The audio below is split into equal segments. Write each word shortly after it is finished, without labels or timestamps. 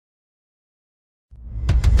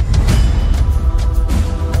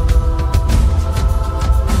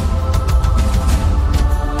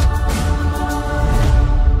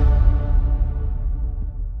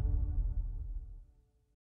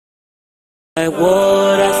My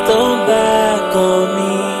world has turned back on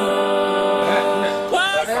me.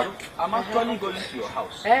 I'm actually going to your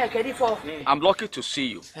house. Mm. I'm lucky to see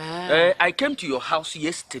you. I came to your house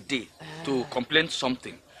yesterday to complain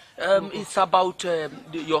something. It's about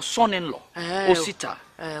your son-in-law, Osita.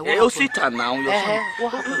 Osita now, your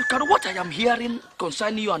son. What I am hearing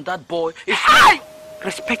concerning you and that boy is... Hey!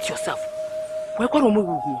 Respect yourself. Is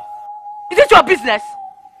it your business?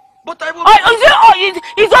 But I was...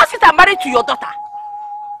 Is Osita married to your daughter?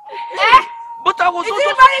 But I was... Is he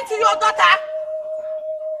married to your daughter?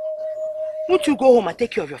 Won't you go home and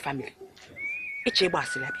take care of your family? You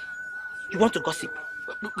want to gossip?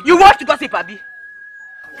 You want to gossip, Abi?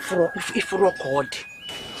 If you're called,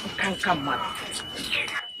 you can't come mad.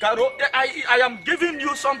 Caro, I am giving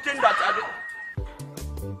you something that I...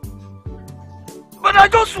 But I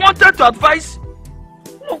just wanted to advise.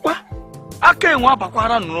 I can't want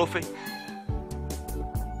Bakwara Nurofe.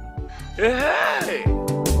 Hey!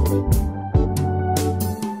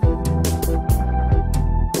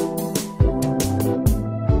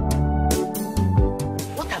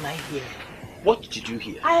 What did you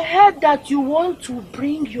hear? I heard that you want to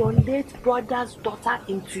bring your late brother's daughter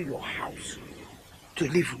into your house to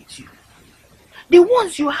live with you. The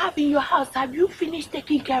ones you have in your house, have you finished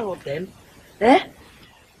taking care of them?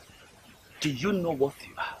 Do you know what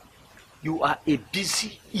you are? You are a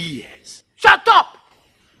busy ears. Shut up!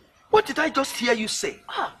 What did I just hear you say?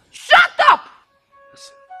 Shut up!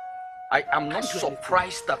 Listen, I am not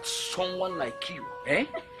surprised that someone like you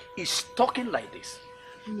is talking like this.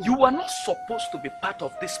 You are not supposed to be part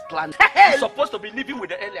of this planet. You're supposed to be living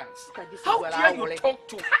with the aliens. How dare you talk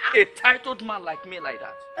to a titled man like me like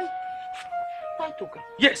that? Title?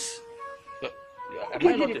 Yes. Am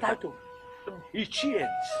I not the title? He cheered,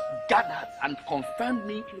 gathered, and confirmed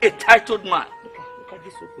me a titled man. Look at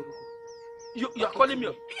this Oporoko. You are calling me?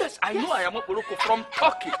 Yes, I know I am Oporoko from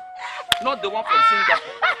Turkey, not the one from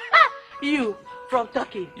Singapore. You from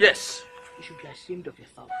Turkey? Yes. You should be ashamed of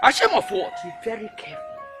yourself. Ashamed of what? Be very careful.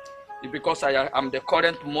 Because I am the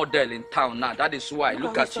current model in town now. That is why.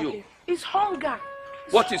 Look at you. Okay. It's hunger.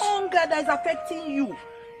 What is hunger that is affecting you?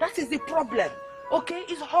 That is the problem. Okay?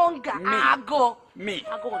 It's hunger. Me.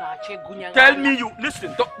 Tell me you.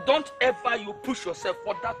 Listen. Don't ever you push yourself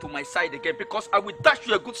further to my side again, because I will dash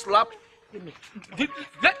you a good slap.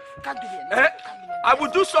 I will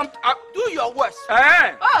do something. Do your worst.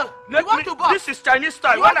 This is Chinese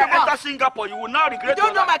style. When I enter Singapore, you will now regret. You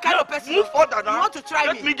don't know my kind of person. Move further now. You want to try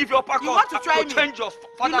me? Let me give you a pack. You want to try me? Change your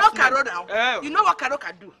you know Caro now. You know what Caro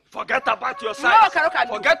can do. Forget about your size. You know what Caro can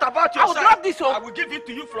do. Forget about your size. I will drop this. I will give it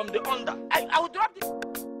to you from the under. I will drop this.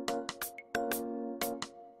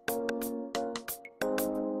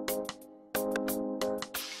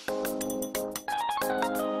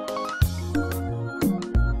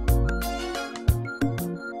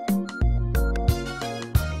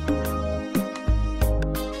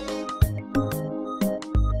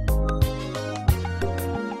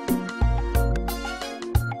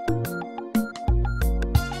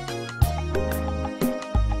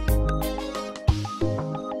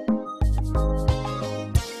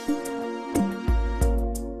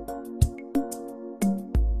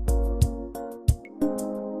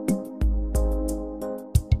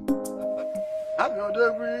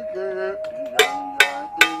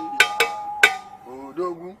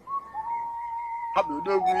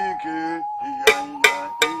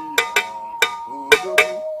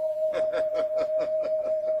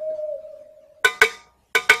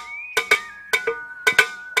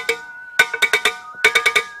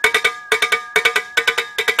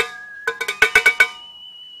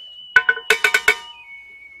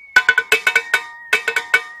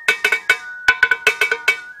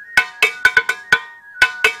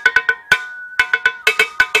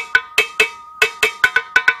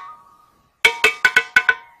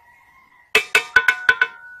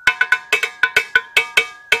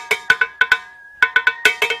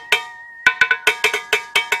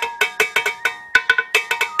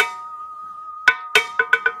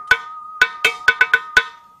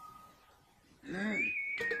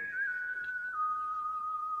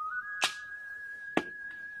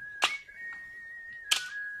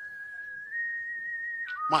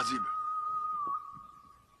 Mazi Ibe,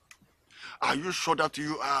 are you sure that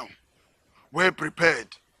you are well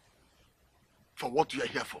prepared for what you are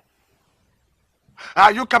here for?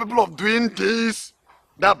 Are you capable of doing this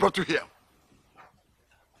that brought you here?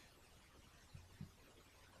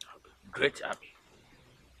 Great Abi,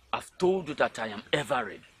 I've told you that I am ever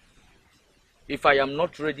ready. If I am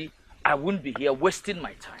not ready, I won't be here wasting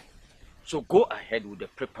my time. So go ahead with the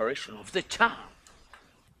preparation of the charm.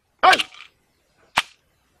 Hey!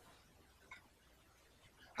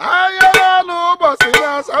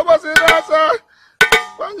 I was in Rasa.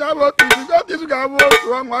 When you got this guy was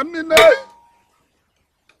wrong 1 minute.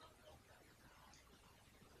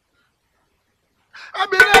 I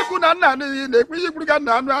mean, I couldn't nanny, the Queen Brugan,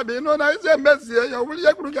 I mean, when I say Messi, you will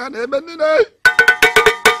get Brugan, Ebenine.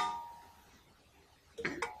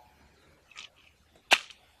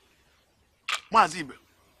 Mazi Ibe,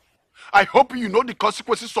 I hope you know the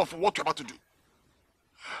consequences of what you're about to do.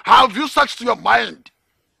 Have you searched your mind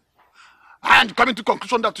and coming to the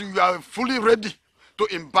conclusion that you are fully ready to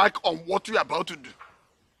embark on what you are about to do?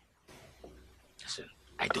 Listen,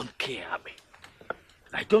 I don't care, Abe.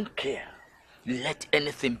 I don't care. Let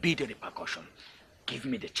anything be the repercussion. Give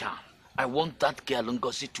me the charm. I want that girl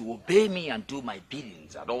Ngozi to obey me and do my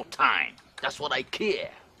biddings at all times. That's what I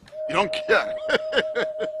care. You don't care?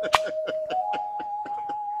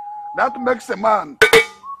 That makes a man.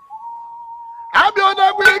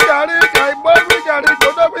 Abiona we carry, boy we carry,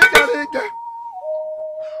 go we carry.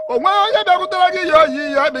 Oh my, you don't go to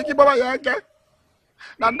your I make Baba Yaga.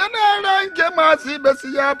 Nandana and Gemasi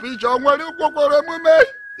Bessia Pigeon, where you go for a moment.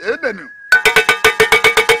 Eden.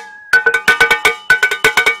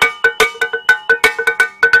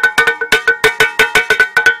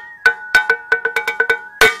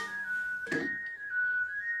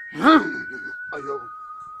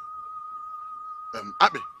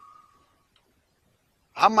 Abby,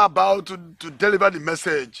 I'm about to deliver the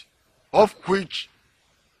message of which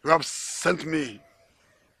you have sent me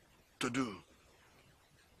to do.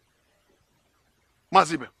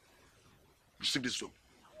 Mazi Ibe, receive this soap.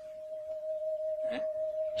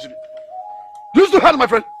 Use the hand, my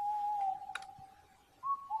friend.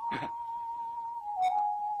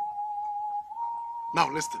 Now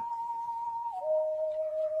listen.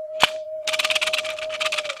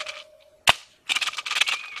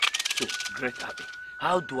 So, great Abby,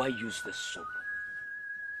 how do I use this soap?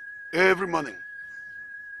 Every morning,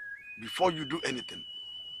 before you do anything,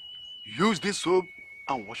 use this soap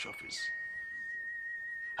and wash your face.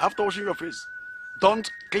 After washing your face, don't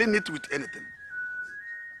clean it with anything.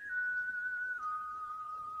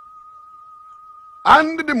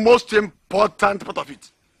 And the most important part of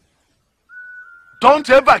it, don't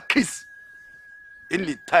ever kiss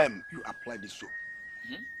any time you apply this soap.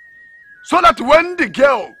 So that when the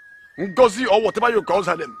girl, Ngozi or whatever you call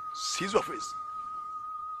her name, sees your face,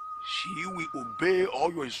 she will obey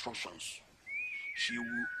all your instructions. She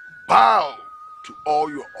will bow to all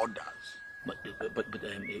your orders. But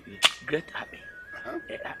great Abby,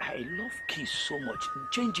 I love kiss so much.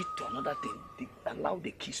 Change it to another thing. Allow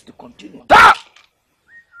the kiss to continue. That!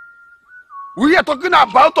 We are talking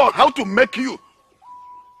about on how to make you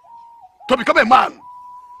to become a man.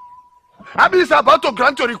 Abby is about to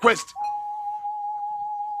grant your request.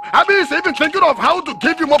 Abby is even thinking of how to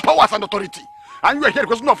give you more powers and authority. And you are here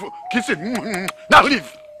because of kissing. Now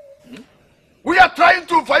leave. We are trying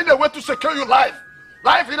to find a way to secure your life.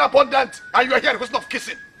 Life in abundance. And you are here because of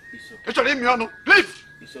kissing. It's okay. Leave.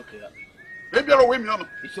 It's okay, Abby. Leave your way, Miano.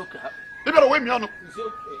 It's okay, Abby. Leave your way, Miano. It's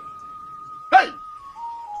okay. Hey!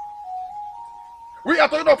 We are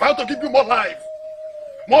talking of how to give you more life,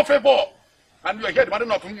 more favor. And you are here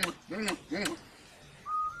demanding of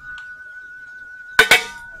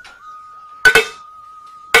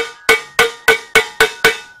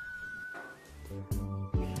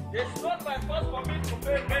It's not my fault for me to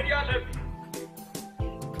pay burial levy.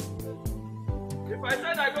 If I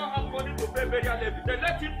said I don't have money to pay burial levy, then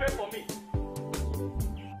let him pay for me.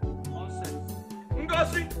 Nonsense.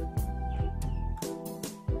 Ngozi!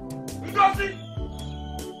 Ngozi!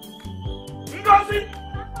 Ngozi!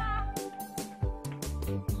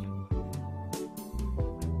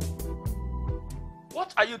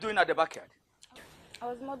 What are you doing at the backyard? I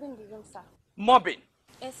was mobbing the room, sir. Mobbing?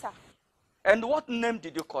 Yes, sir. And what name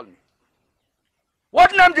did you call me?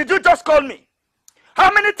 What name did you just call me?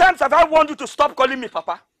 How many times have I warned you to stop calling me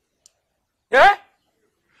Papa? Yeah?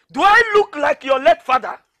 Do I look like your late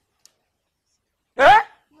father? Yeah?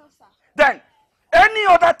 No, sir. Then, any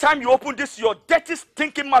other time you open this your dirty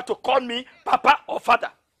stinking mouth to call me Papa or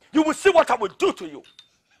Father, you will see what I will do to you.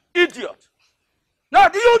 Idiot. Now,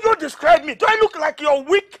 do you describe me? Do I look like your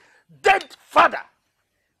weak, dead father?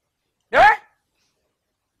 Yeah?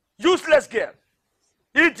 Useless girl.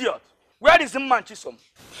 Idiot. Where is the man, Chisom?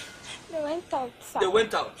 They went out, sir. They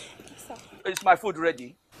went out. Yes, sir. Is my food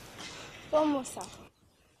ready? Almost, sir.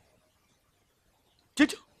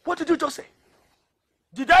 What did you just say?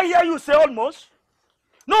 Did I hear you say almost?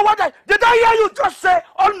 No, did I hear you just say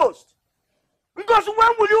almost? Because when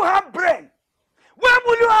will you have brain? When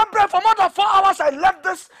will you have brain? For more than 4 hours I left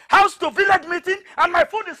this house to village meeting and my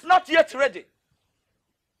food is not yet ready.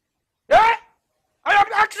 Yeah? I am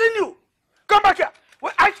asking you. Come back here.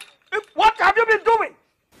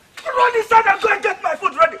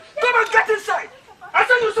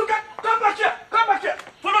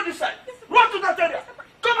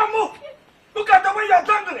 you're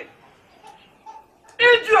dangling.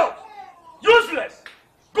 Idiot! Useless!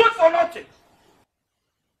 Good for nothing!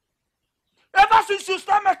 Ever since you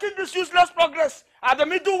start making this useless progress at the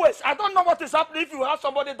Middle West, I don't know what is happening if you have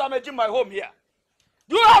somebody damaging my home here.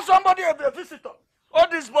 Do you have somebody, a visitor? All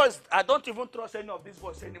these boys, I don't even trust any of these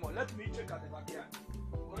boys anymore. Let me check at the backyard.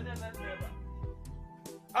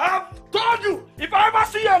 I have told you, if I ever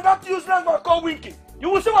see you and that useless boy called Winky, you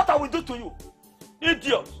will see what I will do to you.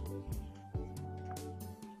 Idiot!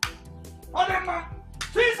 Odema,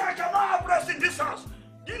 since I cannot have rest in this house,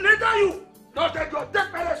 neither you nor that your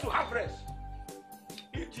dead parents will have rest.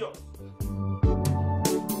 Idiot!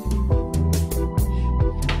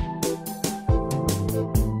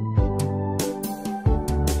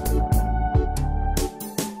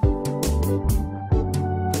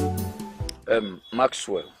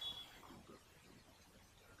 Maxwell,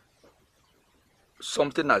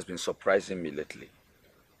 something has been surprising me lately.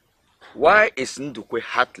 Why is Ndukwe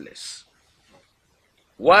heartless?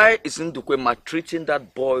 Why is Ndukwe maltreating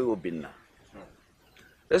that boy Obinna?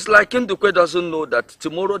 It's like Ndukwe doesn't know that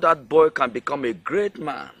tomorrow that boy can become a great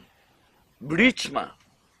man, rich man.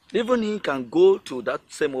 Even he can go to that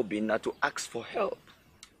same Obinna to ask for help.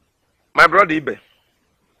 My brother Ibe,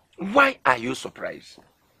 why are you surprised?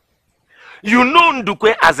 You know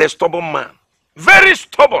Ndukwe as a stubborn man. Very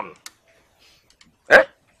stubborn. Eh?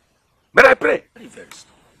 But I pray,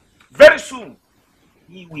 very soon,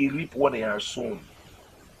 he will reap what he has sown.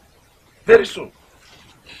 Very soon.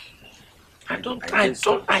 Iche,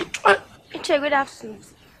 good afternoon.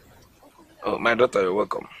 Oh, my daughter, you're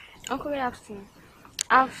welcome. Uncle, good afternoon.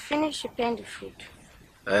 I've finished preparing the food.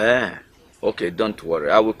 Okay, don't worry.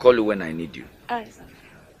 I will call you when I need you. Alright, sir.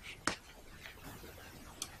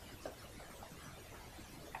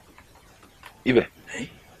 Ibe,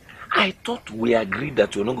 I thought we agreed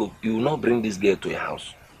that you will not bring this girl to your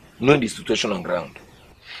house, knowing the situation on ground.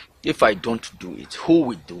 If I don't do it, who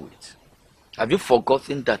will do it? Have you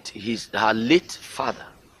forgotten that her late father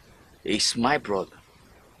is my brother,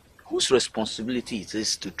 whose responsibility it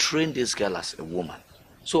is to train this girl as a woman?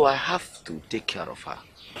 So I have to take care of her.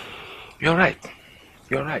 You're right.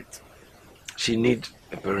 You're right. She needs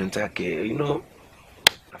a parental care. You know,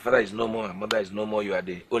 her father is no more, her mother is no more. You are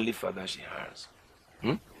the only father she has.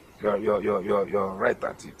 You're right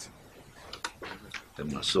at it.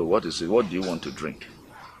 So what is it? What do you want to drink?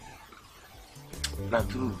 Now,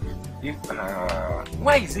 true.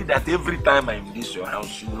 Why is it that every time I'm in your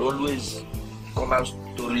house, you will always come out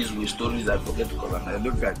stories I forget to call out?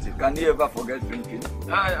 Look at you. Can you ever forget drinking?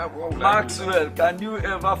 Maxwell, can you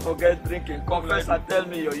ever forget drinking? Confess and tell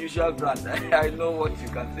me your usual brand. I know what you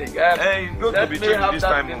can think. Let me have this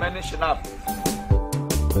that time. diminishing up.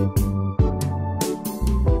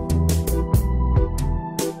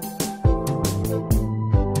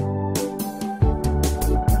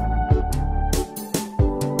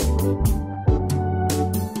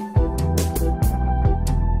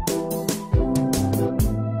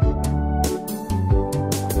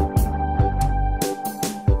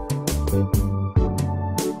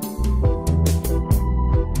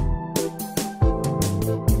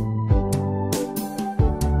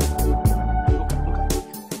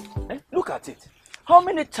 How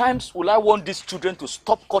many times will I want these children to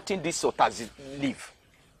stop cutting this otazi leaf?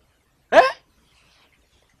 Eh?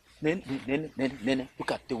 Nene,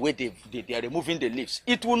 look at the way they are removing the leaves.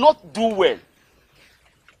 It will not do well.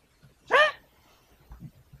 Eh?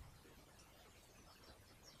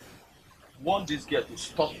 Want this girl to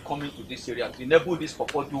stop coming to this area to enable this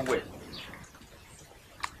couple do well.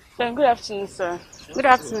 Good afternoon, sir. Good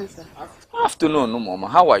afternoon, sir. Afternoon, no, Mama.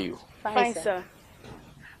 How are you? Fine, sir.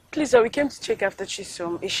 Please, sir, we came to check after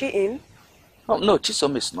Chisom. Is she in? Oh, no,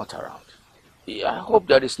 Chisom is not around. I hope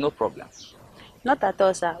there is no problem. Not at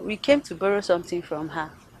all, sir. We came to borrow something from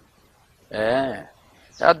her.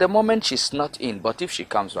 At the moment, she's not in, but if she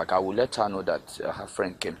comes back, I will let her know that her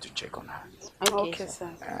friend came to check on her. Okay,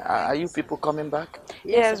 sir. Are you people coming back?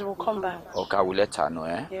 Yes, we'll come back. Okay, I will let her know,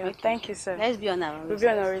 eh? Yeah, okay. Thank you, sir. Let's be on our way. We'll be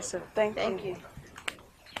on our way, sir. Thank you.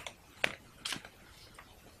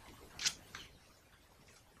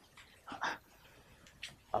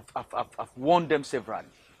 I've warned them severally.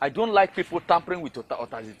 I don't like people tampering with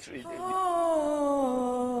Otazi tree. Why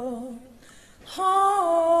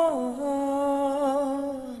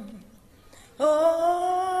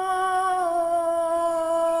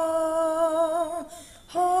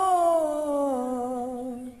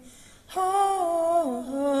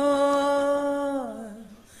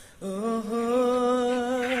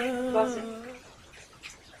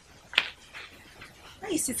are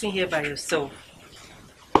you sitting here by yourself?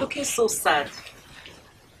 Looking so sad.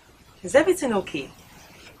 Is everything okay?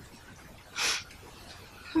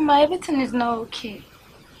 Everything is not okay.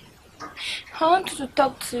 I want to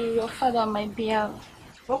talk to your father on my behalf.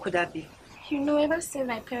 What could that be? You know, ever since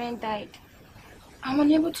my parent died, I'm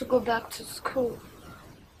unable to go back to school.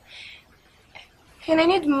 And I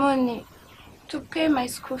need money to pay my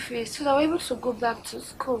school fees so that I'm able to go back to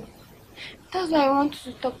school. That's why I want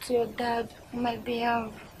to talk to your dad on my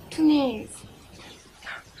behalf. Please.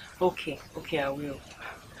 Okay, I will.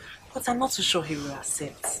 But I'm not too sure he will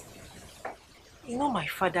accept. You know my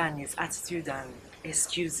father and his attitude and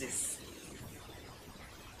excuses.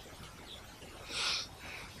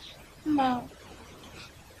 Ma,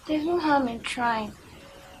 there's no harm in trying.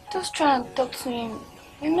 Just try and talk to him.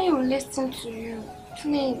 I know he will listen to you.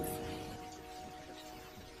 Please.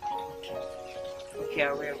 Okay,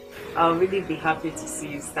 I will. I'll really be happy to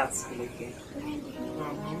see you start school again.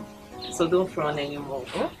 So don't frown anymore.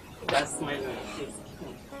 Huh? That's my face.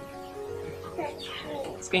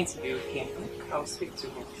 It's going to be okay. I'll speak to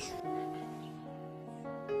him.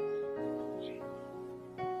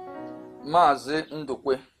 Mazi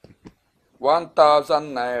Ndukwe,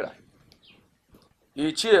 1,000 naira.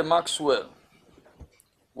 Ichie Maxwell,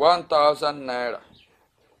 1,000 naira.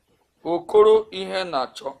 Okoro ihe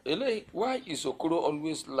nacho. Why is Okoro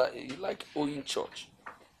always like owing church?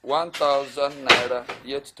 1,000 naira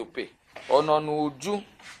yet to pay. Ono n'uju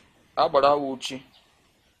agbara uchi.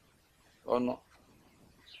 Ono.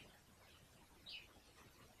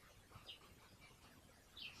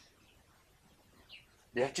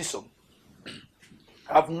 Dear Chisom,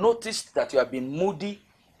 I've noticed that you have been moody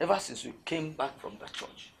ever since you came back from the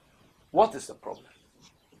church. What is the problem?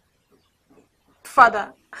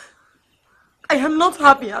 Father, I am not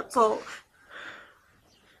happy at all.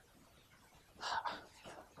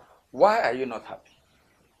 Why are you not happy?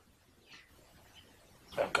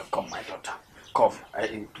 Okay, come, my daughter. Come.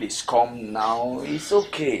 Please come now. It's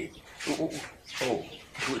okay. Oh,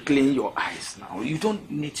 clean your eyes now. You don't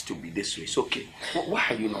need to be this way. It's okay. Why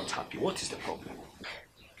are you not happy? What is the problem?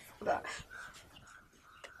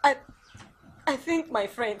 I think my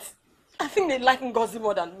friends, they like Ngozi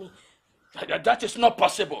more than me. That is not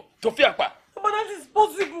possible. Tofiakwa. But that is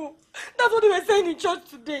possible. That's what they were saying in church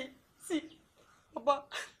today. See, Papa,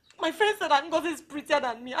 my friend said that Ngozi is prettier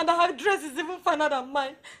than me and that her dress is even finer than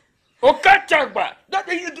mine. Okay, Chagba.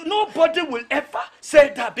 Nobody will ever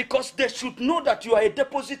say that because they should know that you are a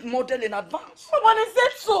deposit model in advance. But they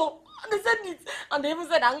said so. They said it. And they even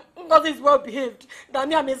said that Ngozi is well behaved. That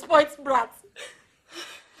me, I'm a spoiled brat.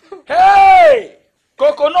 Hey!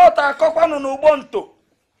 Coconut Ubuntu.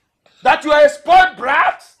 That you are a spoiled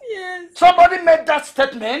brat? Yes. Somebody made that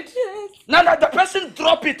statement? Yes. Now that the person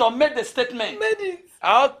dropped it or made the statement? Made it.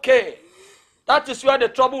 Okay. That is where the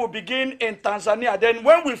trouble will begin in Tanzania. Then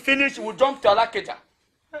when we finish, we'll jump to Alakeja.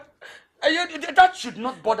 That should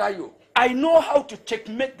not bother you. I know how to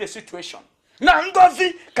checkmate the situation. Now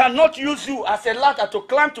Ngozi cannot use you as a ladder to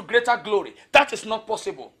climb to greater glory. That is not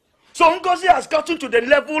possible. So Ngozi has gotten to the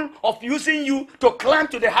level of using you to climb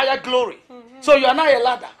to the higher glory. So you are now a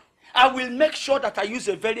ladder. I will make sure that I use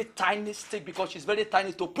a very tiny stick because she's very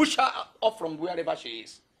tiny to push her off from wherever she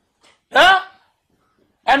is. Huh?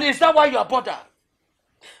 And is that why you are bothered?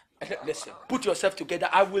 Listen, put yourself together.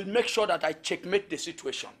 I will make sure that I checkmate the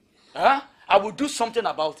situation. Huh? I will do something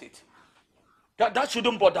about it. That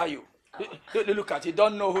shouldn't bother you. Look at you,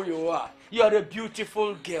 don't know who you are. You are a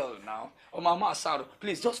beautiful girl now. Oh, Mama Asaro,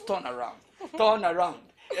 please just turn around. Turn around.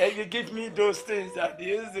 You give me those things that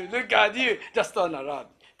you used to. Look at you. Just turn around.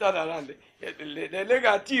 Turn around. Look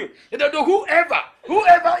at you.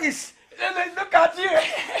 Whoever is, look at you.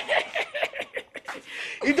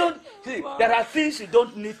 You don't see, there are things you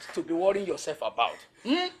don't need to be worrying yourself about.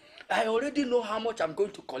 I already know how much I'm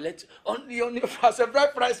going to collect on as a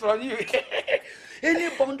bright price from you.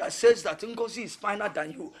 Any bond that says that Ngozi is finer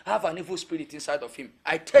than you have an evil spirit inside of him.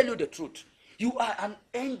 I tell you the truth. You are an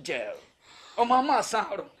angel. Oh, Mama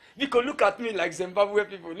Saharo. You can look at me like Zimbabwe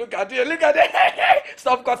people. Look at you. Look at it.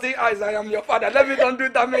 Stop cutting eyes. I am your father. Let me don't do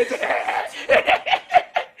damage.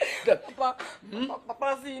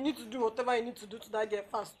 Papa, see, you need to do whatever you need to do to that girl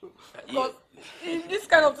fast. Because if this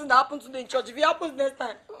kind of thing that happens today in church, if it happens next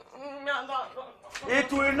time,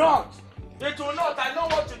 it will not. It will not. I know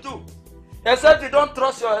what to do. Except you don't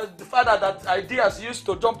trust your father that ideas used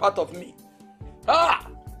to jump out of me.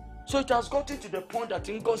 So it has gotten to the point that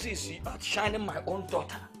Ngozi is outshining my own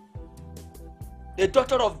daughter. The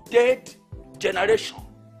daughter of dead generation.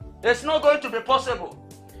 It's not going to be possible.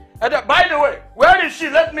 And by the way, where is she?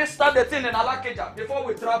 Let me start the thing in Alakeja before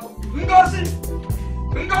we travel. Ngozi!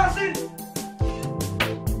 Ngozi!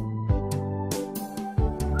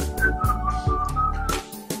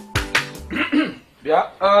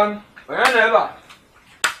 Yeah, whenever.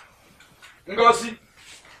 Ngozi.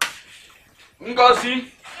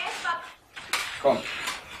 Ngozi. Yes, Papa. Come.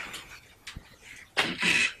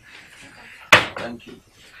 Thank you.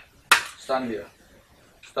 Stand here.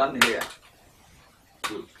 Stand here.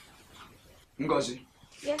 Good. Ngozi.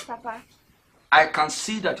 Yes, Papa. I can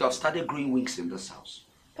see that you have started growing wings in this house.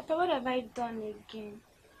 Papa, what have I done again?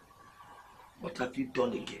 What have you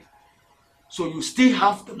done again? So you still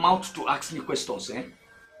have the mouth to ask me questions, eh?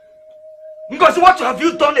 Ngozi, what have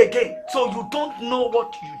you done again? So you don't know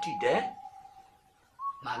what you did, eh?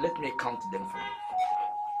 Now let me count them for you.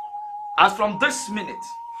 As from this minute,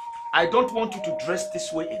 I don't want you to dress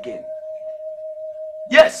this way again.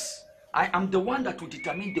 Yes, I am the one that will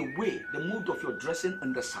determine the way, the mood of your dressing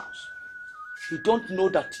in this house. You don't know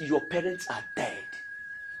that your parents are dead.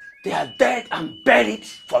 They are dead and buried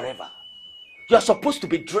forever. You are supposed to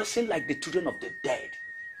be dressing like the children of the dead.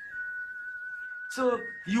 So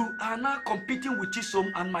you are now competing with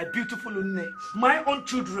Chisom and my beautiful Une, my own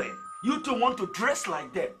children. You two want to dress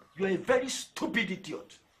like them. You are a very stupid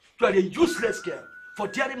idiot. You are a useless girl for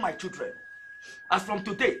daring my children. As from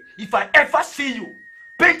today, if I ever see you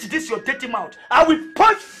paint this your dirty mouth, I will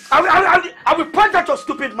punch at your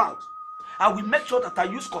stupid mouth. I will make sure that I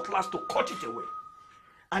use cutlass to cut it away.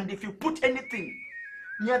 And if you put anything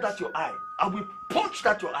near that your eye, I will punch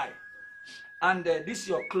that your eye. And this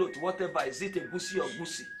your clothes, whatever, is it a goosey or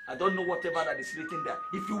goosey? I don't know whatever that is written there.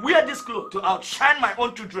 If you wear this clothes to outshine my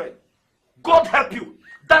own children, God help you.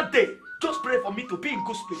 That day, just pray for me to be in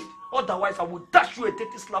good spirit. Otherwise, I will dash you a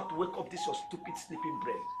dirty slap to wake up this your stupid sleeping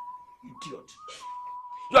brain. Idiot.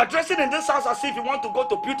 You are dressing in this house as if you want to go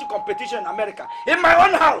to beauty competition in America. In my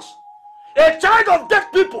own house. A child of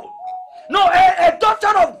dead people. No, a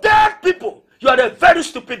daughter of dead people. You are a very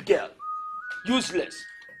stupid girl. Useless.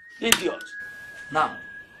 Idiot. Now,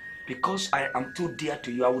 because I am too dear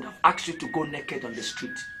to you, I would have asked you to go naked on the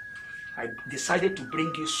street. I decided to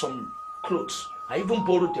bring you some clothes. I even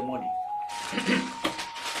borrowed the money.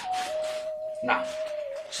 Now,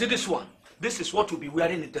 see this one. This is what you'll be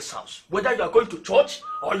wearing in this house. Whether you are going to church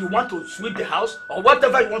or you want to sweep the house or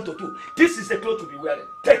whatever you want to do, this is the clothes you'll be wearing.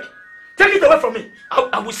 Take it away from me.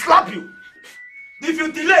 I will slap you. If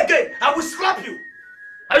you delay again, I will slap you.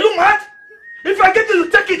 Are you mad? If I get you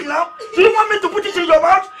to take it now, do you want me to put it in your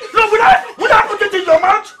mouth? No, would I put it in your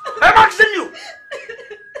mouth? I'm asking you.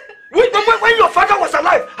 When your father was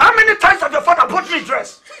alive, how many times have your father bought me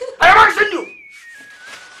dress? I am asking you.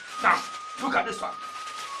 Now, look at this one.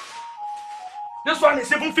 This one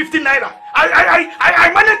is even 50 naira.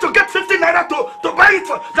 I managed to get 50 naira to buy it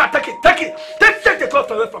for. Now take it. Take the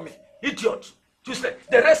cloth away from me. Idiot. Useless.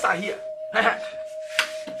 The rest are here.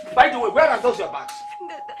 By the way, where are those your bags?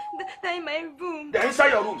 They're in my room. They're inside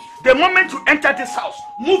your room. The moment you enter this house,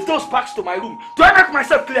 move those bags to my room. Do I make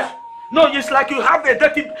myself clear? No, it's like you have a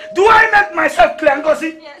dirty. Do I make myself clear,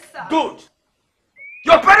 Ngozi? Yes, sir. Good.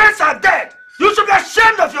 Your parents are dead. You should be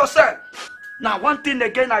ashamed of yourself. Now, one thing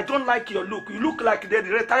again, I don't like your look. You look like the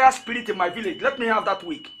retired spirit in my village. Let me have that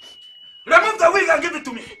wig. Remove the wig and give it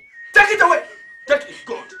to me. Take it away. Take it.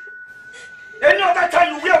 Good. Any other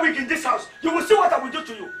time you wear wig in this house, you will see what I will do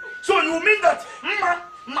to you. So you mean that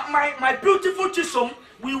my beautiful Chisom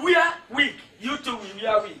will wear wig. You too will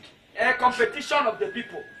wear wig. A competition of the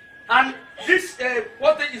people. And this,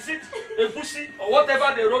 what is it? A bussy or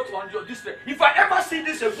whatever they wrote on your display. If I ever see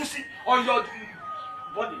this a bussy on your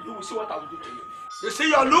body, you will see what I will do to you. You see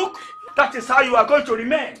your look? That is how you are going to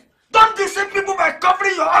remain. Don't deceive people by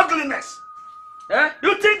covering your ugliness. Eh?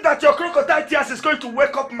 You think that your crocodile tears is going to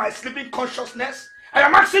wake up my sleeping consciousness? I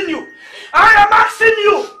am asking you. I am asking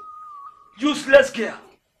you. Useless girl.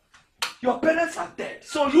 Your parents are dead,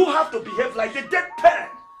 so you have to behave like the dead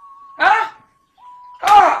parent. Huh?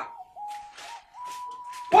 Ah!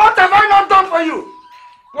 What have I not done for you?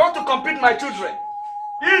 You want to compete with my children?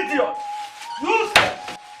 Idiot! Useless!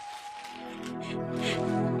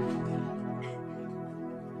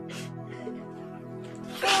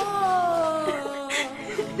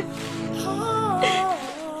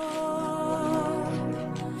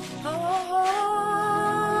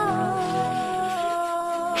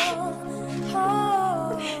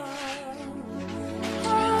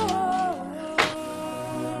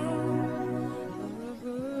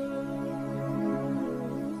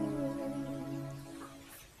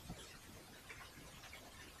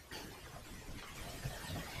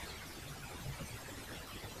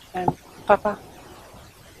 Papa,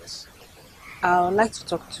 yes. I would like to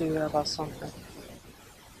talk to you about something.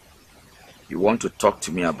 You want to talk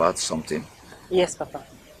to me about something? Yes, Papa.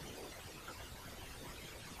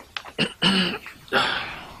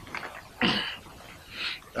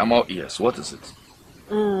 I'm all ears. What is it?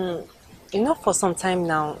 You know, for some time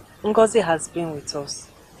now, Ngozi has been with us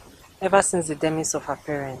ever since the demise of her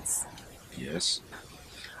parents. Yes.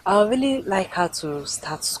 I would really like her to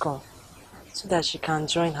start school so that she can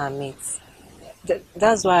join her mates.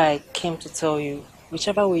 That's why I came to tell you,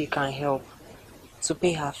 whichever way you can help, to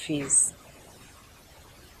pay her fees.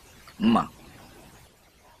 Ma,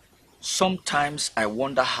 sometimes I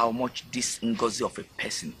wonder how much this Ngozi of a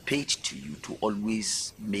person paid to you to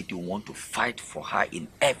always make you want to fight for her in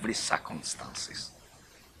every circumstances.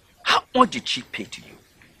 How much did she pay to you?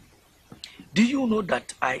 Do you know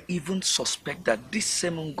that I even suspect that this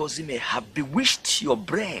same Ngozi may have bewitched your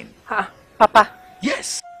brain? Papa?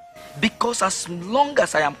 Yes. Because as long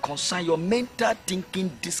as I am concerned, your mental thinking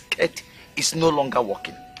diskette is no longer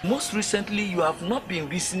working. Most recently, you have not been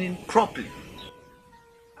reasoning properly.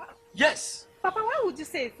 Yes. Papa, why would you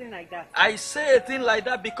say a thing like that? I say a thing like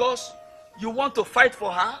that because you want to fight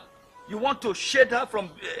for her. You want to shade her from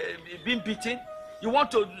being beaten. You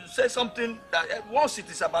want to say something that once it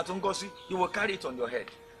is about Ngozi, you will carry it on your head.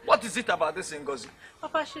 What is it about this Ngozi?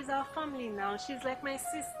 Papa, she's our family now. She's like my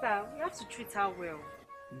sister. We have to treat her well.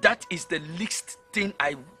 That is the least thing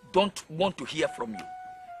I don't want to hear from you.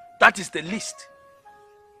 That is the least.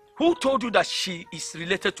 Who told you that she is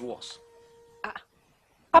related to us?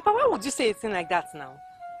 Papa, why would you say a thing like that now?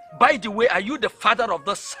 By the way, are you the father of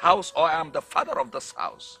this house or I am the father of this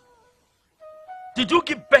house? Did you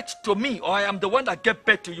give birth to me or I am the one that gave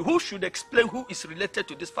birth to you? Who should explain who is related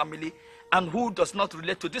to this family and who does not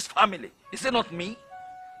relate to this family? Is it not me?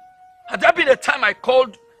 Had there been a time I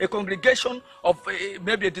called a congregation of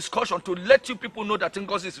maybe a discussion to let you people know that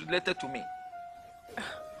Ngozi is related to me?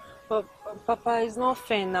 But Papa, it's not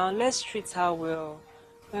fair now. Let's treat her well.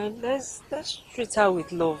 Let's treat her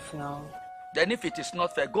with love now. Then if it is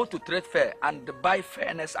not fair, go to trade fair and buy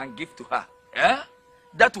fairness and give to her. Eh?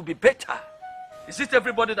 That will be better. Is it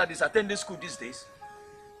everybody that is attending school these days?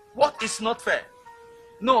 What is not fair?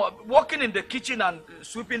 No, working in the kitchen and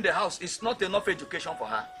sweeping the house is not enough education for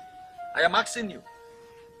her. I am asking you.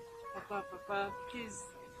 Papa, please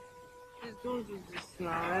don't do this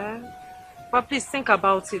now, eh? Papa, please think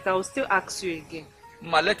about it. I will still ask you again.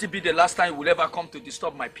 Ma, let it be the last time you will ever come to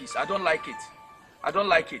disturb my peace. I don't like it. I don't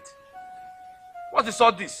like it. What is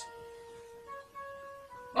all this?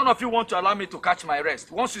 None of you want to allow me to catch my rest.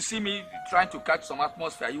 Once you see me trying to catch some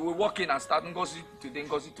atmosphere, you will walk in and start Ngozi today,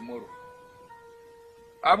 Ngozi tomorrow.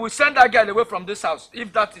 I will send that girl away from this house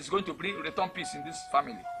if that is going to bring return peace in this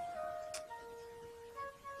family.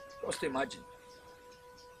 Just imagine.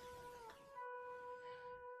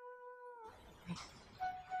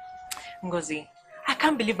 Ngozi, I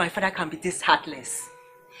can't believe my father can be this heartless.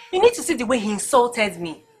 You need to see the way he insulted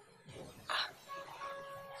me.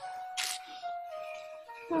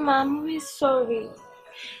 Mama, I'm really sorry.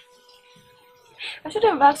 I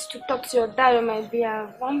shouldn't have asked to talk to your dad on my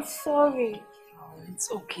behalf. I'm sorry. Oh, it's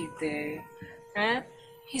okay there. Eh?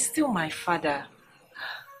 He's still my father.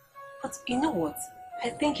 But you know what? I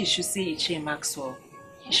think you should see Iche Maxwell.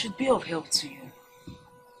 He should be of help to you.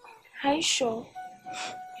 Are you sure?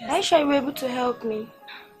 Yes. Are you sure you were able to help me?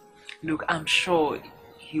 Look, I'm sure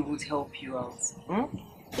he would help you out. Hmm?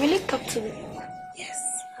 Will you talk to me? Yes,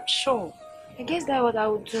 I'm sure. I guess that's what I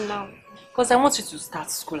would do now. Because I want you to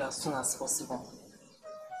start school as soon as possible.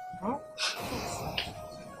 Hmm?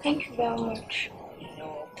 Thank you very much.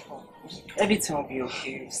 No problem. Everything will be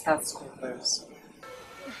okay. Start school first.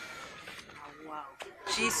 Oh, wow.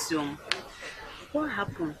 Jisum, what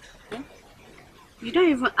happened? Eh? You don't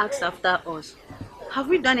even ask after us. Have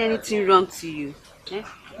we done anything wrong to you? Eh?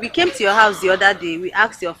 We came to your house the other day. We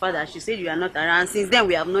asked your father. She said you are not around. Since then,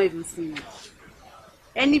 we have not even seen you.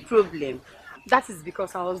 Any problem? That is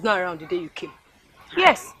because I was not around the day you came.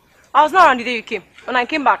 Yes, I was not around the day you came. When I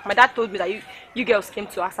came back, my dad told me that you girls came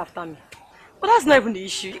to ask after me. But that's not even the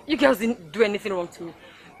issue. You girls didn't do anything wrong to me.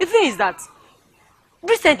 The thing is that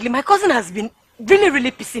recently my cousin has been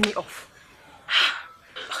really pissing me off.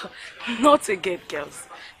 Not again, girls.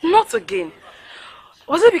 Not again.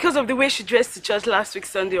 Was it because of the way she dressed to church last week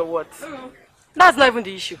Sunday or what? That's not even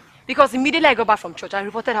the issue. Because immediately I got back from church, I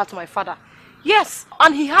reported her to my father. Yes,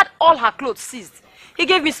 and he had all her clothes seized. He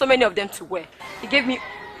gave me so many of them to wear. He gave me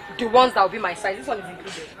the ones that will be my size. This one is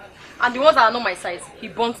included. And the ones that are not my size, he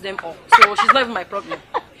burnt them all. So she's not even my problem.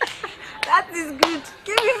 That is good.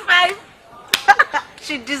 Give me 5.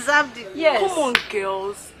 She deserved it. Yes. Come on,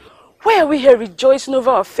 girls. Why are we here rejoicing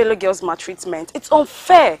over our fellow girls' maltreatment? It's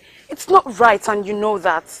unfair. It's not right, and you know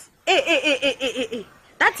that. Hey.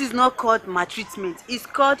 That is not called maltreatment. It's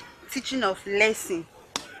called teaching of lesson.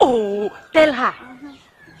 Oh, tell her.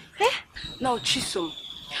 Now, Chisom,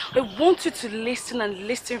 I want you to listen and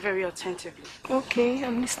listen very attentively. Okay,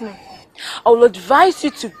 I'm listening. I will advise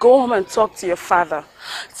you to go home and talk to your father.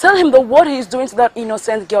 Tell him that what he is doing to that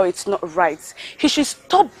innocent girl, it's not right. He should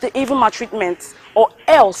stop the evil maltreatment, or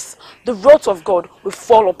else the wrath of God will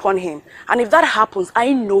fall upon him. And if that happens,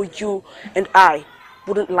 I know you and I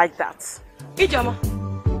wouldn't like that. Ijama,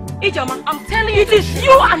 I'm telling you, it is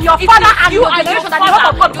you and your father and your generation that the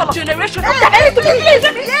wrath of God will come. Generation.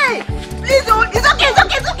 Please, it's okay.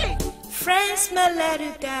 Friends may let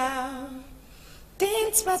you down.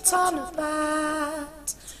 Things may turn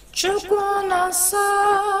apart. Chukwana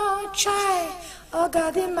so try,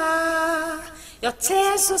 Ogadima. Your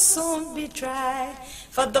tears will soon be dry,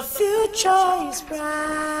 for the future is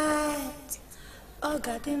bright.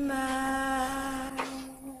 Ogadima.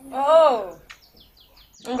 Oh,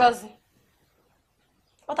 Ngozi,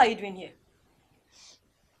 what are you doing here?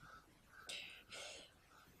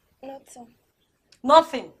 Nothing.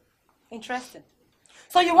 Nothing. Interesting.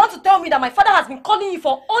 So you want to tell me that my father has been calling you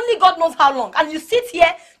for only God knows how long, and you sit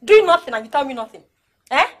here doing nothing and you tell me nothing?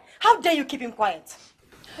 Eh? How dare you keep him quiet?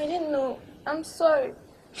 I didn't know. I'm sorry.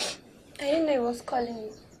 I didn't know he was calling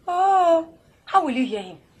you. Oh, how will you hear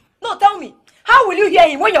him? No, tell me. How will you hear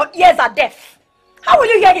him when your ears are deaf? How will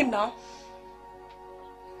you hear him now?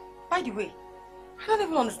 By the way, I don't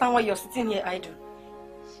even understand why you're sitting here idle.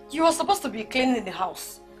 You were supposed to be cleaning the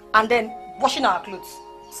house and then washing our clothes.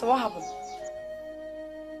 So what happened?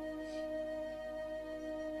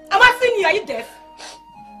 Am I seeing you? Are you deaf?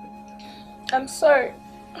 I'm sorry.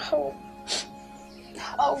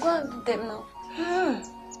 I'll go and do them now. I'm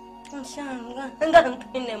going to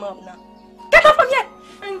clean them up now. Get up from here!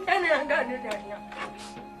 I'm going to do that now.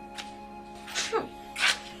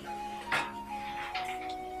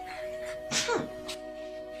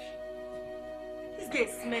 This guy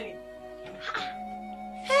is smelling.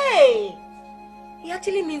 Hey! He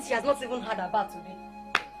actually means he has not even had a bath today.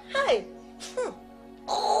 Hey!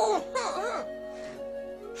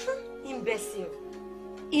 Imbecile.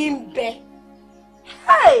 Imbe.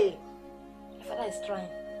 Hey! My father is trying.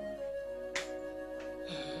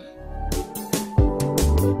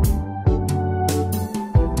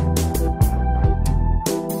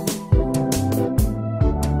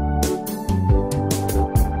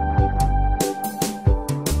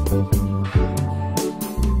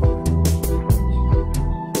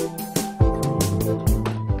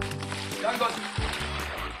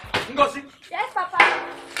 Yes, Papa.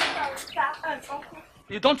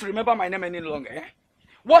 You don't remember my name any longer, eh?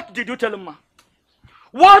 What did you tell him, ma?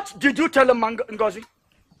 What did you tell him, Ngozi?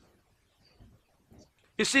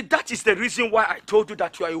 You see, that is the reason why I told you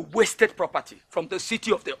that you are a wasted property from the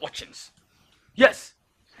city of the urchins. Yes,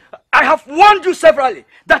 I have warned you severally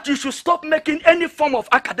that you should stop making any form of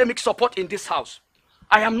academic support in this house.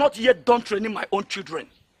 I am not yet done training my own children.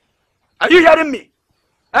 Are you hearing me?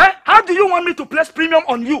 Eh? How do you want me to place premium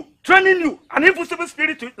on you, training you, an invisible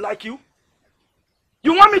spirit like you?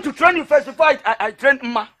 You want me to train you first before I train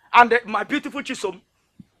Mma and my beautiful Chisom?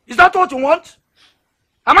 Is that what you want?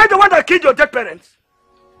 Am I the one that killed your dead parents?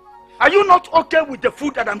 Are you not okay with the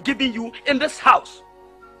food that I'm giving you in this house?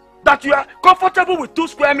 That you are comfortable with 2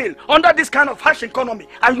 square meals under this kind of harsh economy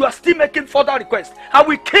and you are still making further requests? I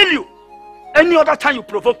will kill you any other time you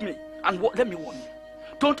provoke me. And let me warn you.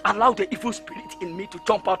 Don't allow the evil spirit in me to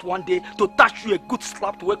jump out one day to touch you a good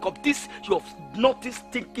slap to wake up this your naughty,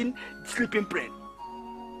 stinking, sleeping brain.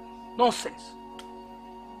 Nonsense.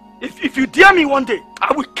 If you dare me one day,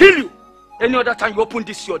 I will kill you. Any other time you open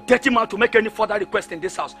this your dirty mouth to make any further request in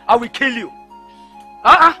this house, I will kill you.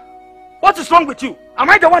 What is wrong with you? Am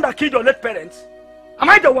I the one that killed your late parents? Am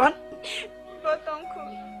I the one? But Uncle,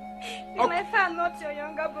 is my father not your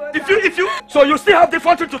younger brother? If you, so you still have the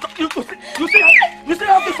function to talk. You still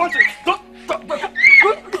have the function. You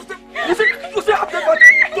still have the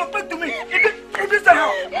function to speak to me. In this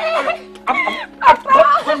house.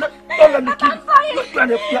 Don't let me kill you.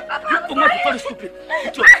 You must be very stupid.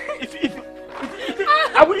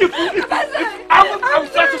 I will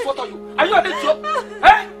try to slaughter you. Are you an idiot?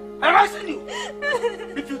 Eh? Am I seeing you?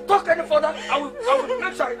 If you talk any further, I will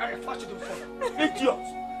make sure I flash you to the further. Idiot.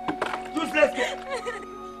 Useless girl.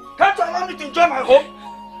 Can't you allow me to enjoy my home?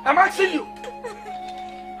 Am I seeing you?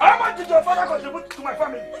 How much did your father contribute to my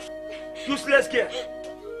family? Useless girl.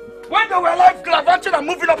 When they were alive, gallivanting and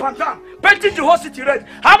moving up and down, painting the whole city red,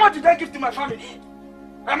 how much did they give to my family?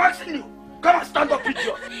 Am I seeing you? Come and stand up,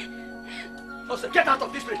 idiot. No, sir, get out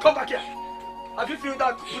of this place. Come back here. Have you feel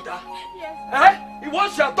that, Buddha? Yes. Eh?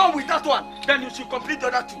 Once you are done with that one, then you should complete the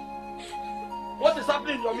other 2. What is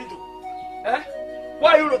happening in your middle? Eh?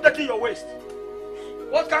 Why are you rotating your waist?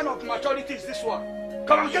 What kind of maturity is this one?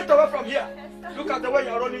 Come and get away from here. Look at the way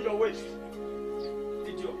you are running your waist.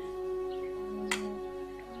 Idiot.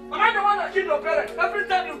 Am I the one kill your parents. Every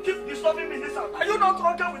time you keep disturbing me in this house. Are you not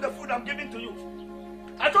okay with the food I'm giving to you?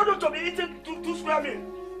 I told you to be eating two square meals.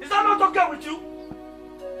 Is that not okay with you?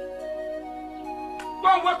 Go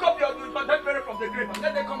and wake up your dead parents from the grave and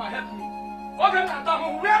let them come and help me. Okay,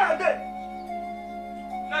 Madam, where are they?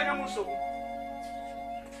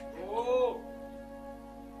 Oh.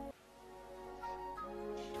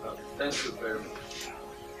 Thank you very much.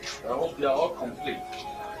 I hope they are all complete.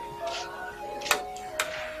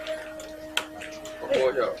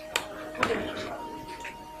 Oh, yeah.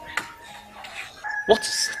 What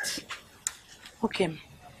is it? Okay.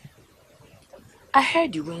 I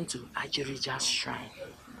heard you went to Ajirija's shrine.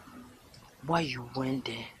 Why you went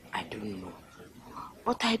there, I don't know.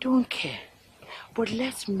 But I don't care. But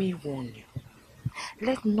let me warn you.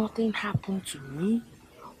 Let nothing happen to me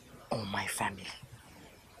or my family.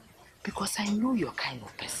 Because I know your kind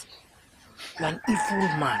of person. You're an evil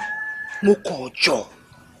man. Moko Joe.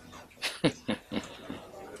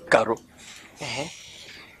 Karo.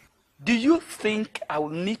 Do you think I will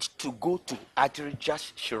need to go to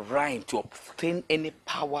Ajirija's shrine to obtain any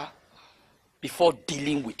power before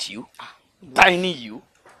dealing with you? Tiny you?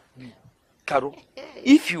 Karo,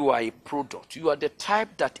 if you are a product, you are the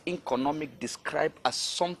type that economic describe as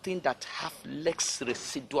something that have less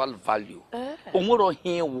residual value.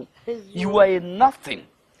 You are a nothing.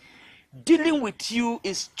 Dealing with you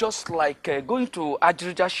is just like going to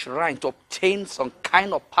Ajirija's shrine to obtain some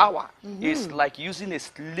kind of power. It's like using a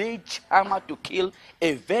sledgehammer to kill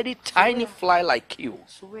a very tiny fly like you.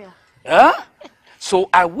 Huh? So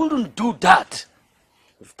I wouldn't do that,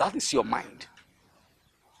 if that is your mind.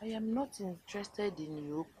 I am not interested in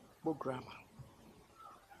your program.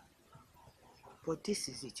 But this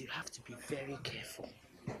is it. You have to be very careful.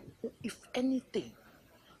 If anything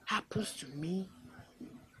happens to me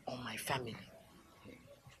or my family,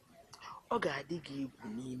 Oga adigi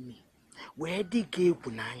bunimi, where digi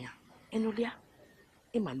bunaya, enolia,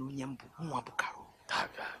 Emanunyambu, Muabukaro.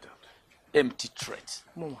 Empty threat.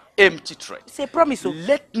 Empty threat. It's a promise.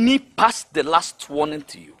 Let me pass the last warning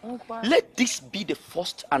to you. Let this be the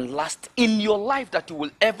first and last in your life that you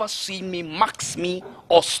will ever see me, max me,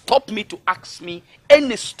 or stop me to ask me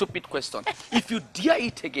any stupid question. If you dare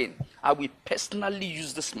it again, I will personally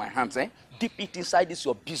use this my hands, dip it inside this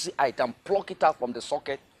your busy item, pluck it out from the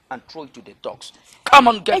socket, and throw it to the dogs. Come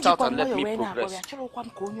on, get out and let me progress. Come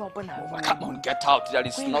on, get out. There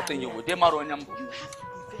is nothing you will do.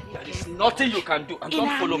 There is nothing you can do. And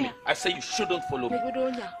don't follow me. I say you shouldn't follow me.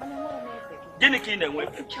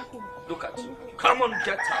 Look at you. Come on,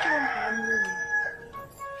 get out.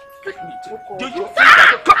 Do you think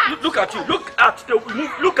that look at you.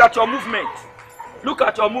 Look at your movement. Look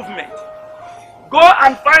at your movement. Go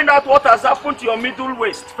and find out what has happened to your middle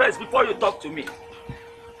waist first before you talk to me.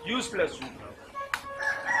 Useless woman.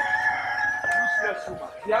 Useless woman.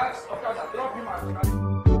 Yes, okay, drop him and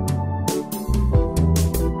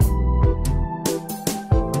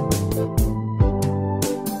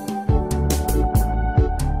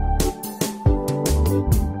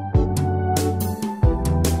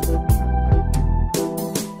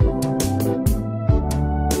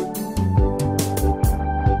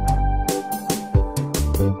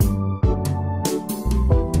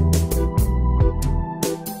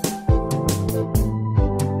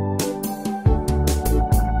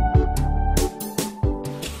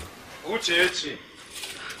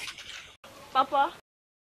Papa?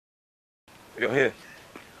 You're here.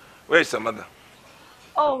 Where is your mother?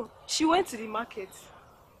 Oh, she went to the market.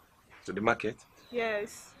 To the market?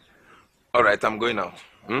 Yes. All right, I'm going out.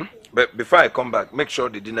 But before I come back, make sure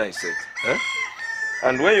the dinner is set.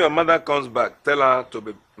 And when your mother comes back, tell her to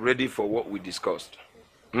be ready for what we discussed.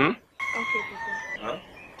 Okay, Papa.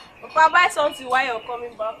 Papa, buy something while you're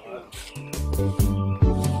coming back.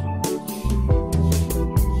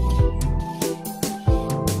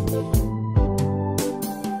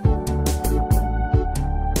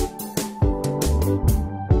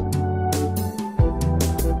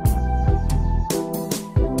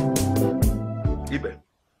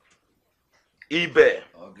 Ibe,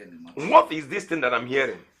 what is this thing that I'm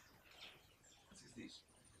hearing? What is this?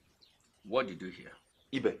 What did you hear?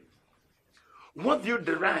 Ibe, what do you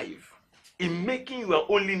derive in making your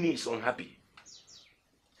only niece unhappy?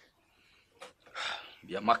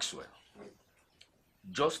 Dear Maxwell,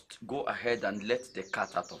 just go ahead and let the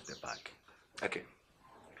cat out of the bag. Okay.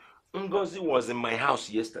 Ngozi was in my house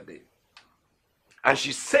yesterday, and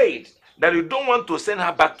she said that you don't want to send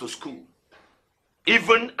her back to school,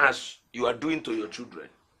 even as you are doing to your children.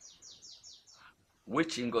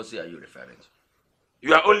 Which Ngozi are you referring to?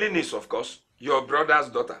 Your only niece, of course, your brother's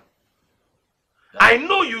daughter. I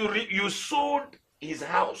know you sold his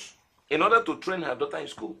house in order to train her daughter in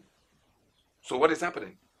school. So what is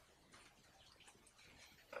happening?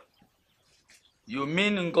 You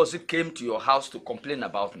mean Ngozi came to your house to complain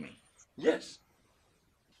about me? Yes.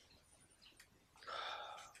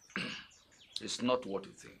 It's not what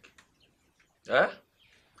you think. Eh?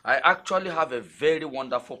 I actually have a very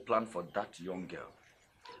wonderful plan for that young girl.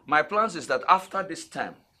 My plans is that after this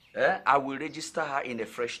term, I will register her in a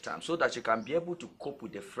fresh term so that she can be able to cope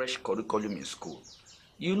with the fresh curriculum in school.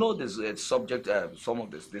 You know this subject, some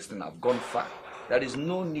of this thing have gone far. There is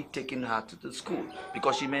no need taking her to the school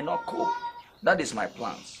because she may not cope. That is my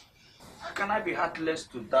plans. How can I be heartless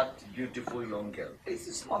to that beautiful young girl? This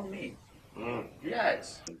is not me.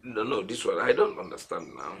 Yes. No, this one, I don't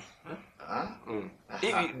understand now. Huh?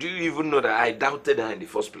 Do you even know that I doubted her in the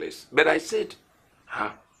first place? But I said,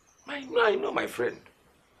 I know my friend.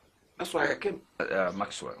 That's why I came.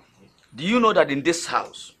 Maxwell, do you know that in this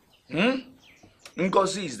house,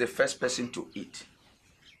 Ngozi is the first person to eat?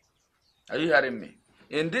 Are you hearing me?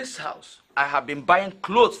 In this house, I have been buying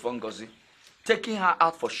clothes for Ngozi, taking her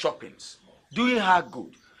out for shoppings, doing her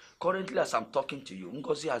good. Currently, as I'm talking to you,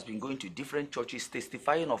 Ngozi has been going to different churches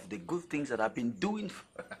testifying of the good things that I've been doing.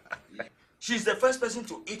 She's the first person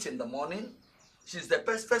to eat in the morning. She's the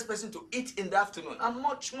first person to eat in the afternoon. And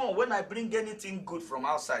much more when I bring anything good from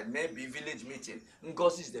outside, maybe village meeting.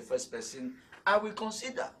 Ngozi is the first person I will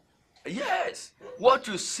consider. Yes. What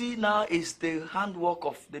you see now is the handwork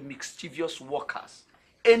of the mischievous workers,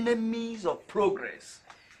 enemies of progress.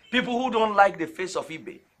 People who don't like the face of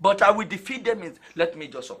Ibe. But I will defeat them. Let me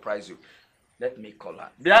just surprise you. Let me call her.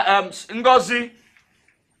 Ngozi.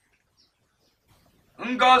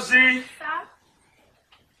 Ngozi. Sir?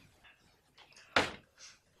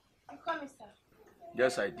 I'm coming, sir.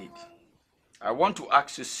 Yes, I did. I want to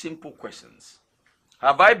ask you simple questions.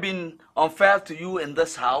 Have I been unfair to you in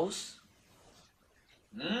this house?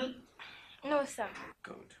 No, sir.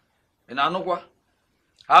 Good. In Anogwa?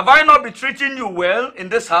 Have I not been treating you well in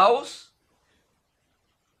this house?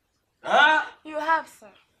 Huh? You have, sir.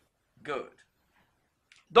 Good.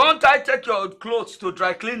 Don't I take your clothes to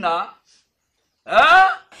dry cleaner?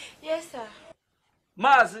 Huh? Yes, sir.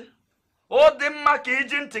 Mazi,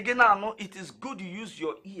 it is good you use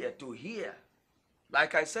your ear to hear.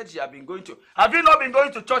 Like I said, you have been going to. Have you not been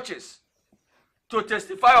going to churches to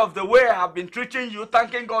testify of the way I have been treating you,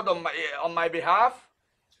 thanking God on my behalf?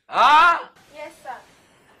 Huh? Yes, sir.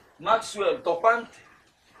 Maxwell, Topante,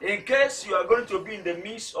 in case you are going to be in the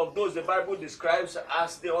midst of those the Bible describes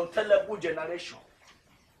as the untellable generation.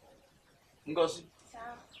 Ngozi.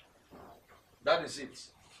 Sir. That is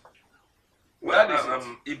it. Well,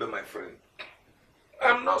 Ibe, my friend,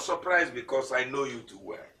 I'm not surprised because I know you too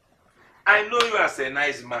well. I know you as a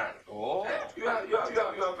nice man. Oh. You are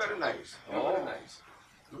very nice. You're very nice.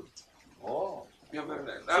 Oh. You're very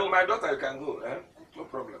nice. So, my daughter, you can go. No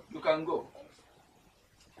problem. You can go.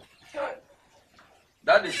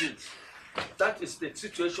 That is it. That is the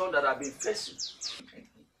situation that I've been facing.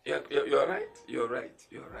 You're right. You're right.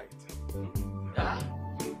 You're right. Yeah.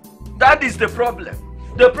 That is the problem.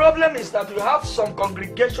 The problem is that you have some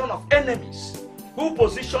congregation of enemies who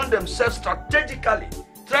position themselves strategically,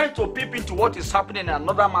 trying to peep into what is happening in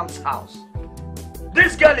another man's house.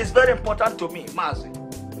 This girl is very important to me, Mazi.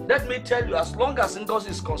 Let me tell you, as long as Ngozi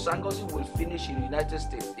is concerned, Ngozi will finish in the United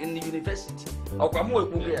States, in the university. My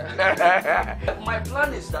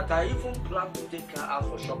plan is that I even plan to take her out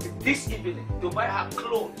for shopping this evening to buy her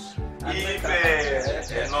clothes.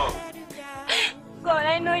 Enough. God,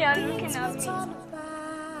 I know you're looking at me.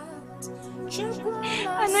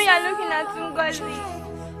 I know you're looking at Ngozi.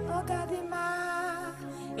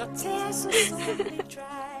 Your tears will soon be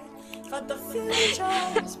dry, but the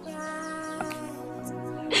future is bright.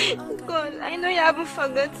 God, I know you haven't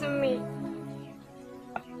forgotten me.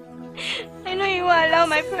 I know you will allow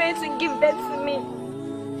my parents to give birth to me.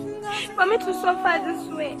 For me to suffer this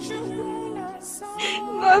way.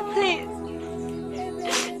 God, please.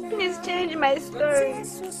 Please change my story.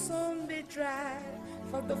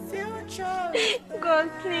 God,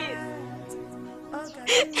 please.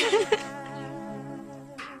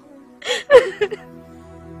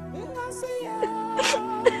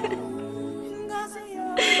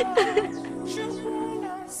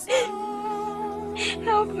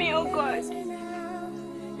 Help me, oh God.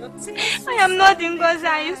 I am not the Ngozi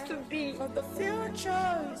I used to be.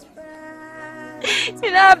 You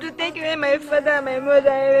don't have to take away my father and my mother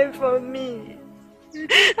away from me.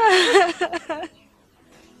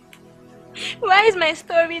 Why is my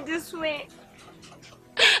story this way?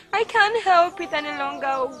 I can't help it any longer,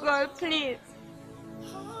 oh God, please.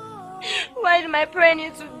 Why did my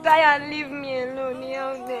parents need to die and leave me alone here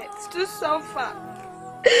on earth to suffer?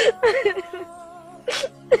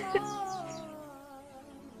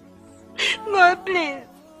 God, please.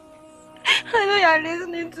 I know you're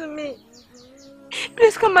listening to me.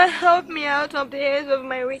 Please come and help me out of the hands of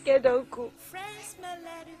my wicked uncle.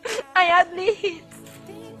 I hardly hit.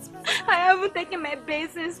 I haven't taken my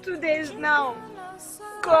base since 2 days now.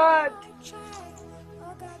 God.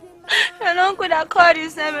 An uncle that called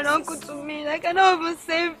himself an uncle to me. I cannot even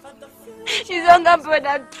save his younger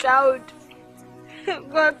brother child.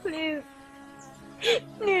 God, please.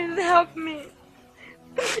 Please help me.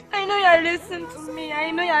 I know you're listening to me.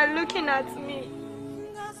 I know you're looking at me.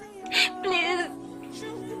 Please.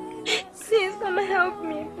 Please come and help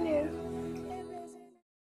me, please.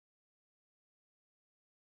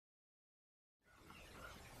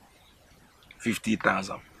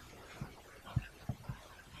 50,000.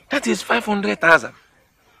 That is 500,000.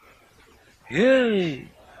 Yay!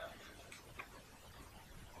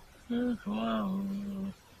 Wow.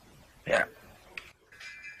 Yeah.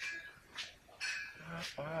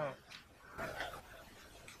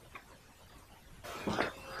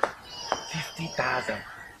 50,000.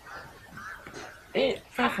 Hey,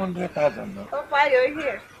 500,000 now. Papa, you're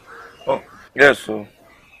here. Oh, yes, so.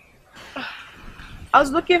 I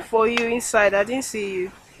was looking for you inside. I didn't see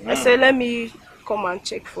you. I said, let me come and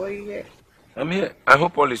check for you here. I'm here. I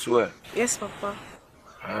hope all is well. Yes, Papa.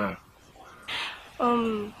 Ah.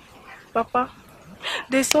 Papa,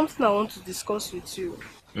 there's something I want to discuss with you.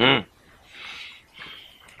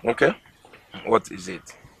 Okay. What is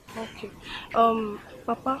it? Okay.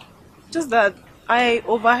 Papa, just that I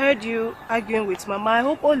overheard you arguing with Mama. I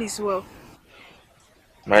hope all is well.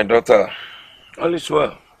 My daughter, all is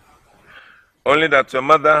well. Only that your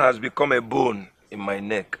mother has become a bone in my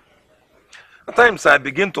neck. At times I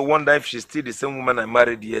begin to wonder if she's still the same woman I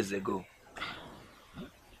married years ago.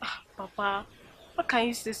 Papa, how can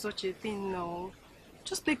you say such a thing now?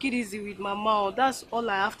 Just take it easy with Mama. That's all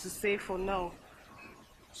I have to say for now.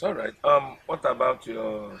 It's all right. What about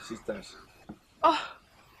your sisters? Oh,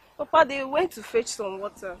 Papa, they went to fetch some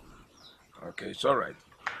water. Okay, it's all right.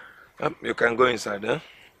 You can go inside, huh?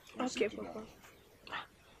 Okay, Papa.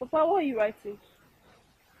 Papa, what are you writing?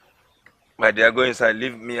 My dear, go inside.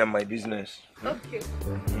 Leave me and my business. Okay.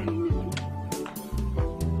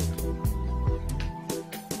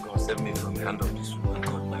 God save me from the hand of this woman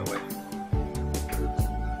called my wife.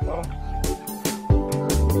 Oh.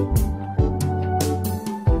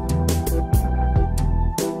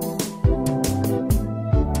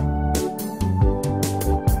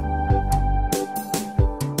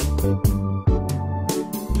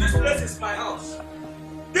 This place is my house.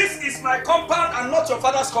 This is my compound and not your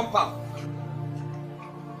father's compound.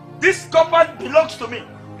 This compound belongs to me.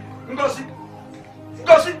 Ngozi,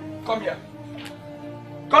 Ngozi, come here.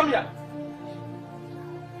 Come here.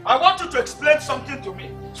 I want you to explain something to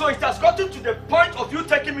me. So it has gotten to the point of you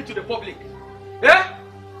taking me to the public. Yeah?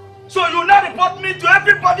 So you now report me to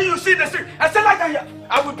everybody you see in the street. I say like that here.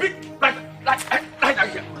 I will be like that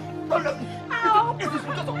here. Don't let me. It is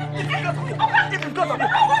because of you. It is because of you. It is because of you.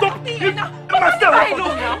 Don't. You must stay away from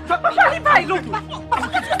me.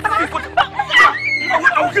 I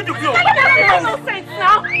will give you blow. No sense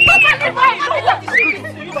now.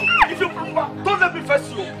 If you don't let me face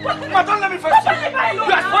you. Ma, don't let me face you. You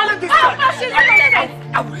are spoiling this time.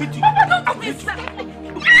 I will hit you. I will hit you.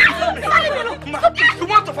 You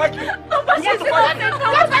want to fight me? You want to fight me?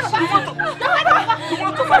 You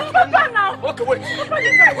want to fight me? Okay, wait.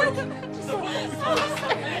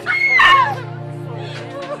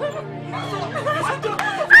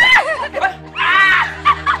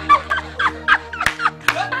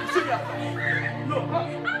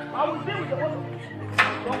 I will deal with the one.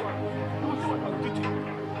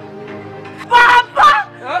 Papa!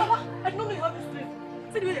 Huh? I don't know you have this place.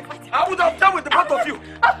 See the way they fight. I would have done with the both of you.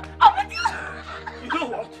 You know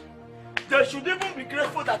what? They should even be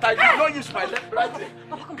grateful that I did not use my left right leg.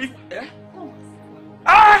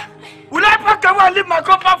 Will I pack away and leave my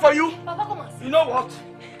compound for you? Papa, come on. You know what?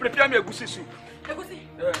 Prepare me a goosey soup. Egusi.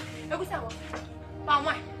 Yeah. Egusi, I want.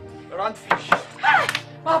 Mama. Round fish.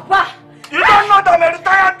 Papa! You don't know that I'm a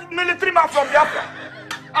retired military man from Biafra.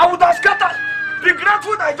 I would have scattered. Be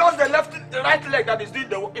grateful that just the right leg that is doing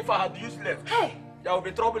the work. If I had used left, hey, there will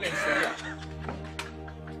be trouble in Syria.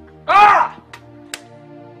 Ah!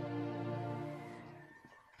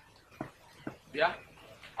 Yeah?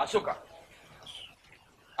 Asuka.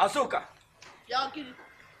 Asuka.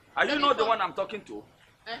 Are you not the one I'm talking to?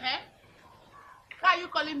 Why are you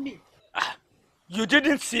calling me? You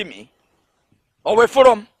didn't see me? Or wait for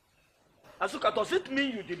him? Asuka, does it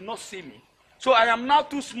mean you did not see me? So I am now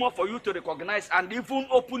too small for you to recognize and even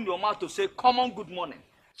open your mouth to say common good morning.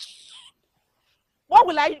 What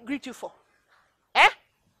will I greet you for? Eh?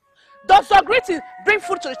 Does your greeting bring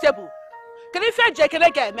food to the table? Can you feel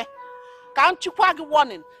me? Can't you quite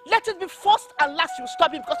warning? Let it be first and last you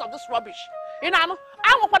stop him because of this rubbish. You know, I'm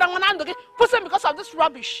because of this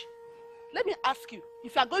rubbish. Let me ask you,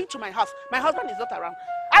 if you are going to my house, my husband is not around.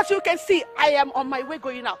 As you can see, I am on my way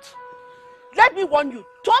going out. Let me warn you,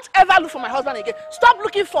 don't ever look for my husband again. Stop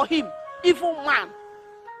looking for him, evil man.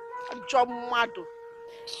 Jomado.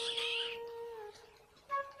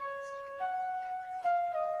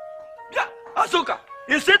 Yeah, Azuka,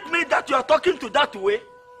 is it me that you are talking to that way?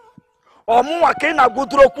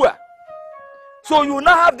 So you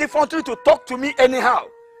now have the effrontery to talk to me anyhow?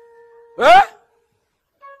 Eh?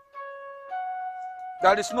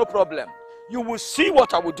 There is no problem. You will see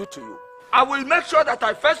what I will do to you. I will make sure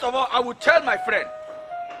that first of all, I will tell my friend.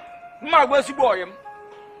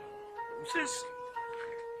 Sis,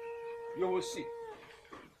 you will see.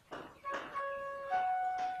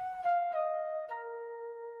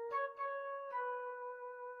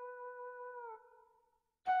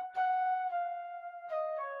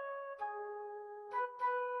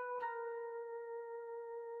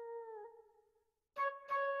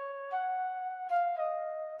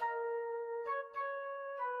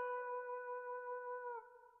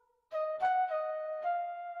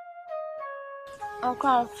 Uncle,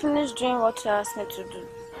 I'm finished doing what you asked me to do.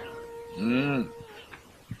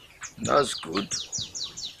 That's good.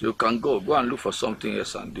 You can go and look for something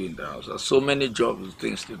else and do in the house. There's so many jobs,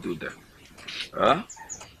 things to do there. Huh?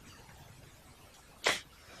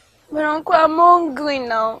 But Uncle, I'm hungry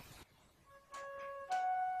now.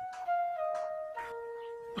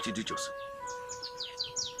 What did you just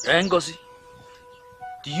say? Ngozi,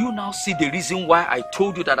 do you now see the reason why I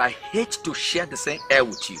told you that I hate to share the same air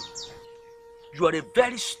with you? You are a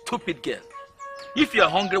very stupid girl. If you are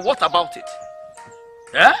hungry, what about it?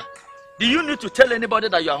 Eh? Do you need to tell anybody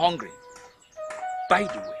that you are hungry? By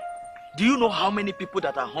the way, do you know how many people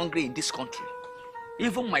that are hungry in this country?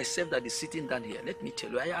 Even myself that is sitting down here, let me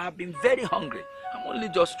tell you, I have been very hungry. I'm only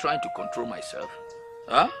just trying to control myself.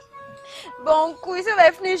 Huh? But Uncle, you said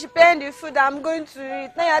I finish paying the food I'm going to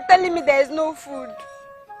eat. Now you're telling me there is no food.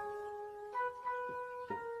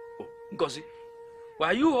 Ngozi,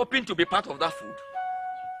 were you hoping to be part of that food?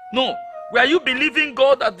 No. Were you believing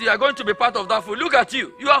God that you are going to be part of that food? Look at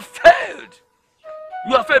you. You have failed.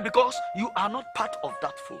 You have failed because you are not part of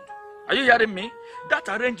that food. Are you hearing me? That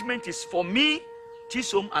arrangement is for me,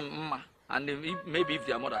 Chisom, and Mama. And maybe if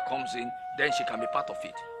their mother comes in, then she can be part of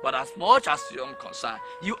it. But as much as I'm concerned,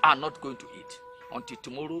 you are not going to eat until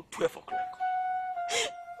tomorrow, 12 o'clock.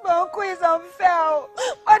 But Uncle, is unfair.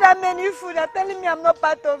 Other many food are telling me I'm not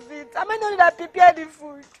part of it. Am I the one that prepared the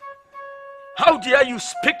food? How dare you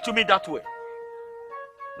speak to me that way?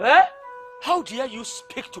 Eh? How dare you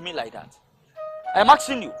speak to me like that? I'm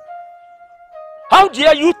asking you. How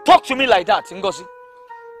dare you talk to me like that, Ngozi?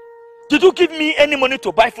 Did you give me any money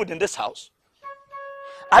to buy food in this house?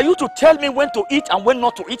 Are you to tell me when to eat and when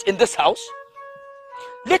not to eat in this house?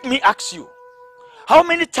 Let me ask you. How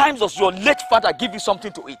many times does your late father give you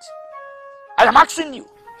something to eat? I am asking you.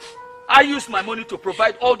 I use my money to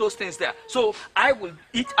provide all those things there. So I will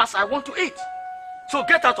eat as I want to eat. So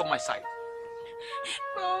get out of my sight.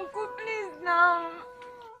 Uncle, please now.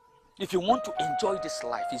 If you want to enjoy this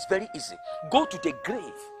life, it's very easy. Go to the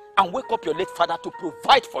grave and wake up your late father to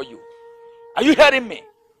provide for you. Are you hearing me?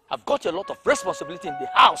 I've got a lot of responsibility in the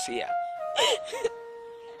house here.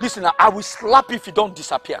 Listen, I will slap if you don't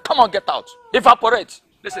disappear. Come on, get out. Evaporate.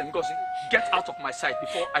 Listen, Ngozi, get out of my sight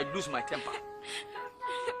before I lose my temper.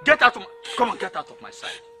 Get out of my... Come on, get out of my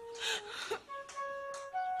sight.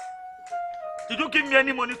 Did you give me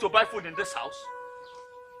any money to buy food in this house?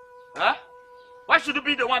 Huh? Why should you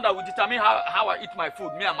be the one that will determine how I eat my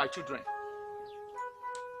food, me and my children?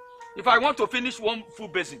 If I want to finish one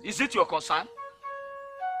food basin, is it your concern?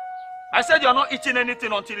 I said you're not eating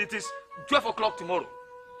anything until it is 12 o'clock tomorrow.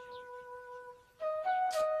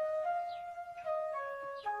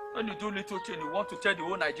 When you do little thing, you want to tell the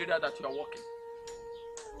whole Nigeria that you are working.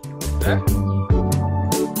 Eh?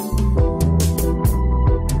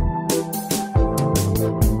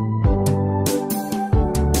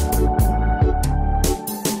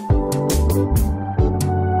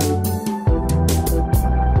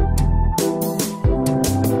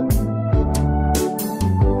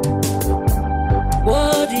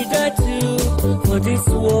 What did I do for this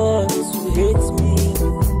world to hate me?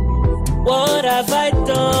 What have I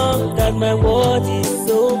done that my world is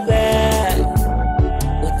so bad?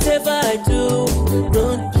 Whatever I do,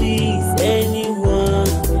 don't please anyone.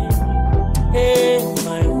 Hey,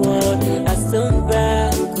 my world has turned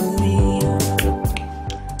back on me.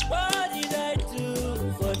 What did I do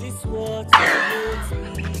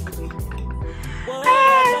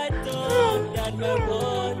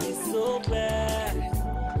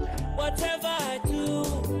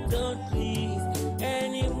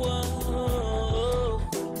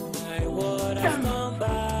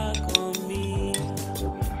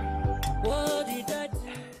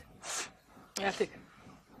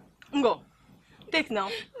Take now.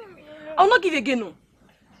 I will not give you again, no.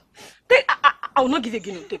 Take. I will not give you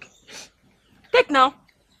again, no. Take. Take now.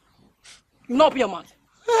 You not open your mouth.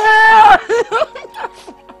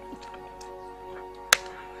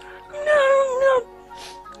 No.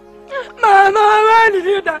 Mama, why did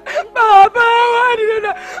you do that? Papa, why did you do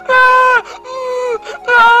that?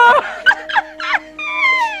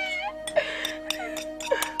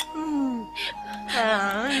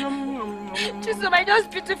 Chisom, I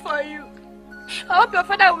just pity for you. I hope your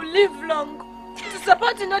father will live long to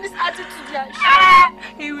support you know this attitude.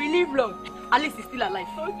 He will live long. At least he's still alive.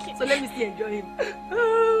 Okay. So let me still enjoy him.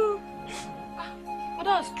 But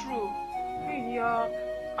that's true. Yeah.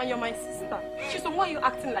 And you're my sister. Chisom, why are you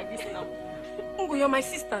acting like this now? Ungo, you're my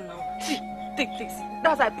sister now. See, take. See.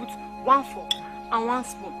 That's why I put 1 fork and 1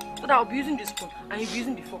 spoon. So that I'll be using the spoon and you'll be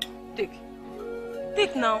using the fork. Take.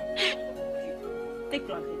 Take now. Take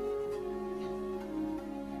plantain.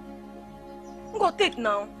 Ungo, take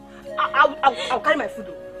now. I'll carry my food.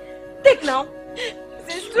 Take now.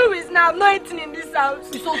 Since 2 weeks now, I'm not eating in this house.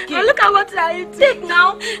 It's okay. And look at what I eat. Take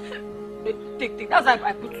now. Take. That's why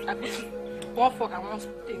I put 1 fork and 1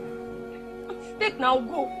 spoon. Take now,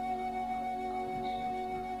 go.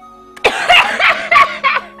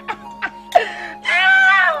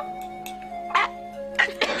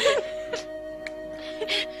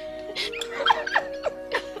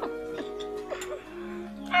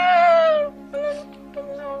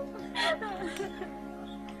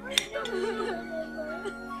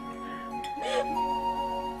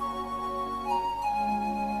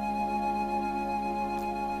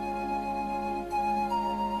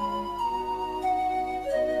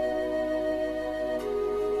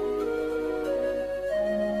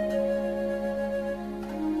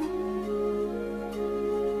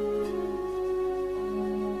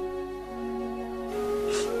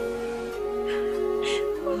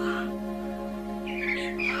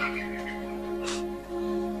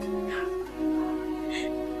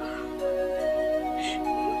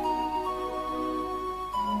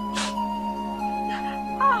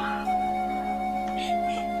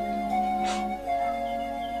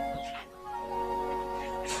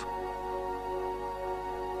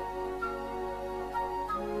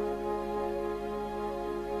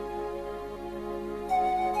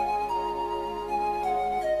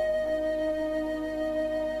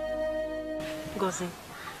 Ngozi,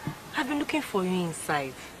 I've been looking for you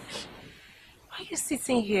inside. Why are you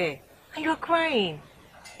sitting here? And you're crying.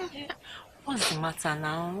 What's the matter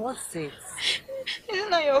now? What's it? It's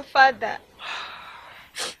not your father.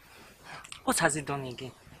 What has he done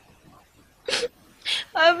again?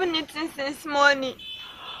 I haven't eaten since morning.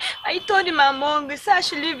 I told him I'm hungry, so I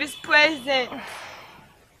should leave his present.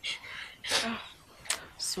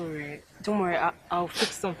 Sorry. Don't worry, I'll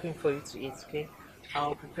fix something for you to eat, okay?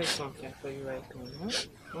 I'll prepare something for you right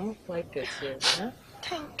now. Like it here, huh?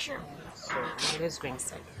 Thank you. So, let's go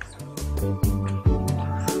inside.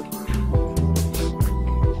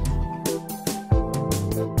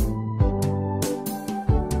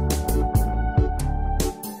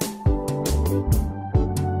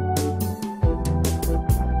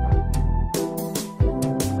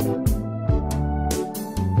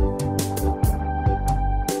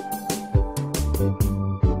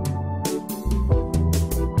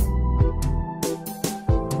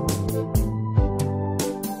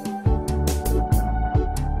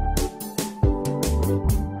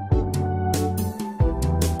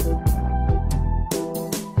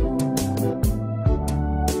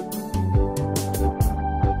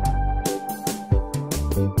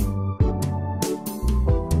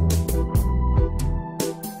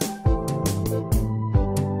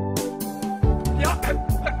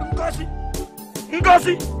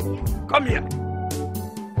 Ngozi, come here.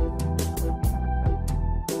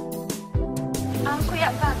 Uncle,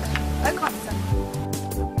 you're back. Welcome, sir.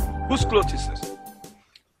 Whose clothes is this?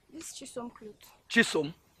 This is Chisom clothes.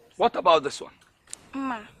 Chisom? What about this one?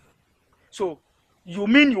 Ma. So, you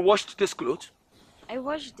mean you washed this clothes? I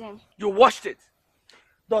washed them. You washed it?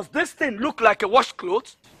 Does this thing look like a washed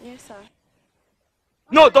clothes? Yes, sir.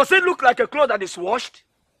 No, does it look like a cloth that is washed?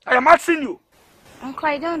 I am asking you. Uncle,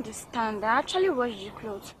 I don't understand. I actually washed the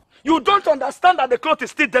clothes. You don't understand that the cloth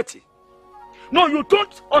is still dirty. No, you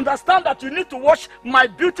don't understand that you need to wash my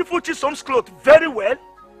beautiful Chisom's clothes very well.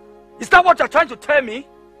 Is that what you're trying to tell me?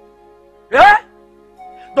 Yeah?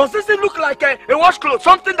 Does this look like a wash cloth?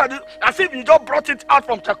 Something that is as if you just brought it out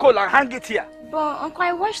from charcoal and hang it here. But Uncle,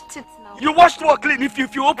 I washed it now. You washed what clean? If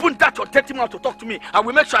you open that your dirty mouth to talk to me, I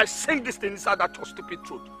will make sure I sing this thing inside that your stupid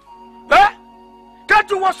throat. Eh? Can't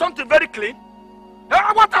you wash something very clean?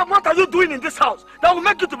 What are you doing in this house that will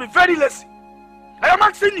make you to be very lazy? I am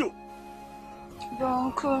asking you. But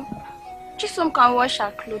Uncle, Chisom can wash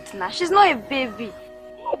her clothes now. She's not a baby.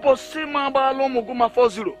 Oh, but see, Mama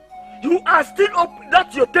 40. You are still up.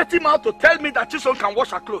 That's your dirty mouth to tell me that Chisom can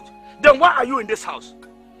wash her clothes. Then why are you in this house?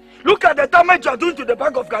 Look at the damage you are doing to the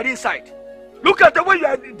bag of Gary inside. Look at the way you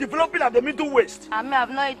are developing at the middle waist. I mean, I've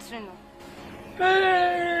not eaten.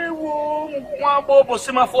 Hey, whoa,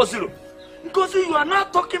 Sima 40. Because you are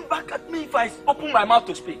not talking back at me if I open my mouth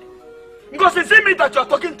to speak. Because is it me that you are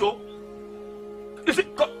talking to? You see,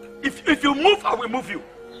 if you move, I will move you.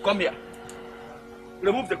 Come here.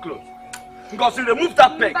 Remove the clothes. Because you remove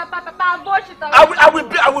that peg.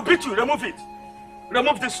 I will beat you. Remove it.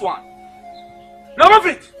 Remove this one. Remove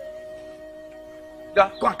it. Yeah,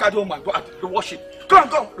 go and carry home and go out to wash it. Go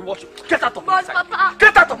and wash it. Get out of my sight. Papa.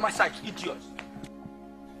 Get out of my sight, idiot.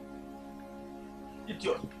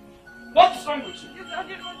 Idiot. What's wrong with you?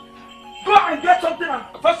 Go and get something and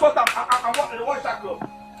first water and wash that clothes.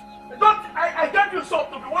 I gave you soap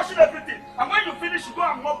to be washing everything. And when you finish, you go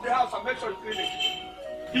and mop the house and make sure you clean it.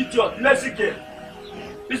 Idiot, lazy girl.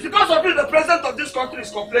 It's because of you the president of this country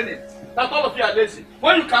is complaining that all of you are lazy.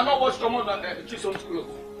 When you cannot wash common and Chisom's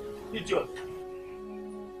clothes. Idiot.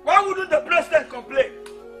 Why wouldn't the president complain?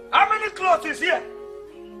 How many clothes is here?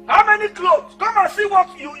 How many clothes? Come and see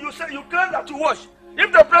what you say you claim that you wash.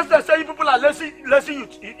 If the president say you people are lazy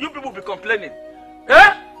you people will be complaining.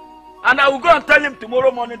 Eh? And I will go and tell him tomorrow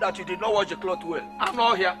morning that you did not wash the clothes well. I'm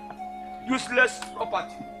not here. Useless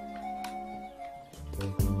property.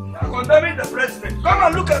 I'm condemning the president. Come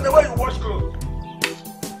and look at the way you wash clothes.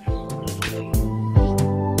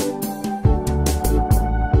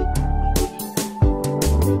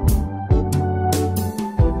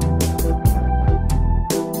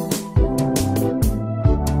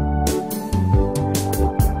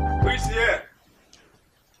 Who is here?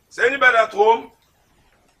 Is anybody at home?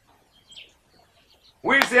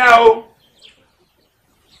 Who is here?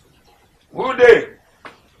 Who there?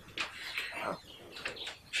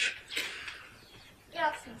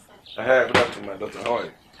 Good afternoon, my daughter. How are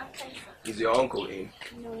you? Okay, Is your uncle in?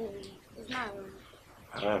 No, it's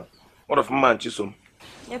not. What of Mama and Chisom?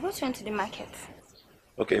 They both went to the market.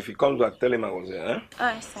 Okay, if he comes back, tell him I was there. Eh?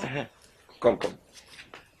 Alright, sir. Come.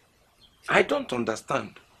 I don't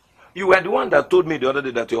understand. You were the one that told me the other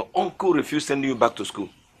day that your uncle refused sending you back to school.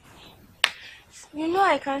 You know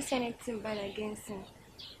I can't say anything bad against him,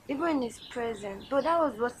 even in his presence. But that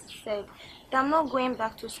was what he said, that I'm not going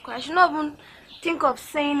back to school. I should not even think of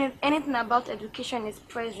saying anything about education in his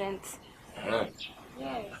presence. Yes.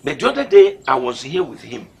 But the other day, I was here with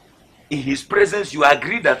him. In his presence, you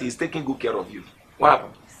agreed that he's taking good care of you. What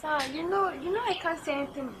happened? Sir, you know I can't say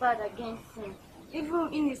anything bad against him, even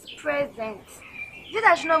in his presence. Is it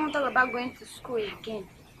that I should not even talk about going to school again?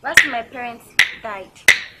 Last my parents died.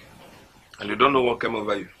 And you don't know what came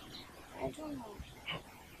over you? I don't know.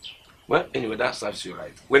 Well, anyway, that serves you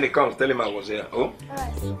right. When he comes, tell him I was here. Oh?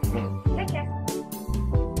 Alright. Take care.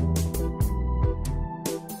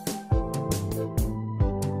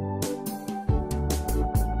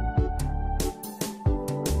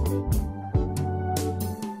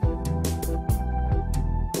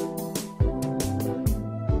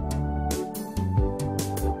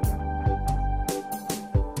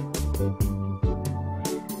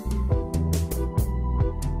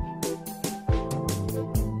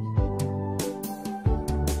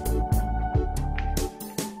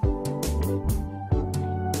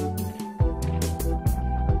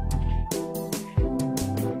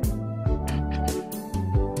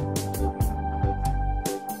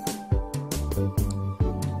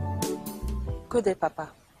 Good day, Papa.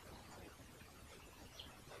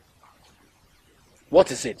 What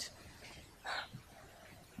is it?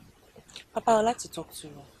 Papa, I would like to talk to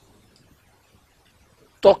you.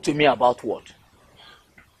 Talk to me about what?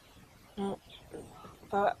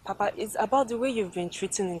 Papa, it's about the way you've been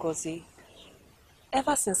treating Ngozi.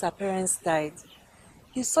 Ever since her parents died,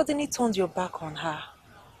 you suddenly turned your back on her.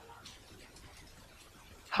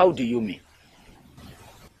 How do you mean?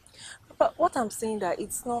 But what I'm saying that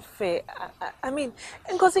it's not fair. I mean,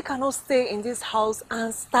 Ngozi cannot stay in this house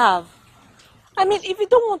and starve. I mean, if you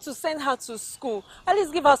don't want to send her to school, at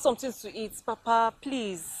least give her something to eat, Papa,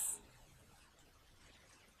 please.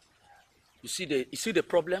 You see the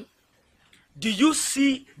problem? Do you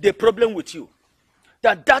see the problem with you?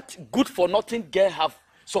 That good-for-nothing girl have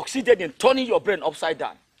succeeded in turning your brain upside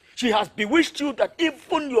down. She has bewitched you that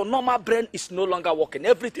even your normal brain is no longer working.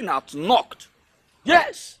 Everything has knocked.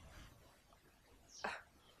 Yes.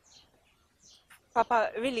 Papa,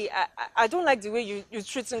 really, I don't like the way you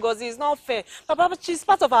treat Ngozi. It's not fair. Papa, she's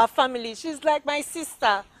part of our family. She's like my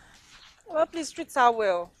sister. Papa, please treat her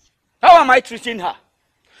well. How am I treating her?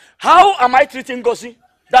 How am I treating Ngozi?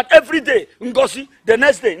 That every day, Ngozi, the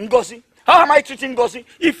next day, Ngozi. How am I treating Ngozi?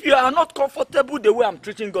 If you are not comfortable the way I'm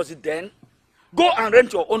treating Ngozi, then go and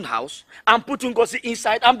rent your own house and put Ngozi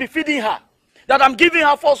inside and be feeding her. That I'm giving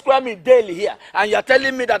her 4 square meals daily here, and you're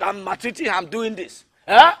telling me that I'm maltreating her, I'm doing this.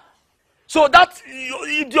 Huh? So that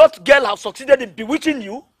idiot girl has succeeded in bewitching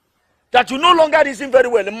you, that you no longer reason very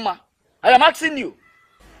well, Mma. I am asking you.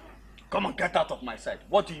 Come on, get out of my sight.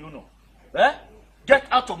 What do you know? Eh? Get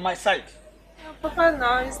out of my sight. Yeah, Papa,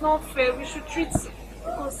 now it's not fair. We should treat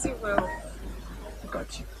Ngozi well. Look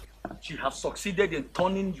at you. She has succeeded in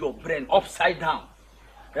turning your brain upside down.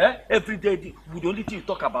 Eh? Every day, the only thing you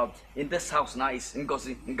talk about in this house now is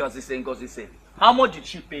Ngozi, Ngozi say, Ngozi say. How much did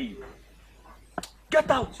she pay you? Get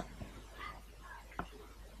out.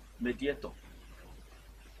 Mediator.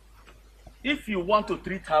 If you want to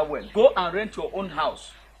treat her well, go and rent your own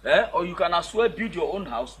house. Eh? Or you can as well build your own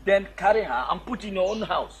house, then carry her and put in your own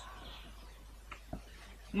house.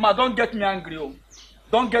 Ma, don't get me angry. Oh.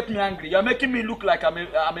 Don't get me angry. You're making me look like I'm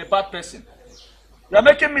a bad person. You're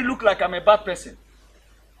making me look like I'm a bad person.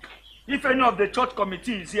 If any of the church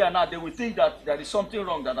committee is here now, they will think that there is something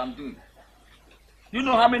wrong that I'm doing. You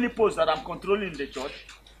know how many posts that I'm controlling in the church?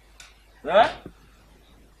 Eh?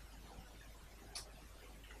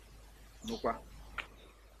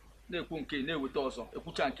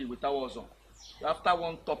 After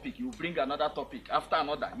one topic, you bring another topic. After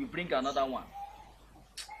another, you bring another one.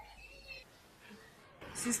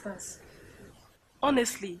 Sisters,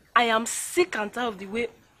 honestly, I am sick and tired of the way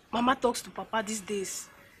Mama talks to Papa these days.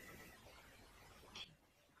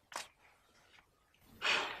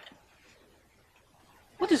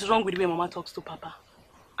 What is wrong with the way Mama talks to Papa?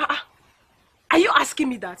 Are you asking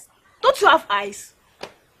me that? Don't you have eyes?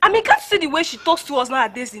 I mean, can't you see the way she talks to us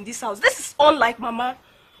nowadays in this house? This is unlike Mama.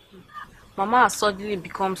 Mama has suddenly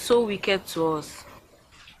become so wicked to us.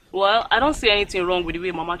 Well, I don't see anything wrong with the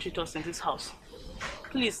way Mama treats us in this house.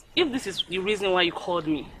 Please, if this is the reason why you called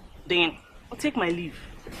me, then I'll take my leave.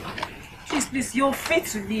 Please, you're free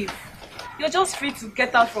to leave. You're just free to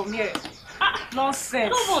get out from here. Nonsense. I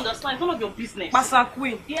don't even understand. It's none of your business. Massa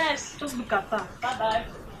Queen. Yes. Just look at her. Bye-bye.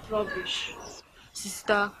 Rubbish.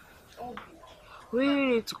 Sister, we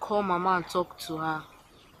need to call Mama and talk to her.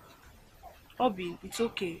 Obi, it's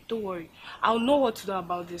okay. Don't worry. I'll know what to do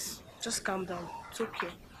about this. Just calm down. It's okay.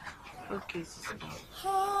 Okay, sister.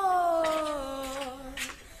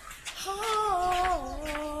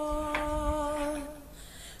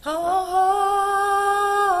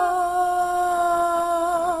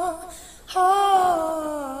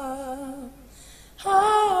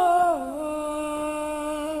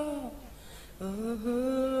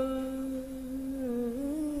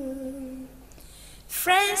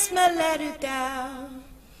 Friends may let you down,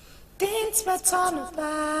 things may turn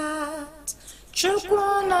apart.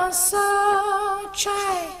 Chukwana so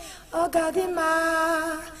try,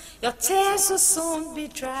 Ogadima. Your tears will soon be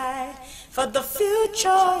dry, for the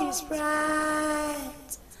future is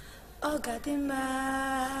bright.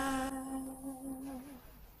 Ogadima.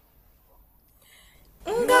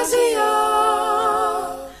 Ngozi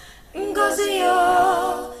yo, Ngozi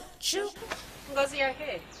yo. Ngozi, you're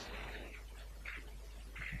here.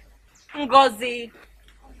 Ngozi.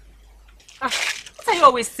 What are you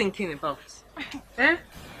always thinking about? Eh?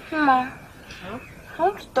 Mama, I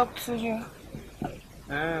want to talk to you.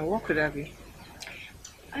 What could that be?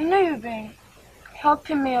 I know you've been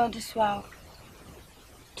helping me all this while.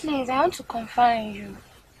 Please, I want to confide in you.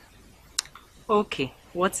 Okay,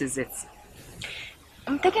 what is it?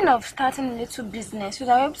 I'm thinking of starting a little business so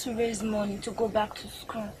that I'm able to raise money to go back to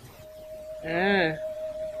school.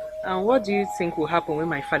 And what do you think will happen when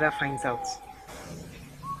my father finds out?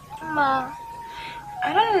 Ma,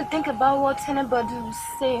 I don't need to think about what anybody will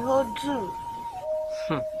say or do.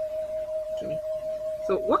 Okay.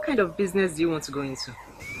 So what kind of business do you want to go into?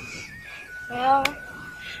 Well,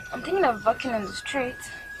 I'm thinking of working on the street.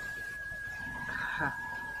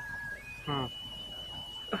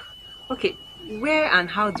 Okay, where and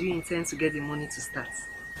how do you intend to get the money to start?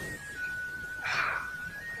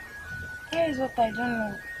 Here is what I don't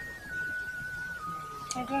know.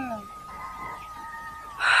 I don't know.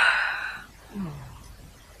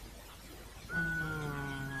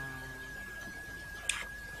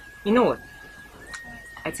 You know what?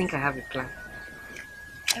 I think I have a plan.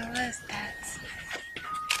 And what is that?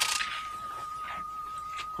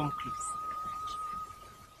 Come close.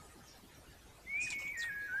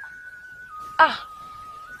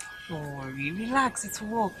 Don't worry, relax, it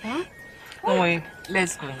will work, huh? Don't worry,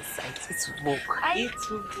 let's go inside. It will work. It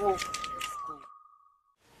will work.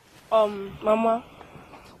 Mama,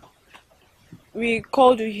 we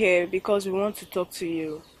called you here because we want to talk to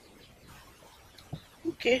you.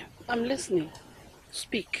 Okay, I'm listening.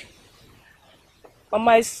 Speak.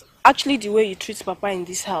 Mama, it's actually the way you treat Papa in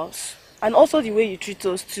this house. And also the way you treat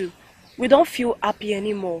us too. We don't feel happy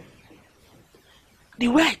anymore. The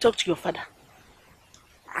way I talk to your father.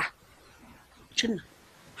 Chinna,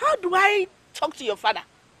 how do I talk to your father?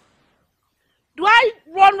 Do I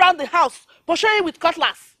run around the house, pushing him with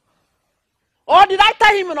cutlass? Or did I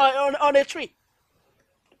tie him on a tree?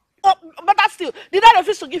 Oh, but that's still, did I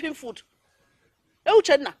refuse to give him food? Let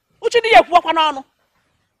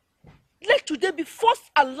today be first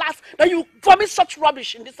and last that you vomit such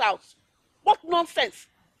rubbish in this house. What nonsense.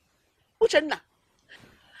 Uchenna,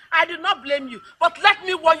 I do not blame you, but let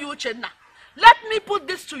me warn you, Uchenna. Let me put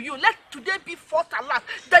this to you. Let today be first and last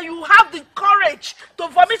that you have the courage to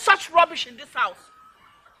vomit such rubbish in this house.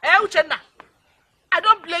 Uchenna, I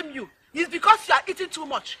don't blame you. It's because you are eating too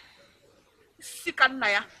much.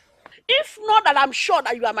 Sikanaya. If not that I'm sure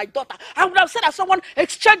that you are my daughter, I would have said that someone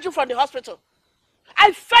exchanged you from the hospital.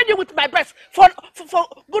 I fed you with my breast for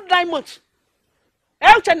good 9 months.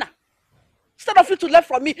 Uchenna, instead of you to learn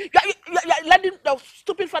from me, you're learning the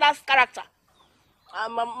stupid father's character.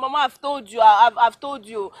 Mama, I've told you. I've told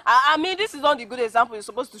you. I mean, this is not the good example you're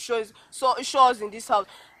supposed to show us in this house.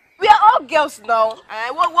 We are all girls now.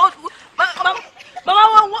 Mama,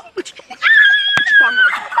 what?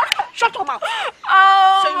 Shut up, mouth.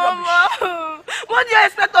 Mama, what do you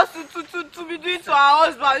expect us to be doing to our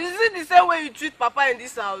husband? Is it the same way you treat Papa in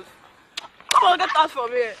this house? Come on, get out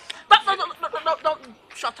from here. Don't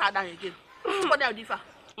shut her down again. What are you doing?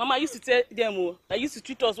 Mama, I used to tell them I used to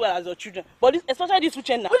treat us well as your children. But especially this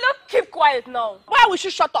Uchenna. Will you keep quiet now? Why will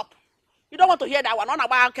she shut up? You don't want to hear that one. I'll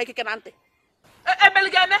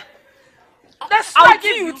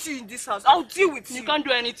deal with you in this house. I'll deal with you. You can't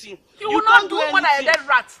do anything. You will not do when I dead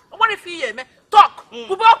rat. What if you hear me? Talk.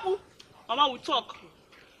 Mama, we talk.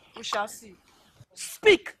 We shall see.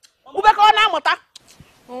 Speak.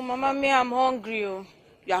 Oh, Mama, me, I'm hungry. Oh.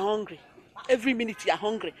 You are hungry. Every minute you are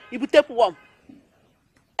hungry. If you take one,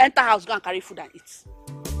 enter house, go and carry food and eat.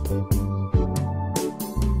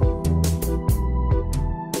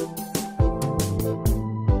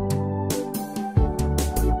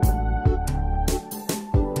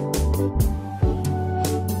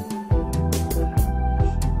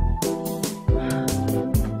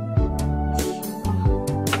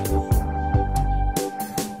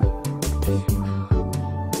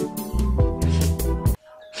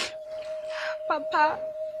 Papa.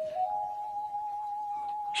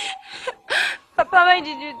 Papa, why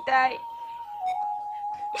did you die?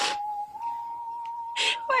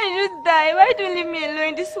 Why did you die? Why do you leave me alone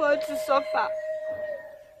in this world to suffer?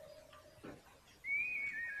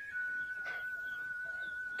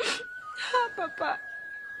 Papa,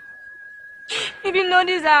 if you know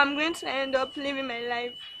this, I'm going to end up living my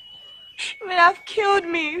life. You would have killed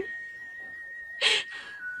me.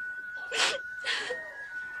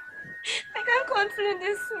 I can't continue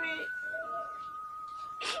this way.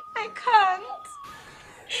 I can't.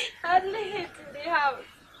 I hardly hate the house.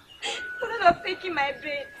 Instead of taking my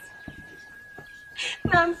bed.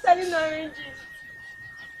 Now I'm selling oranges.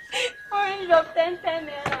 Orange of 10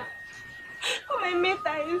 naira. Oh, my mates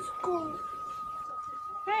are in school.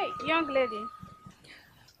 Hey, young lady.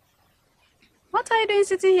 What are you doing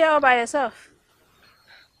sitting here all by yourself?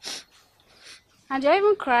 And you're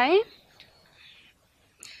even crying?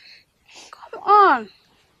 Come on.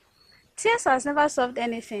 Tears has never solved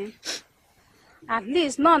anything. At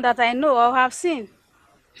least none that I know or have seen.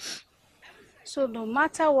 So no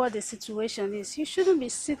matter what the situation is, you shouldn't be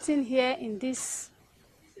sitting here in this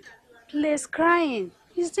place crying.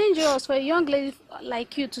 It's dangerous for a young lady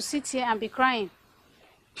like you to sit here and be crying.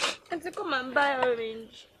 Auntie, come and buy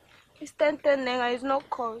orange. It's 10 naira, it's not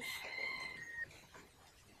cost.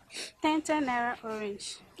 10 naira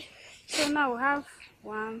orange. So now we have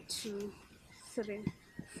 1, 2, 3,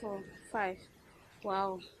 4, 5.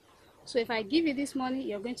 Wow. So if I give you this money,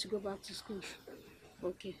 you're going to go back to school.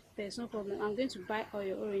 Okay, there's no problem. I'm going to buy all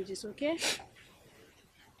your oranges, okay?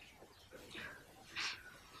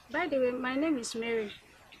 By the way, my name is Mary.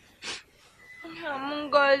 I'm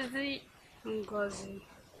Ngozi. Ngozi.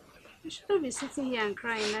 You shouldn't be sitting here and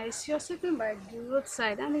crying. Now, you're sitting by the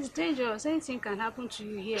roadside and it's dangerous. Anything can happen to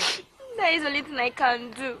you here. There is a little I can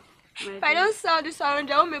do. If I don't sell this orange,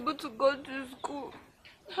 I won't be able to go to school.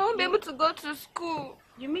 I won't be able to go to school.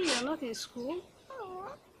 You mean you're not in school?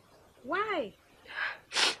 Why?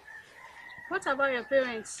 What about your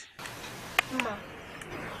parents? Ma,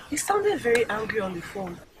 you sounded very angry on the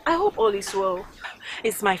phone. I hope all is well.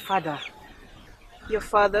 It's my father. Your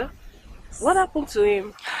father? What happened to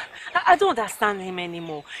him? I don't understand him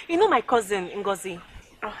anymore. You know my cousin, Ngozi?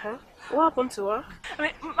 Uh-huh. What happened to her? I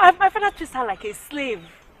mean, my father treats her like a slave.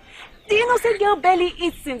 The innocent girl barely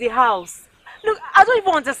eats in the house. Look, I don't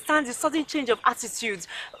even understand the sudden change of attitude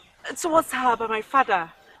towards her by my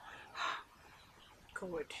father.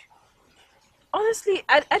 God. Honestly,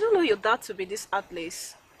 I don't know your dad to be this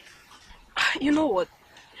heartless. You know what?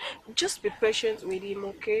 Just be patient with him,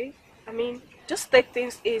 okay? I mean, just take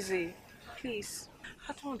things easy. Please.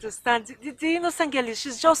 I don't understand. The innocent girl,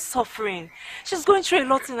 she's just suffering. She's going through a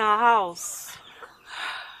lot in her house.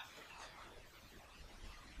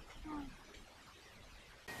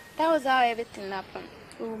 That was how everything happened.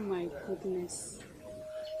 Oh my goodness.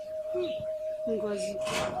 Ngozi,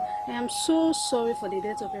 I am so sorry for the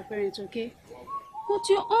death of your parents, okay? But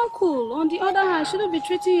your uncle, on the other hand, shouldn't be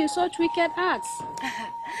treating you such wicked acts.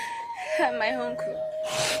 My uncle.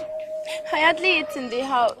 I hardly eat in the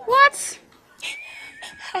house. What?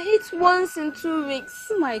 I eat once in 2 weeks.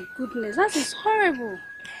 Oh my goodness, that is horrible.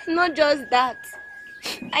 Not just that.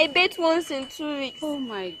 I bathe once in 2 weeks. Oh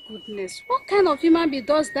my goodness, what kind of human being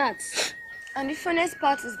does that? And the funniest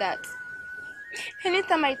part is that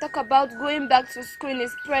anytime I talk about going back to school in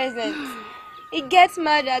his presence, he gets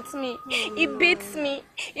mad at me. He beats me.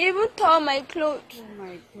 He even tore my clothes. Oh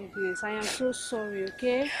my goodness, I am so sorry,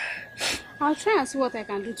 okay? I'll try and see what I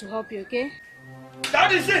can do to help you, okay?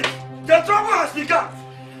 That is it. The trouble has begun.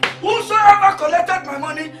 Whosoever collected my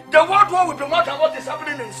money, the world war will be more than what is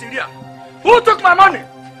happening in Syria. Who took my money?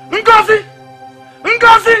 Ngozi!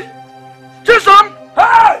 Ngozi! Chisom!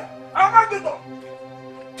 Hey! Amagito!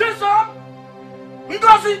 Chisom!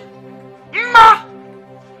 Ngozi! Mma!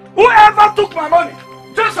 Whoever took my money?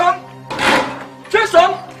 Chisom!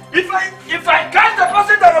 Chisom! If I catch the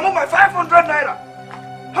person that removed my 500 naira,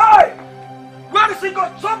 hey! Where is he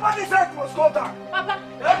going? Somebody's head must go down. Papa!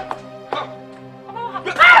 Yeah?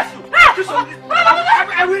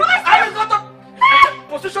 I will go to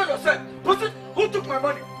position yourself. Who took my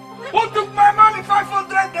money? Who took my money?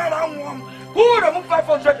 500 naira. Who removed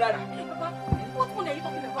 500 naira? What money are you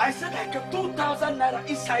talking about? I said I kept 2,000 naira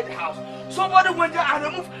inside the house. Somebody went there and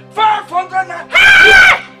removed 500 naira.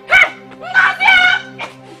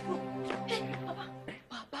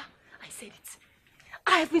 Papa, I said it.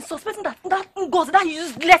 I have been suspecting that Ngozi, that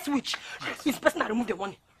useless witch, is the person that removed the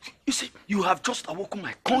money. You see, you have just awoken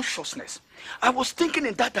my consciousness. I was thinking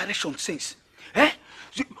in that direction since. Eh?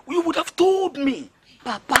 You would have told me.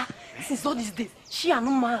 Papa, since all these days, she and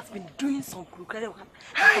Uma has been doing some crooked work.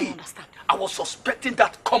 I don't understand. I was suspecting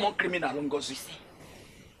that common criminal, Ngozi.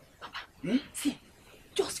 Papa, see,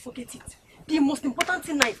 just forget it. The most important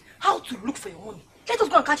thing now is how to look for your money. Let us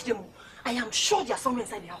go and catch them. I am sure they are somewhere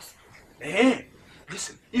inside the house. Eh?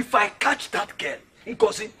 Listen, if I catch that girl,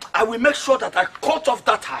 Ngozi, I will make sure that I cut off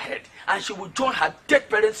that her head and she will join her dead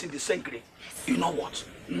parents in the same grave. You know what?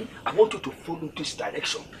 I want you to follow this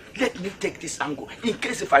direction. Let me take this angle. In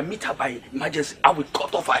case if I meet her by emergency, I will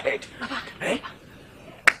cut off her head. Papa, eh?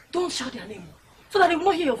 Don't shout their name so that they will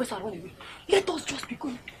not hear your voice and run away. Let us just be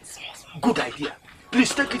going. Good idea.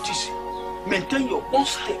 Please take it easy. Maintain your own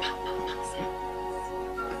step.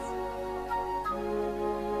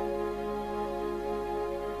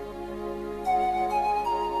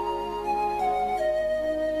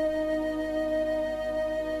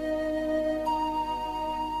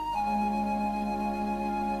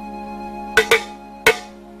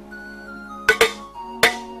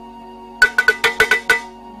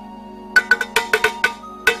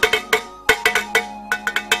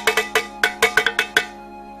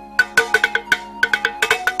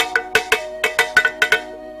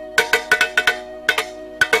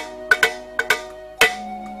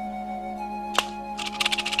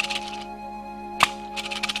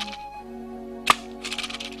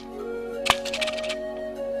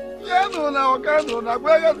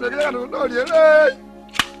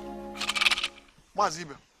 Mazi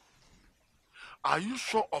Ibe, are you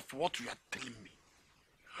sure of what you are telling me?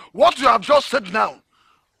 What you have just said now,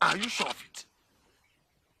 are you sure of it?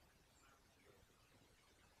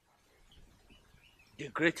 The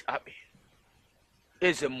great Abbey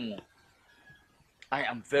is a moon. I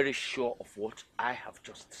am very sure of what I have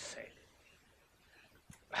just said.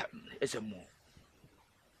 Is a moon.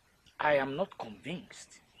 I am not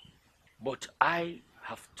convinced, but I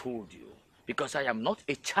have told you because I am not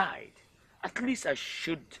a child. At least I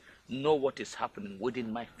should know what is happening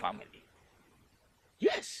within my family.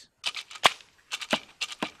 Yes.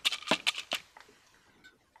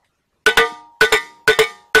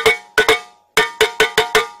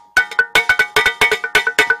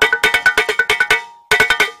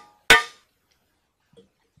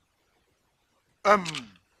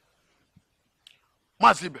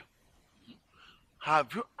 Mazi Ibe,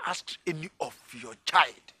 have you asked any of your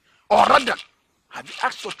child Or rather, have you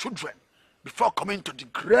asked your children before coming to the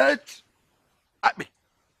great Abbey?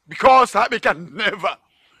 Because Abbey can never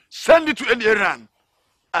send you to any errand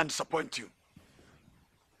and disappoint you.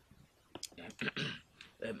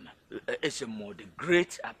 It's more the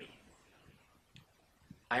great Abbey.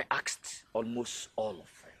 I asked almost all of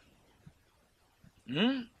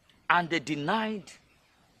them. And they denied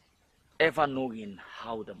ever knowing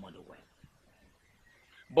how the money went.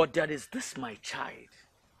 But there is this my child,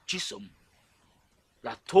 Chisom,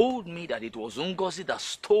 that told me that it was Ngozi that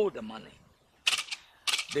stole the money.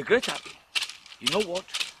 The great Abbey, you know what?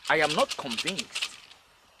 I am not convinced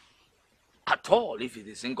at all if it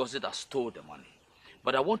is Ngozi that stole the money.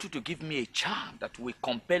 But I want you to give me a charm that will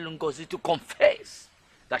compel Ngozi to confess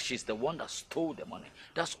that she's the one that stole the money.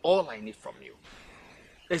 That's all I need from you.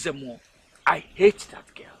 Ezemo, I hate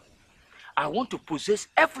that girl. I want to possess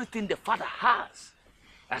everything the father has.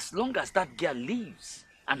 As long as that girl lives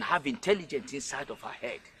and have intelligence inside of her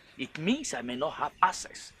head, it means I may not have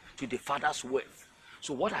access to the father's wealth.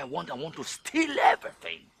 So what I want to steal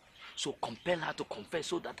everything. So compel her to confess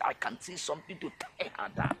so that I can see something to tell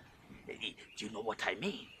her that. Do you know what I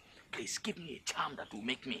mean? Please give me a charm that will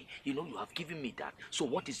make me, you have given me that. So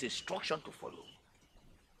what is the instruction to follow?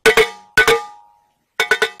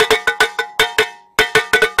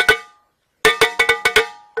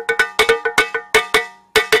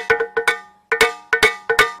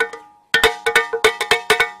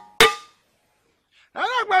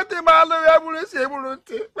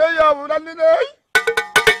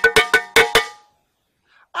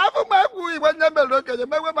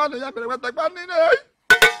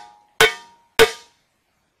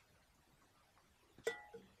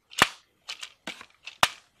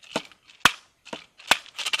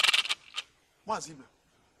 Mazi Ibe,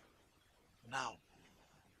 now,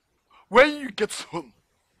 when you get home,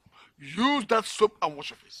 use that soap and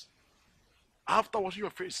wash your face. After washing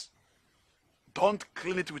your face, don't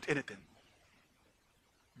clean it with anything.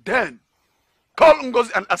 Then, call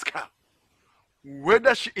Ngozi and ask her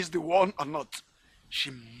whether she is the one or not.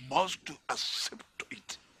 She must accept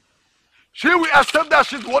it. She will accept that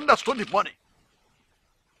she's the one that stole the money.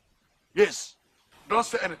 Yes, don't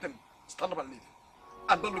say anything. Stand up and leave.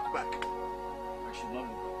 And don't look back. I should not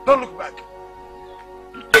look back. Don't look back.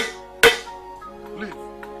 Leave.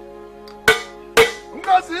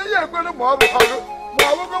 Ngozi iye kwele mo abu hago. Mo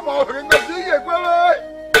abu ko mo abu Ngozi iye kwele.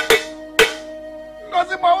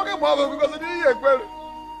 Ngozi mo abu ko mo abu Ngozi iye kwele.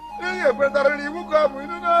 Iye kwele darari ibu ko abu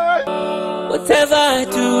inu na. Whatever I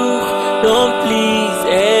do, don't please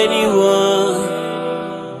anyone.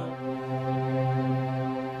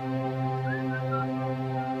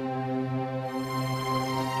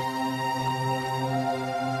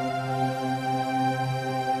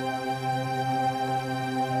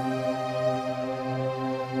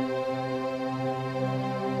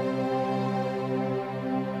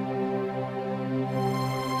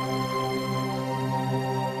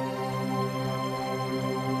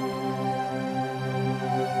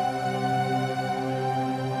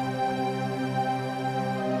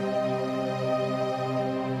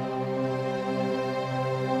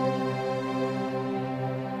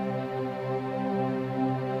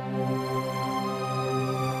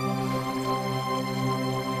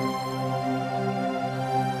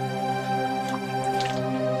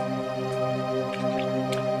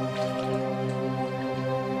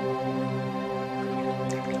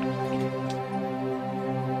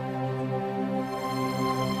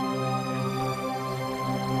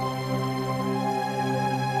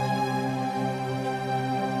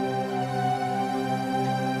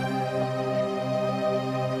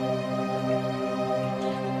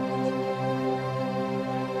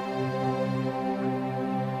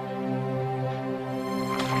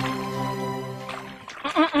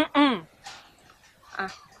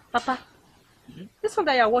 Papa, this one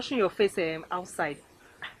that you are washing your face outside,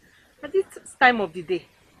 at this time of the day.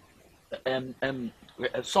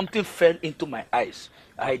 Something fell into my eyes.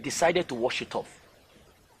 I decided to wash it off.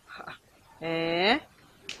 And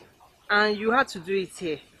you had to do it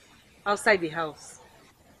here, outside the house.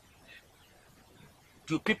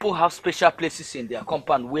 Do people have special places in their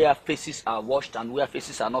compound where faces are washed and where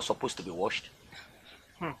faces are not supposed to be washed?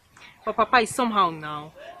 But Papa, is somehow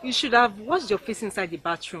now. You should have washed your face inside the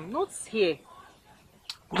bathroom, not here.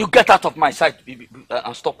 Will you get out of my sight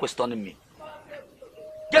and stop questioning me?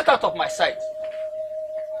 Get out of my sight.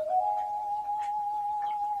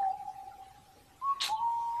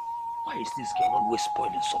 Why is this girl always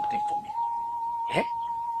spoiling something for me? Eh?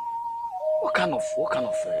 What kind of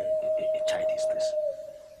a child is this?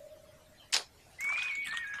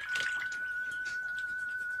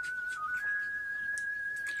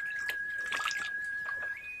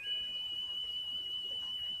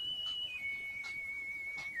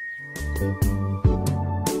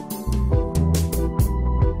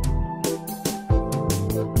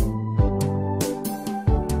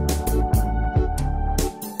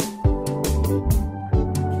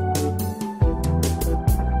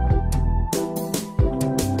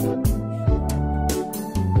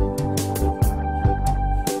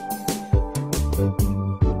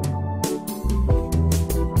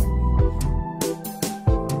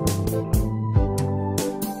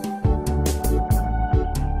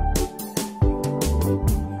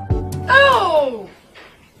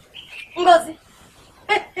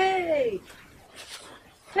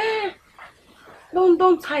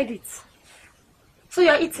 Don't hide it. So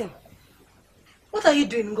you're eating. What are you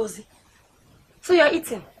doing, Ngozi? So you're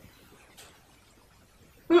eating.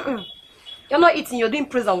 You're not eating, you're doing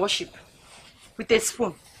praise and worship. With a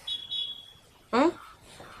spoon.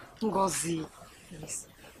 Ngozi. Yes.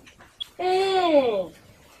 Hey.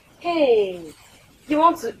 You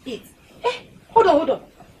want to eat? Hold on.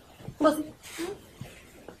 Ngozi.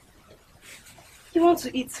 You want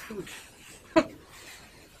to eat food?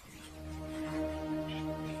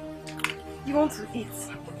 You want to eat?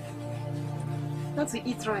 You want to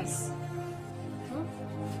eat rice?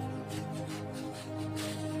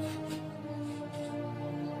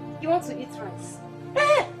 You want to eat rice?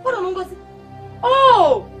 Hold on, Ngozi.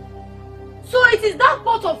 Oh! So it is that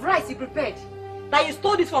pot of rice you prepared that you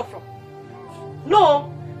stole this one from?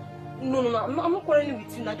 No. I'm not quarreling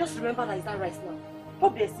with you now. Just remember that it's that rice now.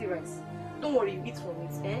 Hope there's still rice. Don't worry, you eat from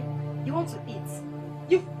it. You want to eat.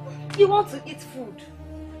 You want to eat food.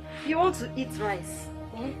 You want to eat rice.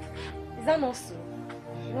 Is that not so?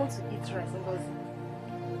 You want to eat rice, Ngozi.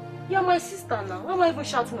 You're my sister now. Why am I even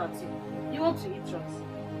shouting at you? You want to eat rice.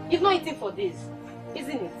 You've not eaten for days,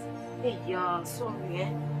 isn't it? Hey, yeah, sorry, You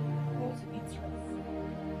want to eat rice. You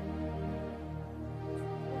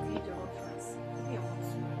want to eat your own rice. Open your mouth.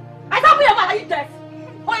 I said open your mouth, are you deaf?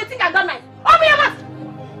 Oh, you think I don't mind? Open your mouth!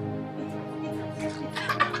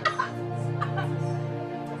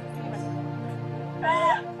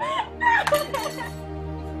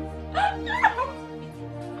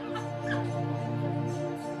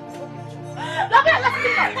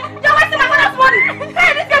 You're wasting my mother's money! Hey,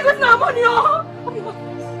 this guy's wasting our money,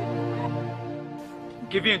 I'm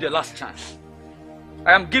giving you the last chance.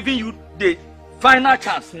 I am giving you the final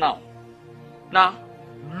chance now. Now,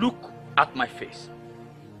 look at my face.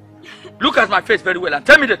 Look at my face very well and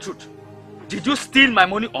tell me the truth. Did you steal my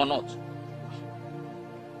money or not?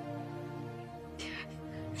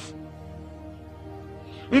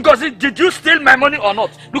 Ngozi, did you steal my money or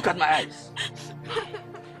not? Look at my eyes.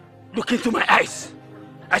 Look into my eyes.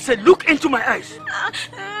 I said, look into my eyes.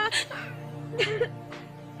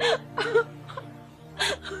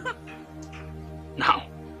 Now,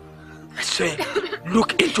 I say,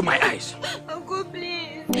 look into my eyes. Uncle,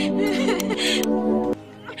 please.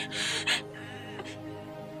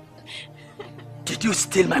 Did you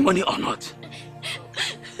steal my money or not?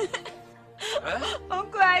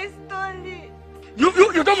 Uncle, I stole it. You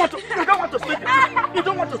don't want to steal it. You don't want to steal it. You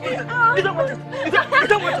don't want to steal it. You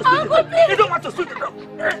don't want to steal it. You don't want to steal it.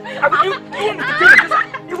 You want me to kill it?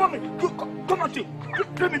 You want me? Come on,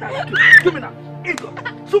 give me now. Give me now.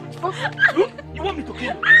 So, you want me to kill you?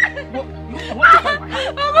 You want to find my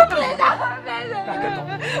hand?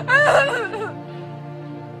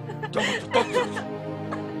 Don't want to talk to you.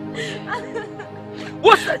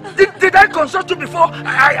 What's that? Did I consult you before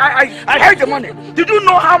I had the money? Did you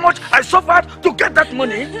know how much I suffered to get that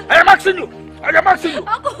money? I am asking you.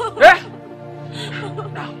 Eh?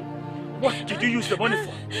 Now, what did you use the money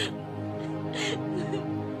for?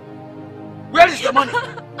 Where is the money?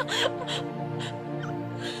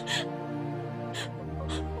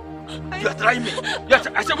 You are trying me.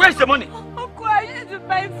 I said, where is the money? Uncle, I used to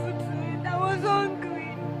buy food to eat. I was hungry.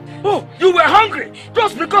 Oh, you were hungry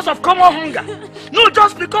just because of common hunger. No,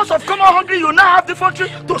 just because of common hunger, you now have the fortune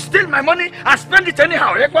to steal my money and spend it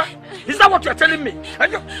anyhow. Is that what you are telling me? Are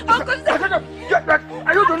you the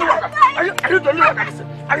only one? Are you the only one that is?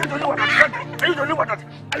 Are you the only one that is hungry? Are you the only one that?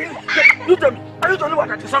 You tell me. Are you the only one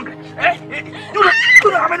that is hungry? You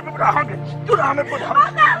know how many people are hungry? You know how many people are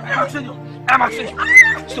hungry? I'm asking you.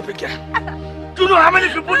 Stupid girl. Do you know how many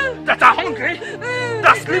people that are hungry,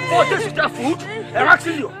 that sleep 4 days without food? I'm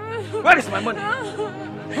asking you. Where is my money?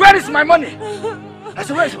 Where is my money? I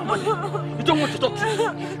said, where is my money? You don't want to talk to me.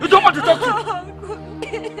 You don't want to talk to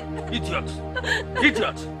me. Idiot.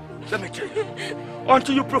 Let me tell you.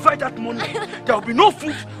 Until you provide that money, there will be no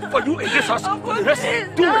food for you in this house for the rest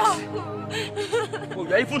of 2 weeks. Oh,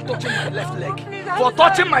 you are even touching my left leg. For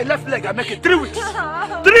touching my left leg, I make it 3 weeks.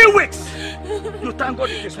 3 weeks! You thank God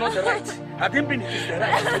it is not the right. I didn't mean it is the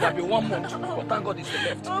right. It would have been 1 month. But thank God it's the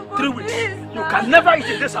left. 3 weeks. You can never eat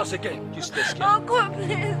in this house again. You stay scared. Uncle,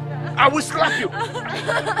 please. I will slap you.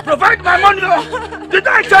 Provide my money. Did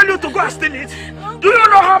I tell you to go and steal it? Do you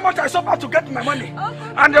know how much I suffer to get my money?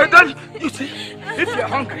 And then, you see, if you're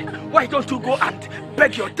hungry, why don't you go and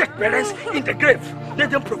beg your dead parents in the grave?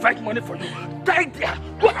 Let them provide money for you. Die there.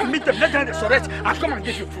 Go and meet them. Let them resurrect and come and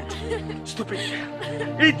give you food. Stupid girl.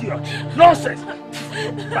 Idiot. Nonsense.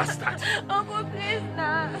 Bastard. Uncle, please,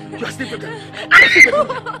 now. You are still begging.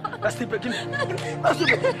 You are still begging.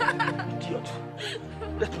 Idiot.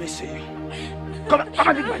 Let me see you. Come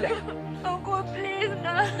and give my leg. Uncle, please,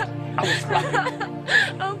 no. I will slap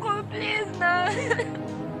you. Uncle, please, no.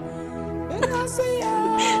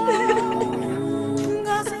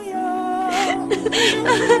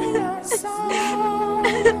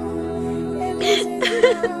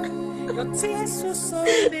 Your tears will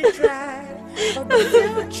soon be dry, but the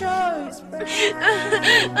future is bright.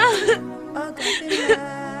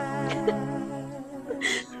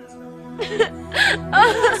 Oh,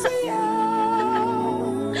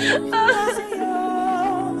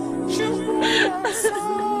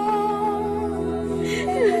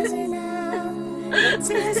 your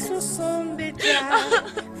tears will soon be dry,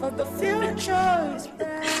 for the future is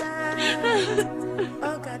bright.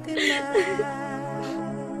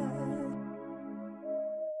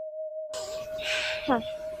 Oh,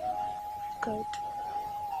 God.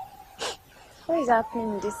 What is happening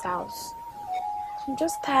in this house? I'm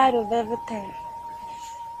just tired of everything.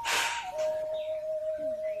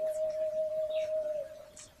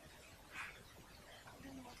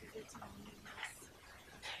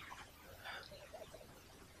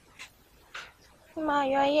 Ma,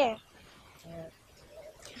 you're here.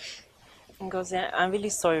 Ngozi, I'm really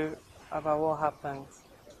sorry about what happened.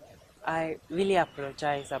 I really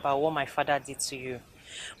apologize about what my father did to you.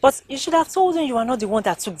 But you should have told him you are not the one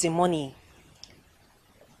that took the money.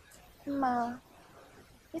 Ma,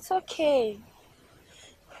 it's okay.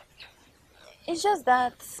 It's just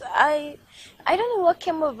that I don't know what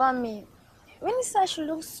came over me. When he said I should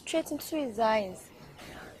look straight into his eyes.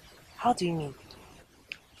 How do you mean?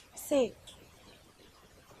 See,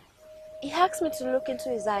 he asked me to look into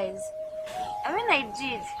his eyes. And when I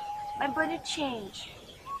did, my body changed.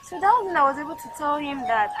 So that was when I was able to tell him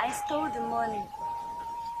that I stole the money.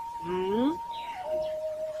 Hmm?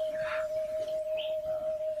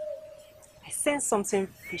 I sense something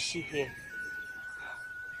fishy here.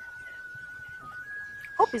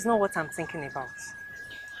 Hope it's not what I'm thinking about.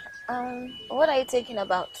 What are you thinking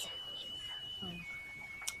about?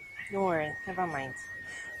 Don't worry, never mind.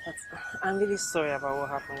 But I'm really sorry about what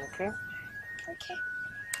happened, okay? Okay.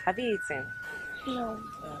 Have you eaten? No.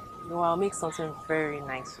 No, I'll make something very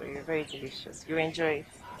nice for you, very delicious. You enjoy it.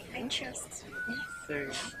 Interest.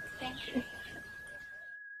 Sorry. Thank you.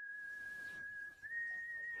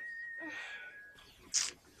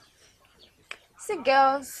 See,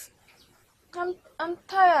 girls, I'm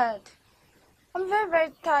tired. I'm very,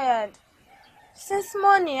 very tired. Since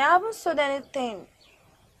morning, I haven't sold anything.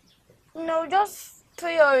 No, just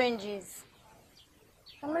 3 oranges.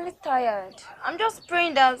 I'm really tired. I'm just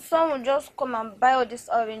praying that someone will just come and buy all these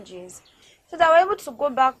oranges so that we're able to go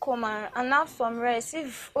back home and have some rest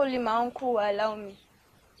if only my uncle will allow me.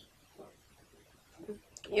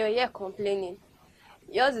 You're here complaining.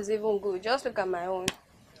 Yours is even good. Just look at my own.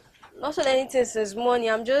 Not so anything since morning.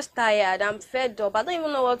 I'm just tired. I'm fed up. I don't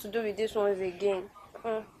even know what to do with these ones again.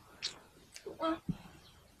 Why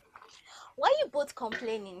are you both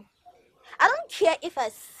complaining? I don't care if I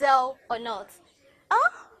sell or not.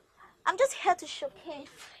 I'm just here to showcase,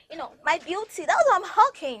 my beauty. That's why I'm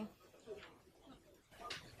hawking.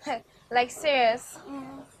 Like, serious?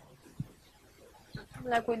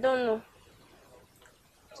 Like, we don't know.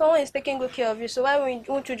 Someone is taking good care of you, so why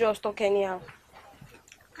won't you just talk anyhow?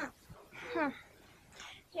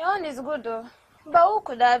 Your own is good though. But who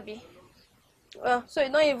could that be? Well, so you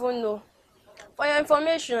don't even know. For your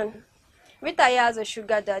information, Rita here has a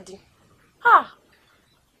sugar daddy.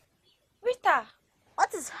 Rita?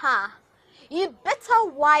 What is her? You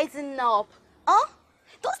better wisen up.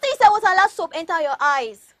 Don't stay inside water and let soap enter your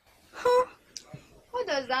eyes. What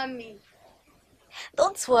does that mean?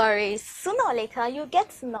 Don't worry. Sooner or later, you'll get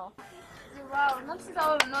to know. Wow, not since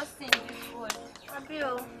I will not sing this word.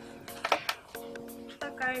 Abio.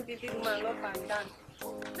 Start carrying the big man up and down.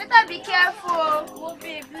 Better be careful. Oh,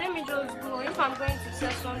 babe, let me just go. If I'm going to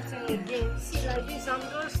say something again. See, like this, I'm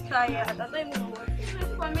just tired. I don't even know what to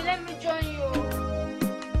do. For me, let me join you.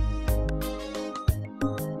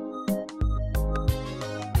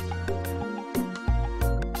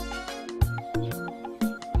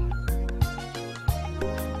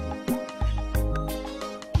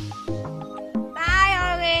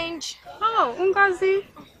 Oh, Ngozi.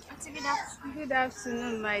 Good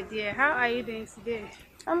afternoon, my dear. How are you doing today?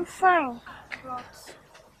 I'm fine.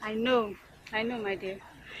 I know, my dear.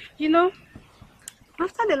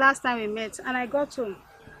 After the last time we met and I got home,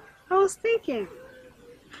 I was thinking,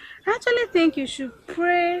 I actually think you should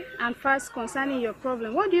pray and fast concerning your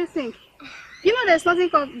problem. What do you think? There's nothing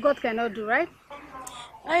God cannot do, right?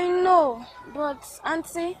 I know, but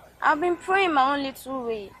Auntie, I've been praying my own little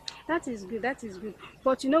way. That is good.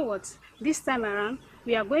 But you know what? This time around,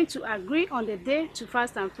 we are going to agree on the day to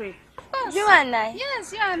fast and pray. Yes. You and I?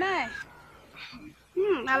 Yes, you and I.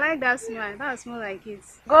 I like that smile. That's more like it.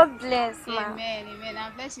 God bless, ma. Amen, amen. I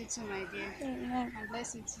bless you too, my dear. Amen. I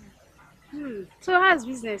bless you too. So how's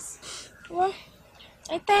business? Well,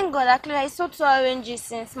 I thank God. Actually, I sold 2 oranges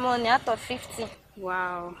since morning out of 50.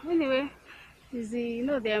 Wow. Anyway, it's the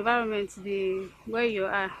the environment, the where you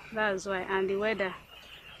are. That's why, and the weather.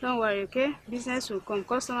 Don't worry, okay? Business will come,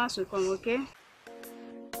 customers will come, okay?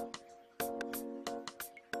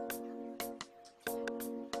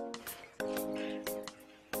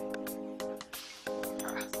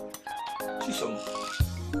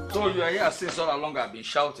 So you are here since all along I've been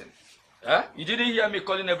shouting. Eh? You didn't hear me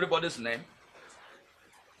calling everybody's name?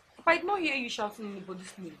 I did not hear you shouting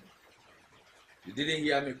anybody's name. You didn't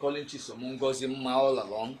hear me calling Chisom Ngozi Mma all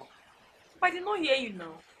along? I did not hear you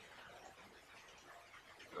now.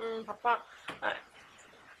 Papa,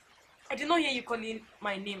 I did not hear you calling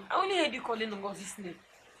my name. I only heard you calling Ngozi's name.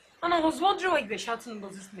 And I was wondering why you were shouting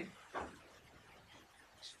Ngozi's name.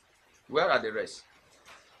 Where are the rest?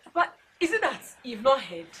 Papa, is it that you've not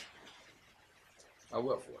heard?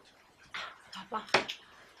 Aware of what? Papa.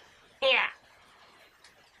 Yeah.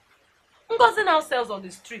 Ngozi now sells on the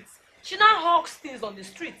streets. She now hawks things on the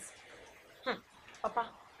streets. Papa.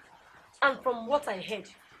 And from what I heard,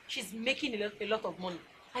 she's making a lot of money.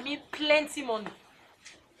 I mean, plenty money.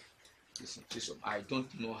 Listen, I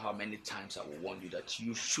don't know how many times I will warn you that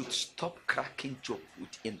you should stop cracking joke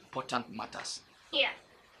with important matters. Yeah.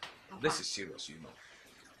 Papa. This is serious, you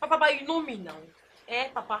know. Papa, you know me now.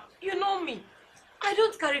 Papa, you know me. I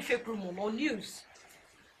don't carry fake rumor or news.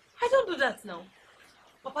 I don't do that now.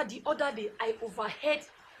 Papa, the other day, I overheard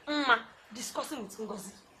discussing with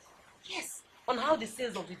Ngozi. Yes, on how the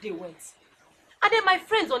sales of the day went. And then my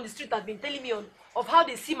friends on the street have been telling me of how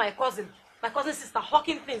they see my cousin's sister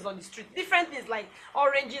hawking things on the street. Different things like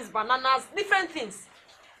oranges, bananas, different things.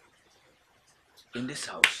 In this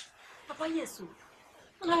house? Papa, yes, sir.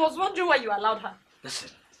 And I was wondering why you allowed her. Listen,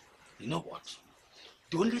 you know what?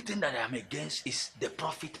 The only thing that I am against is the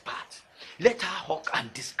profit part. Let her hawk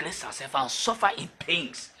and disgrace herself and suffer in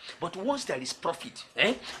pains. But once there is profit,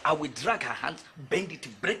 I will drag her hand, bend it,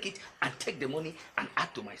 break it, and take the money and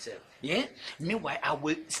add to myself. Yeah? Meanwhile, I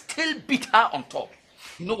will still beat her on top.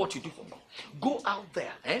 You know what you do for me? Go out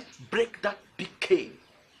there, break that big cane.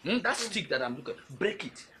 That stick that I'm looking at, break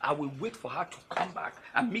it. I will wait for her to come back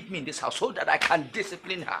and meet me in this house so that I can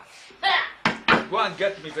discipline her. Go and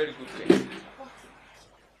get me very good cane.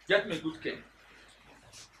 Get me good cane.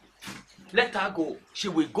 Let her go. She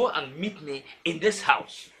will go and meet me in this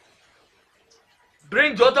house.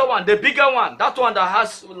 Bring the other one, the bigger one. That one that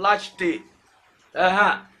has large tail.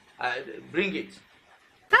 Bring it.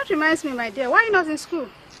 That reminds me, my dear. Why are you not in school?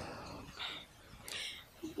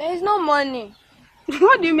 There is no money.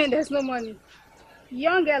 What do you mean there's no money?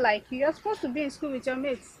 Young girl like you're supposed to be in school with your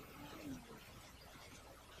mates.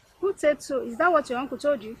 Who said so? Is that what your uncle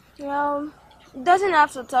told you? Well, he doesn't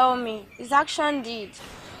have to tell me. His action did.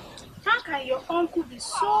 How can your uncle be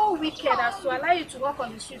so wicked as to allow you to walk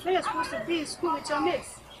on the street when you're supposed to be in school with your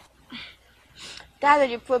mates? That's what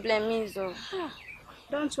the problem is, though.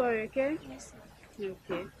 Don't worry, okay? Yes.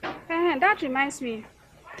 Okay. That reminds me.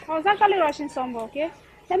 I was actually rushing somewhere, okay?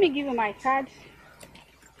 Let me give you my card.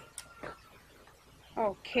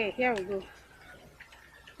 Okay, here we go.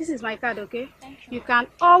 This is my card, okay? Thank you. You can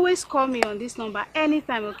always call me on this number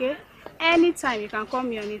anytime, okay? Anytime you can call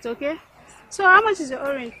me on it, okay? So how much is your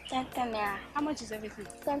orange? 10 naira. How much is everything?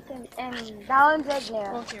 10 100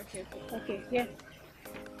 naira. Okay, yeah.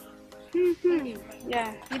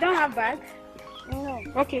 Yeah. You don't have bag? No.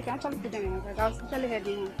 Okay, you can actually put them in my bag. I was actually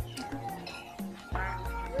heading home.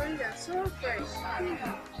 Orange are so fresh.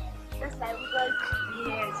 Just like we got.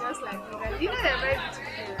 Yeah, just like we got. You know they're very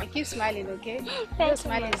beautiful. I keep smiling, okay? Thank you.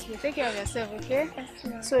 Smiling is good. Take care of yourself, okay?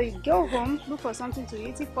 Yes, so you go home, look for something to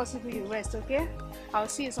eat. If possible, you rest, okay? I'll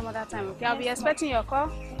see you some other time, okay? I'll be expecting your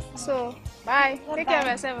call. So, bye. Take care of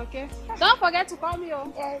yourself, okay? Don't forget to call me,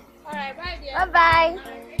 oh. Yes. Alright, bye, dear. Bye-bye.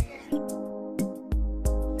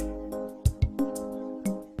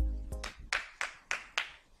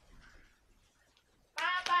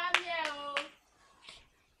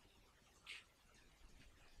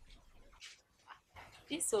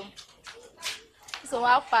 So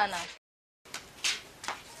how far now?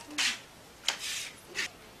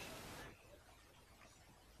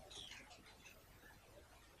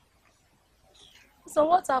 So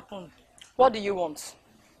what happened? What do you want?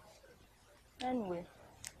 Anyway,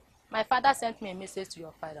 my father sent me a message to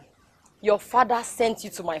your father. Your father sent you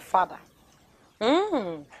to my father?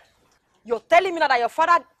 You're telling me now that your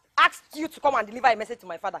father asked you to come and deliver a message to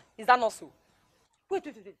my father. Is that not so? Wait.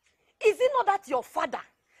 Is it not that your father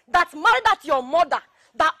that married that your mother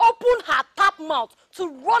that opened her tap mouth to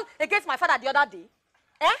run against my father the other day?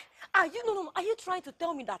 Eh? Are you trying to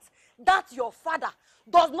tell me that your father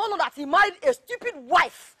does not know that he married a stupid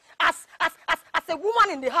wife as a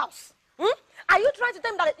woman in the house? Hmm? Are you trying to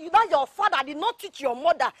tell me that your father did not teach your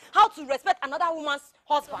mother how to respect another woman's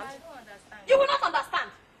husband? I don't understand. You will not understand.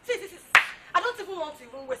 See. I don't even want to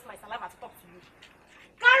waste my saliva to talk to you.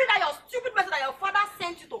 Carry that your stupid message that your father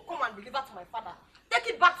sent you to come and deliver to my father. Take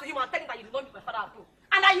it back to him and tell him that you did not meet my father at all.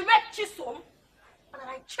 And that you met Chisom. And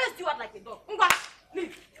that I chased you out like a dog. Ngwa,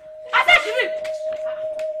 leave. I said she leave.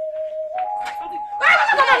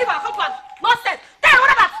 Leave her husband. Nonsense. Tell her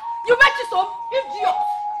what about you met Chisom? Idiot.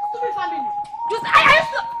 Stupid family. You say I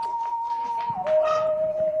used to.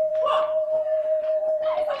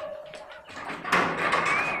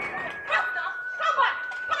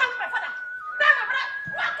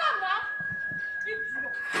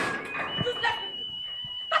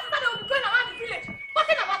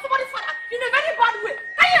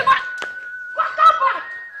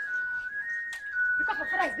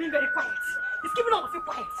 Being very quiet. He's keeping all of you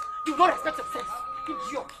quiet. You don't respect yourself.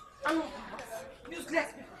 Idiot.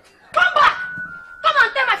 Useless people. Come back! Come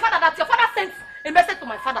and tell my father that your father sent a message to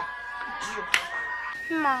my father.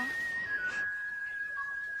 Idiot. Ma,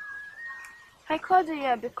 I called you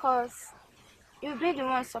here because you'll be the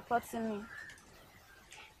one supporting me.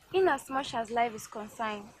 In as much as life is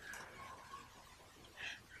concerned.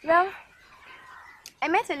 Well, I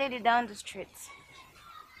met a lady down the street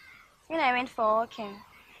when I went for walking.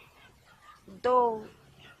 Though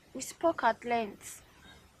we spoke at length,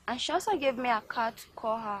 and she also gave me a card to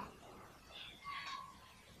call her.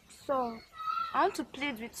 So I want to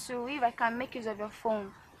plead with you if I can make use of your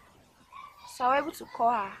phone, so I'm able to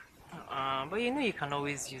call her. But you know you can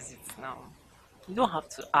always use it now. You don't have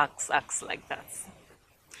to ask like that.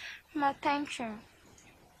 Ma, thank you.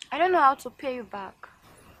 I don't know how to pay you back.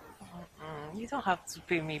 You don't have to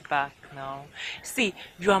pay me back now. See,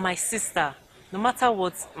 you are my sister. No matter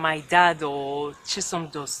what my dad or Chisom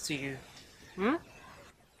does to you. Hmm?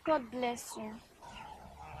 God bless you.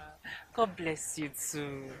 God bless you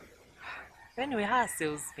too. Anyway, how has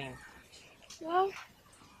sales been? Well,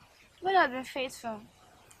 God has been faithful.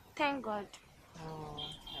 Thank God. Oh,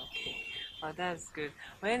 okay. Oh, that's good.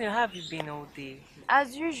 Well, anyway, how have you been all day?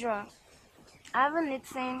 As usual. I haven't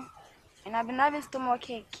eaten and I've been having stomach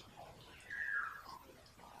ache.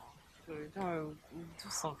 Sorry, don't worry, we'll do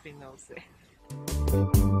something else.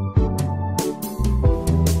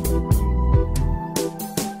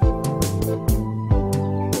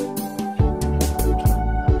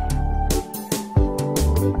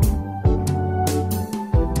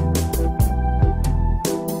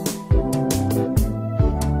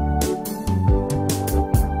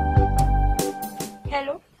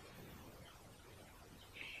 Hello?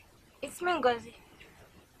 It's me, Ngozi.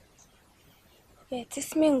 Yeah,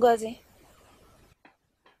 it's me, Ngozi.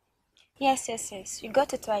 Yes. You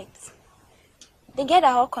got it right. The girl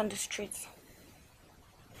that walk on the street.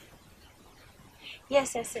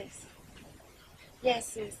 Yes.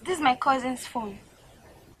 Yes. This is my cousin's phone.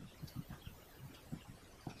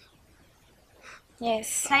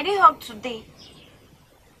 Yes. I did hug today.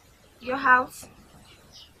 Your house?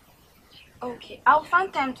 Okay, I'll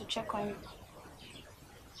find time to check on you.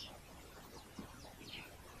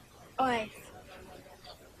 Alright.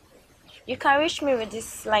 You can reach me with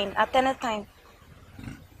this line at any time.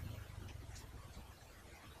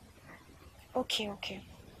 Okay.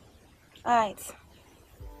 Alright.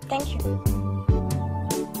 Thank you.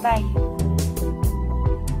 Bye.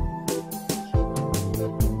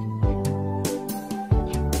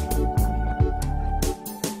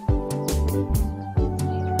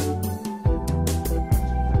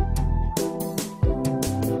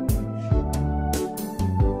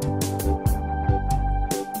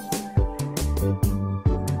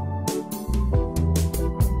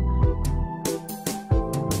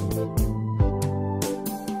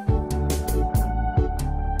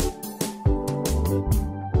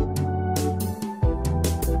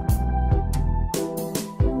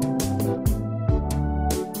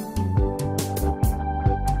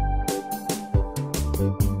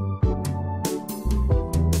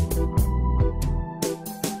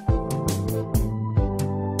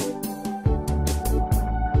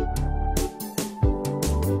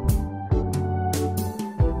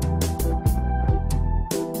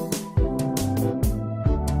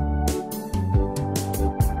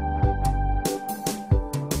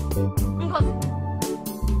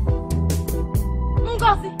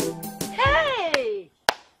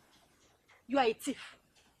 You are a thief.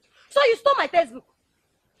 So you stole my textbook.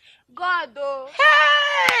 God, oh.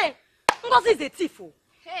 Hey! Ngozi is a thief. Oh.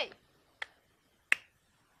 Hey.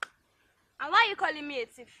 And why are you calling me a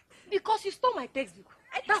thief? Because you stole my textbook.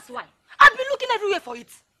 That's why. I've been looking everywhere for it.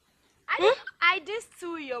 I didn't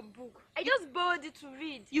steal your book. I just borrowed it to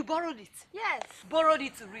read. You borrowed it? Yes. Borrowed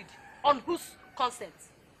it to read. On whose consent?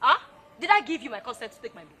 Huh? Did I give you my consent to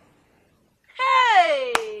take my book?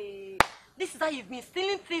 Hey! This is how you've been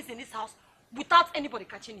stealing things in this house without anybody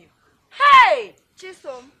catching you. Hey!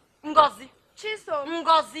 Chisom. Ngozi. Chisom.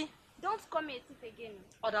 Ngozi. Don't call me a thief again.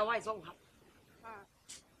 Otherwise, what will happen?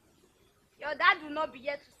 Your dad will not be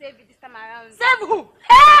here to save you this time around. Save who?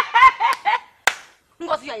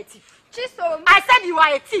 Ngozi, you are a thief. Chisom. I said you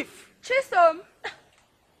are a thief. Chisom.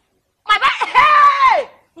 My Bible. Hey!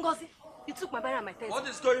 Ngozi, you took my Bible and my tent. What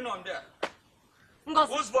is going on there?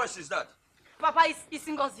 Ngozi. Whose voice is that? Papa is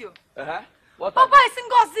Ngozi. What Papa is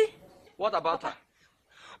Ngozi. What about her?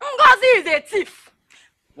 Ngozi is a thief.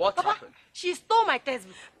 What Papa, happened? she stole my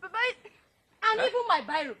textbook. Papa, and Huh? even my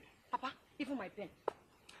Bible. Papa, even my pen.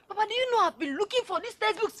 Papa, do you know I've been looking for these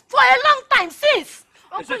textbooks for a long time since?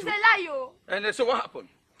 Uncle, it's a lie, yo. And so what happened?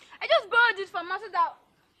 I just borrowed it from Master that.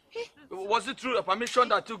 Was it through a permission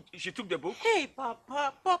that she took the book? Hey,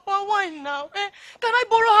 Papa, why now? Can I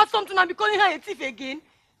borrow her something and be calling her a thief again?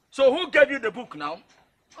 So who gave you the book now?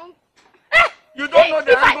 You don't know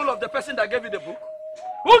the angle of the person that gave you the book?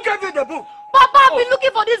 Who gave you the book? Papa, I've been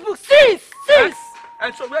looking for this book since.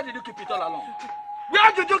 And so where did you keep it all along?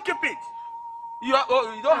 Where did you keep it? You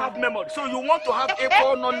don't have memory, so you want to have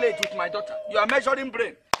equal knowledge with my daughter. You are measuring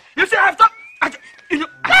brain. You see, I've done. Go and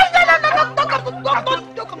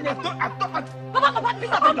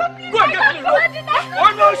get me rope. Oh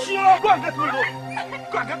no, sure. Go and get me rope.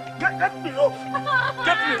 Go and get me rope.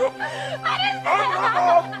 Get me rope.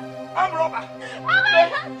 I'm robber.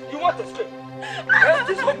 You want to escape?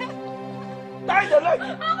 This one. Tie the leg.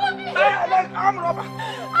 Tie her leg. I'm robber.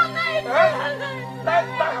 Tie her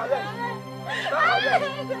leg.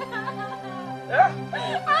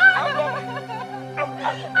 I'm robber.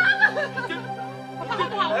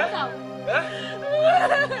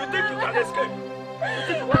 You think you can escape?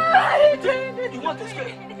 You want to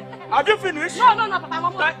escape? Have you finished? No,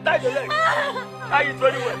 Papa. Tie the leg. Tie it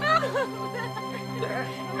very well.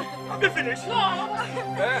 Have you finished? No,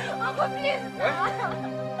 Uncle, please.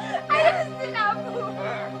 I didn't steal that book.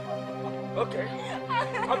 Okay.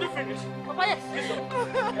 Have you finished? Papa, yes.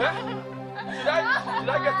 Did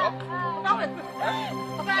I get up? Papa,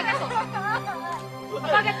 get up.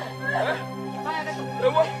 Papa, get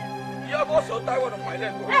up. You have also tied one of my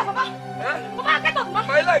legs. Papa, get up.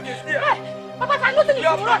 My leg is here. Papa, I'm losing it.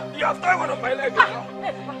 You have tied one of my legs now.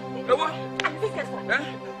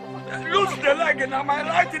 Lose the leg now. My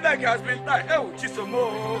right leg has been tied. Oh, Chisomo.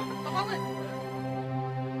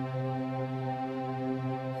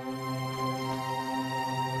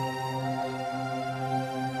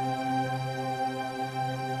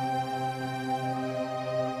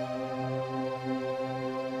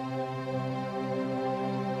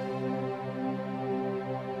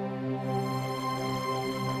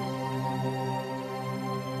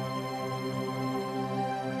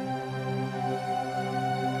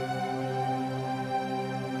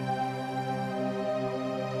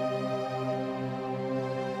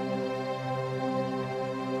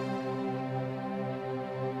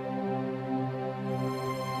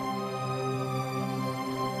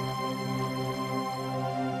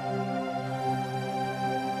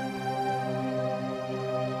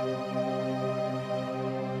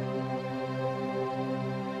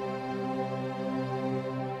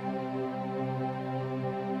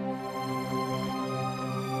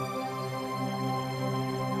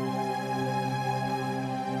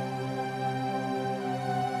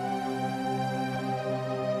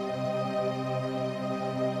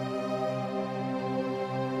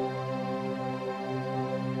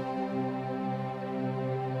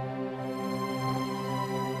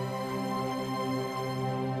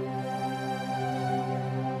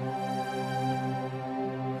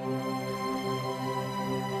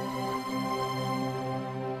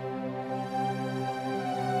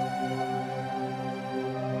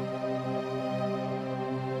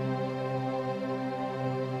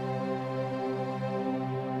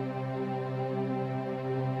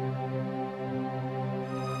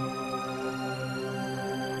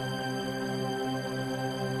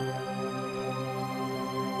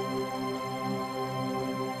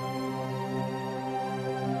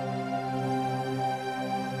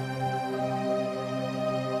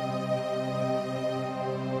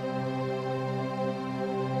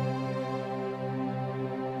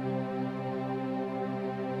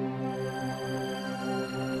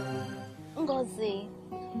 Ngozi,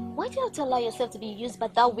 why do you have to allow yourself to be used by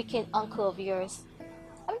that wicked uncle of yours?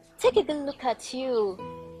 I mean, take a good look at you.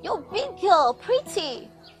 You're a big girl, pretty.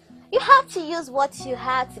 You have to use what you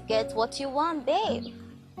have to get what you want, babe.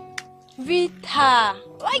 Rita,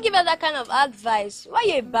 why give her that kind of advice? Why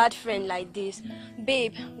you a bad friend like this?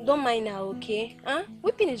 Babe, don't mind her, okay? Huh?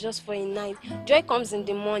 Weeping is just for a night. Joy comes in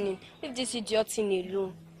the morning. Leave this idiot thing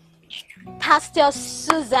alone. Pastor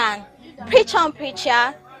Susan, preach on,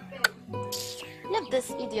 preacher. Leave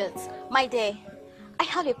this idiot. My dear, I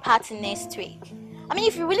have a party next week. I mean,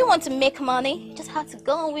 if you really want to make money, you just have to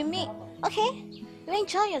go on with me, okay? You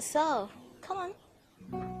enjoy yourself. Come on.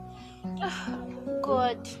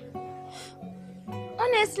 God.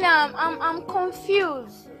 Honestly, I'm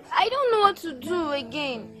confused. I don't know what to do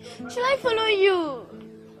again. Should I follow you?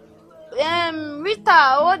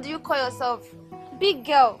 Rita, what do you call yourself? Big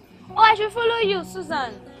girl. Oh, I should follow you,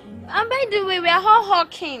 Susan. And by the way, we are all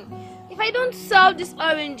hawking. If I don't sell these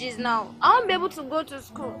oranges now, I won't be able to go to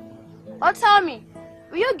school. Or tell me,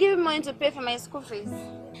 will you give me money to pay for my school fees?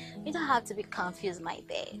 You don't have to be confused, my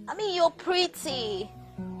dear. I mean, you're pretty.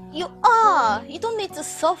 You are. You don't need to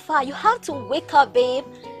suffer. You have to wake up, babe.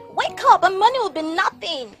 Wake up and money will be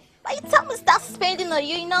nothing. By the time we start spending on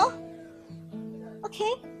you, you know?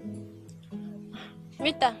 Okay?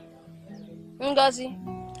 Rita, Ngozi,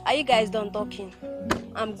 are you guys done talking?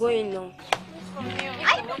 I'm going now.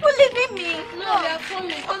 Are you people leaving me? No, we are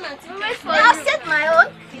coming. Come and wait for I'll you. set my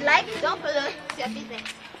own. If you like, don't follow. It's your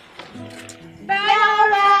business.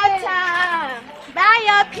 Pure water. Buy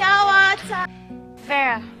your pure water.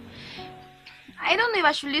 Vera, I don't know if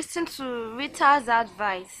I should listen to Rita's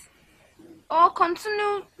advice or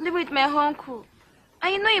continue living with my uncle.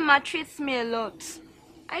 And you know he maltreats me a lot.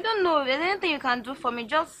 I don't know if there's anything you can do for me.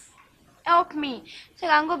 Just help me so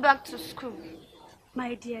I can go back to school.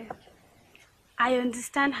 My dear, I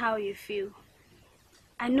understand how you feel.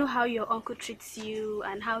 I know how your uncle treats you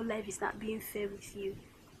and how life is not being fair with you.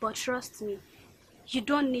 But trust me, you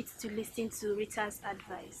don't need to listen to Rita's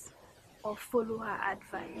advice or follow her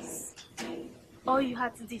advice. All you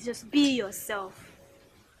have to do is just be yourself.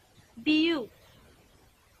 Be you.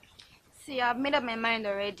 See, I've made up my mind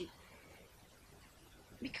already.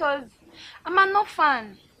 Because I'm an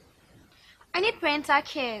orphan. I need parental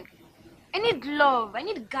care. I need love. I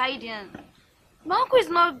need guidance. My uncle is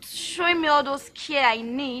not showing me all those care I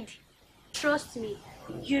need. Trust me,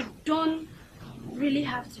 you don't really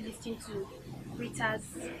have to listen to Rita's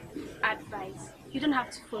advice. You don't have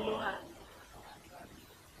to follow her.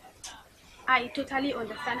 I totally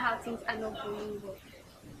understand how things are not going well.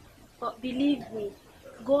 But believe me,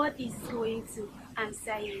 God is going to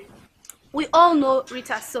answer you. We all know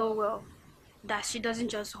Rita so well that she doesn't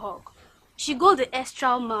just hug. She goes the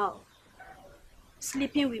extra mile,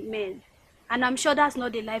 sleeping with men. And I'm sure that's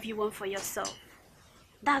not the life you want for yourself.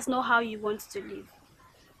 That's not how you want to live.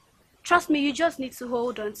 Trust me, you just need to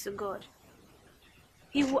hold on to God.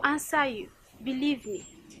 He will answer you. Believe me.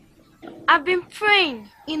 I've been praying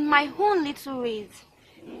in my own little ways.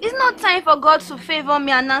 It's not time for God to favor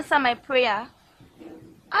me and answer my prayer.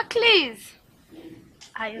 At least.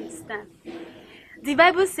 I understand. The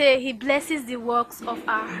Bible says he blesses the works of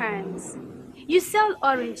our hands. You sell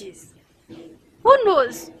oranges. Who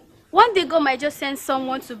knows? One day God might just send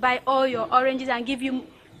someone to buy all your oranges and give you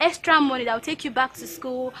extra money that will take you back to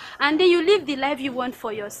school, and then you live the life you want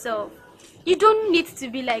for yourself. You don't need to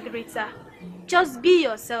be like Rita. Just be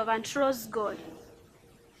yourself and trust God.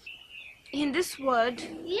 In this world?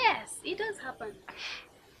 Yes, it does happen.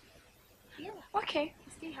 Yeah. Okay.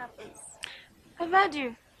 It still happens. I've heard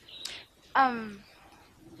you. I'm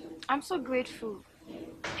so grateful.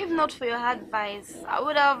 If not for your advice, I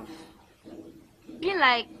would have been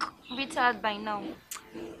like Rita by now.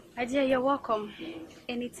 Adia, you're welcome.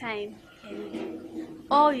 Anytime, any.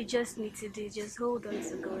 All you just need to do is just hold on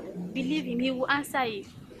to God. Believe him, he will answer you.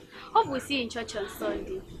 Hope we see you in church on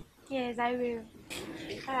Sunday. Yes, I will.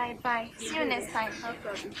 Alright, bye. See you next time. No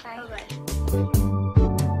problem. Bye. Bye.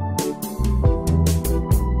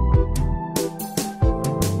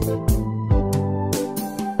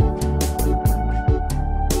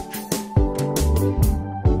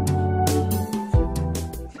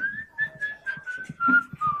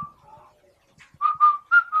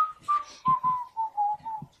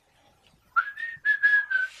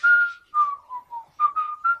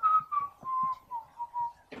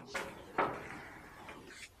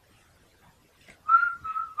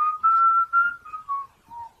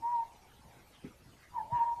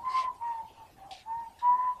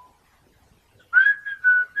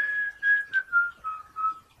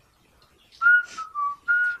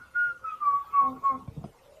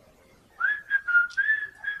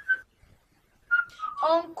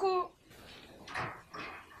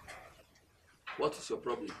 What is your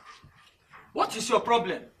problem? What is your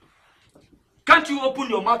problem? Can't you open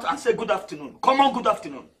your mouth and say good afternoon? Come on, good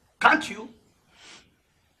afternoon. Can't you?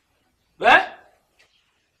 Eh?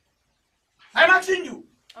 I'm asking you.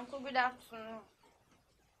 Uncle, good afternoon.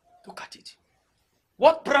 Look at it.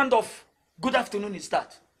 What brand of good afternoon is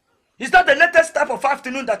that? Is that the latest type of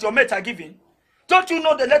afternoon that your mates are giving? Don't you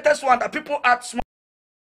know the latest one that people add small?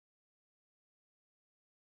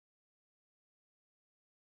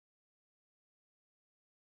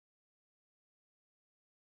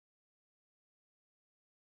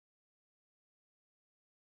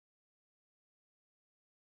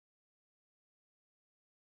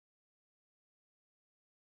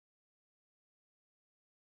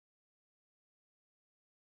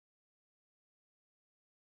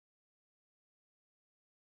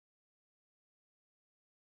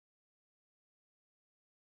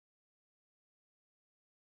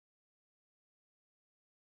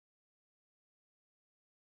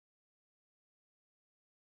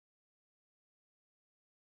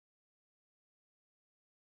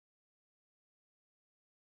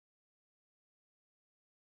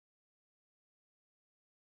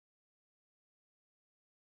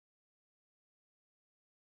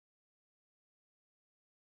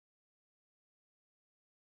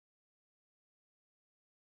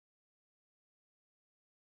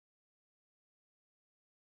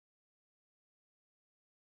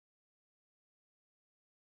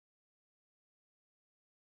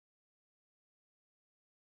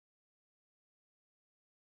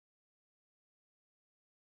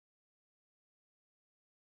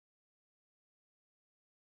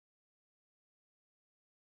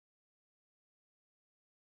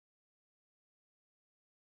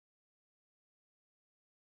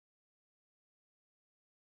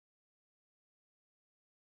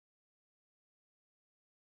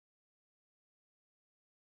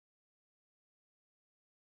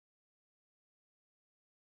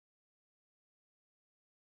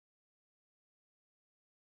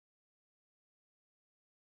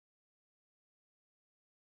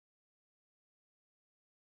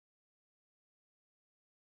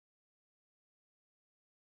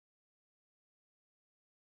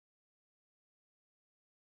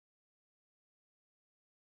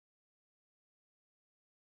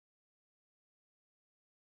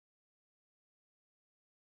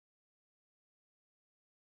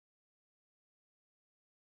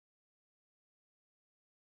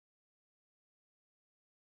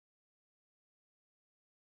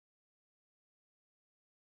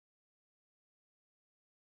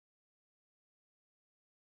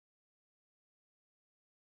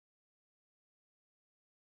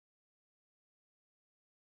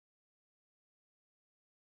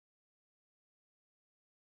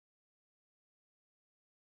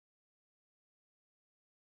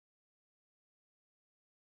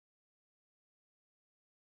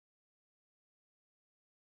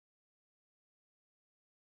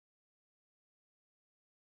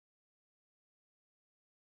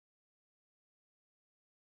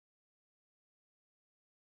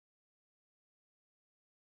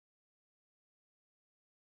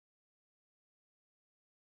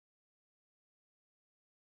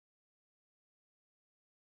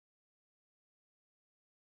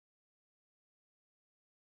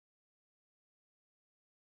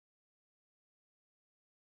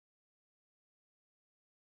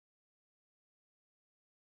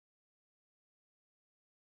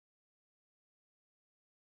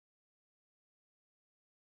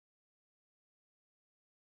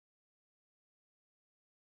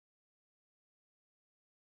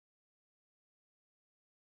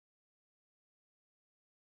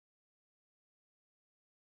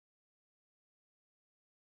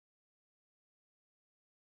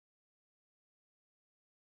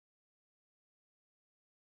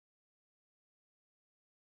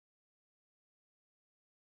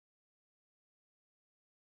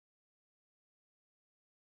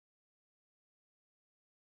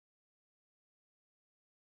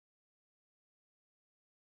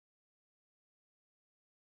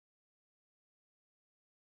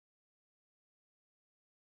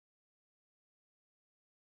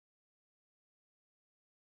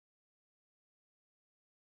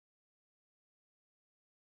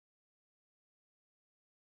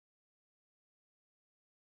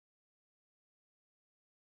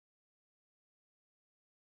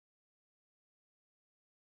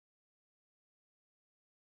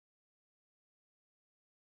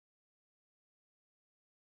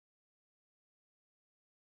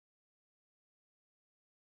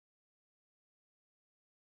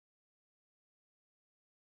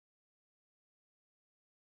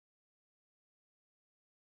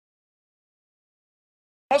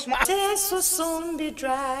 Tears will soon be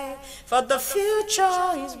dry, for the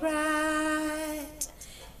future is bright.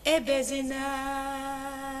 Ebezina.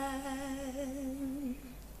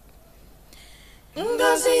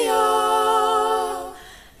 Ngozi yo,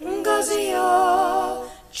 Ngozi yo,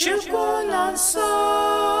 Chukwu nonso.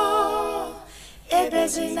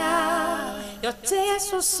 Ebezina. Your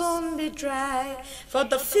tears will soon be dry, for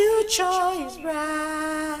the future is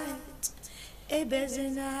bright.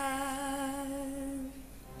 Ebezina.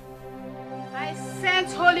 I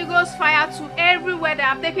sent Holy Ghost fire to everywhere they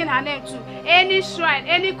have taken her name to. Any shrine,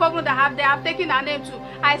 any coven that they have taken her name to.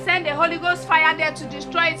 I send the Holy Ghost fire there to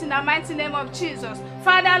destroy it in the mighty name of Jesus.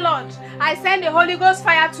 Father Lord, I send the Holy Ghost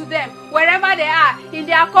fire to them, wherever they are, in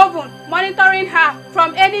their coven, monitoring her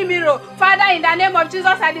from any mirror. Father, in the name of Jesus,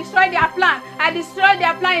 I destroy their plan. I destroy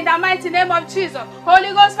their plan in the mighty name of Jesus.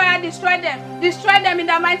 Holy Ghost fire, destroy them. Destroy them in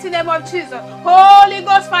the mighty name of Jesus. Holy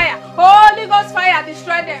Ghost fire,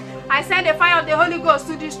 destroy them. I send the fire of the Holy Ghost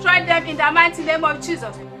to destroy them in the mighty name of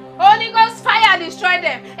Jesus. Holy Ghost fire, destroy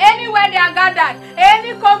them. Anywhere they are gathered,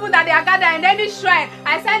 any coven that they are gathered in any shrine,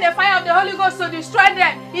 I send the fire of the Holy Ghost to destroy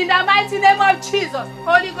them in the mighty name of Jesus.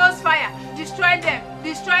 Holy Ghost fire, destroy them,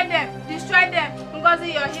 destroy them, destroy them.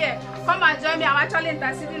 Ngozi, you're here. Come and join me. I'm actually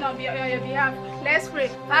interceding on your behalf. Let's pray.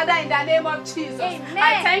 Father, in the name of Jesus, Amen.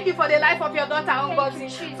 I thank you for the life of your daughter, Ngozi.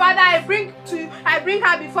 Father, I bring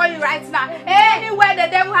her before you right now. Anywhere the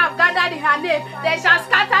devil have gathered in her name, they shall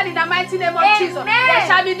scatter in the mighty name of Jesus. They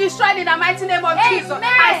shall be destroyed in the mighty name of Jesus.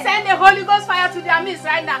 I send the Holy Ghost fire to their midst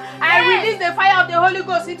right now. I release the fire of the Holy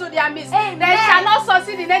Ghost into their midst. They shall not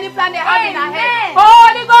succeed in any plan they have in their head.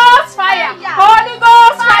 Holy Ghost fire, Holy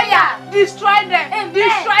Ghost fire, destroy them,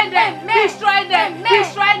 destroy them, destroy them,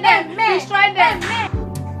 destroy them, destroy them.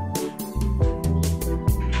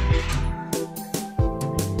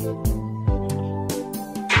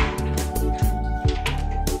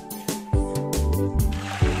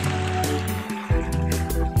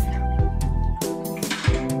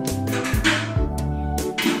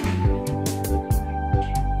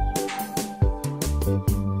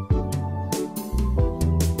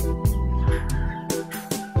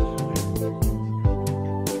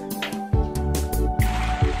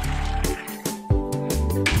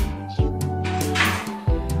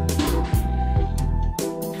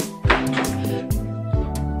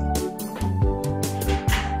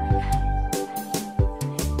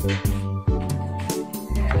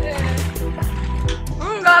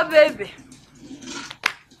 Baby,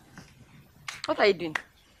 what are you doing?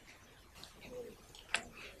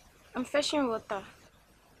 I'm fetching water.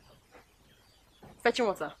 Fetching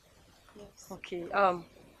water? Yes. Okay.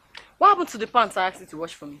 What happened to the pants I asked you to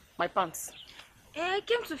wash for me? My pants. I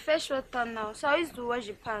came to fetch water now, so I used to wash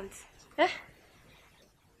the pants. Eh?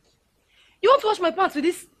 You want to wash my pants with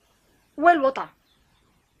this well water?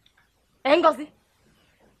 Eh, Ngozi?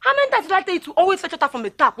 How many times did I tell you to always fetch water from the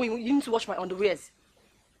tap when you need to wash my underwears?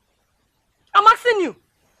 I'm asking you.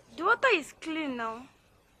 The water is clean now.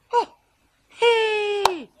 Oh,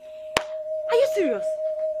 hey! Are you serious?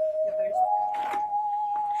 You're very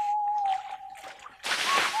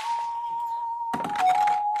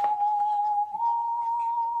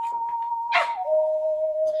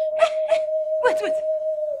Wait.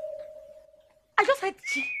 I just heard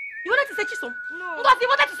Chi. You wanted to say Chisom? No. Ngozi, you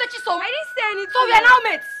wanted to say Chisom? I didn't say anything. So we are now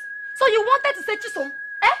mates. So you wanted to say Chisom?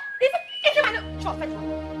 Eh? Is it my name? Sure, fetch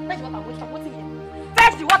water. Fetch water, I'm waiting here.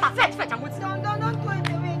 Fetch the water, fetch, I'm waiting. Don't throw it away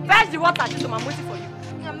again. Fetch the water, Chisom, I'm waiting for you.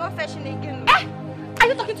 I'm not fetching again. Eh? Are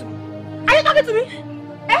you talking to me? Are you talking to me?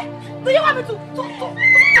 Eh? Do you want me to throw you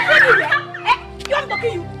here? Eh? You want me to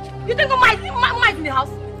kill you? You think Uma is in the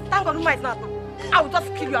house? Thank God Uma is not. I will just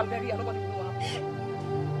kill you and bury you and nobody will know what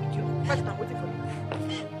happened. Fetch it, I'm waiting for you.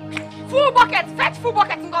 Full bucket, fetch full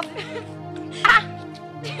bucket, Ngozi. Ah!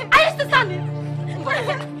 Are you still standing? Ngozi, I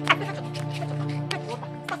said fetch water.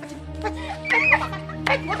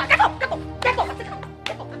 Fetch water. Get up.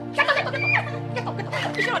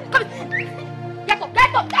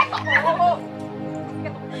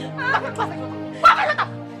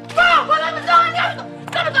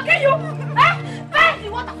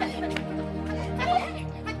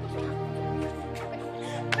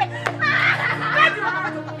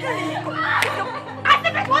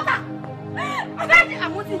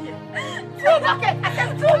 I'm waiting here. Full bucket. I said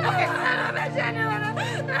full bucket.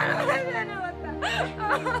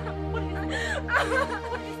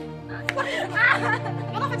 What is it?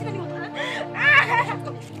 You're not fetching any water.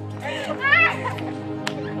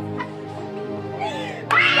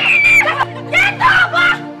 Get up!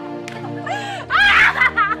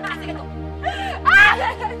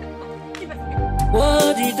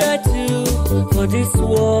 What did I do for this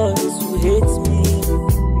world to hate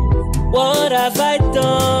me? have I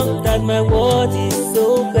done that my world is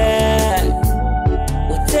so bad?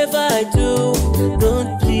 Whatever I do,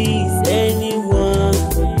 don't please anyone.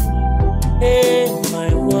 Hey,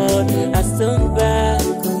 my world has turned back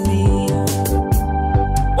on me.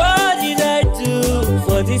 What did I do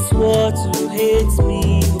for this world to hate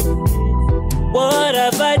me? What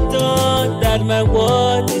have I done that my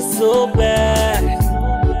world is so bad?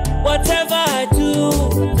 Whatever I do,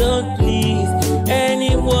 don't please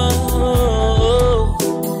anyone.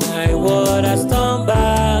 My world has turned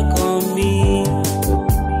back on me.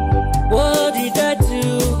 What did I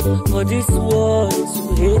do for this world to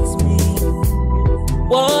hate me?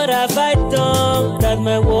 What have I done that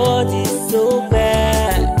my world is so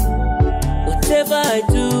bad? Whatever I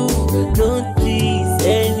do, don't please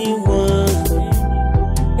anyone.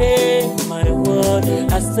 Hey, my world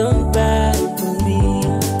has turned back on me.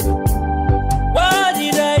 What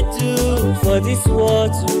did I do for this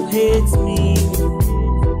world to hate me?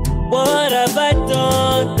 What have I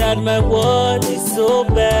done that my world is so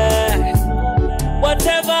bad?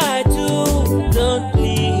 Whatever I do, don't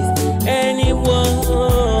please anyone.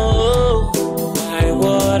 My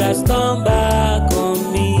world has turned back on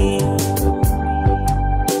me.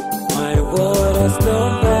 My world has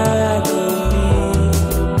turned back on me.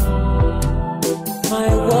 My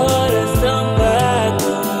world has turned back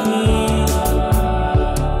on me.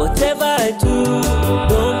 Whatever I do,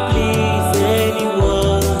 don't please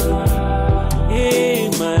anyone. Hey,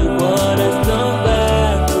 my world has turned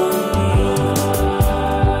back on me.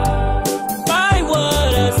 My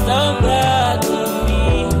world has turned back on me.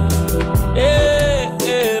 Hey,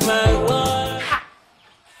 hey, my world.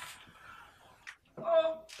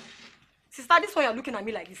 Oh, sister, this one you're looking at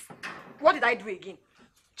me like this. What did I do again?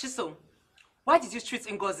 Chisom, why did you treat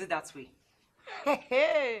Ngozi that way?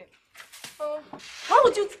 Hey. Oh. Why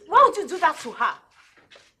would you do that to her?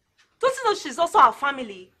 Don't you know she's also our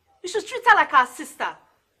family? You should treat her like our sister.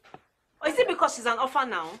 Or is it because she's an orphan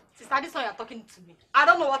now? Sister, this one you're talking to me. I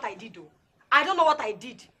don't know what I did though. I don't know what I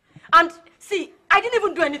did. And see, I didn't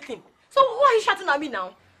even do anything. So why are you shouting at me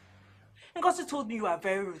now? Ngozi told me you are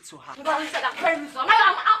very rude to her. Ngozi said I'm very rude to her.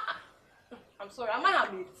 I'm sorry, am I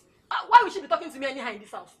her mate? Why would she be talking to me anyhow in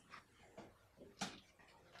this house?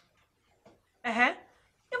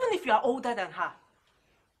 Even if you are older than her,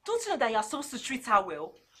 don't you know that you are supposed to treat her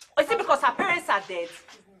well? Or is it because her parents are dead?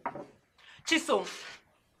 Chisom,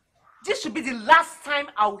 this should be the last time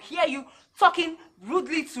I will hear you talking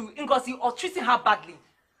rudely to Ngozi or treating her badly.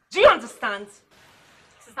 Do you understand?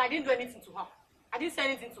 Sister, I didn't do anything to her. I didn't say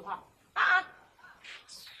anything to her.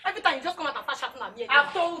 Every time you just come out and start shouting at me again.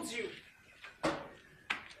 I've told you.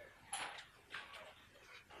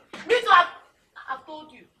 Me too, I've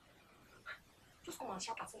told you. Just come and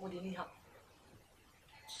shout at somebody anyhow.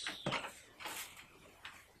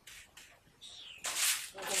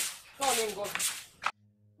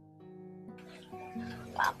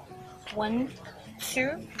 Wow. 1,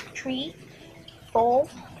 2, 3, 4,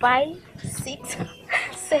 5, 6,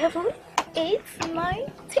 7, 8,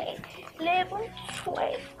 9, 10, 11,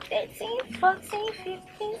 12, 13, 14,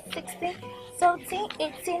 15, 16, 17,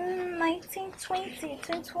 18, 19, 20,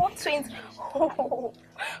 21, 20. Oh,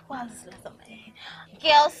 wow, this is lots of money.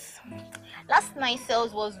 Girls, last night's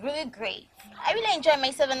sales was really great. I really enjoyed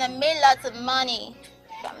myself and I made lots of money.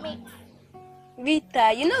 Got me.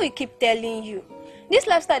 Rita, you know we keep telling you. This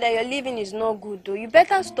lifestyle that you're living is not good though. You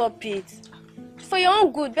better stop it. For your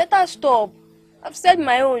own good, better stop. I've said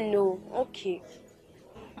my own no. Okay.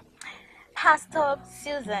 Pastor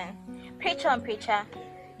Susan, preacher,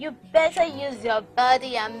 you better use your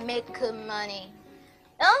body and make good money.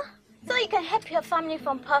 Huh? So you can help your family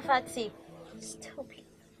from poverty. Stupid.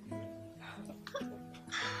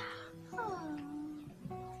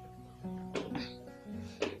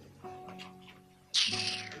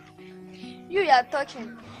 You are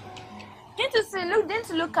talking. Didn't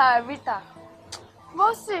look at Rita.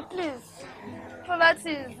 Go see, please. Poverty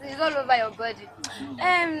is all over your body.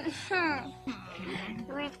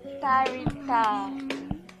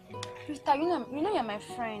 Rita, you know you're my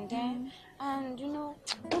friend, eh? And you know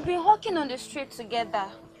we've been walking on the street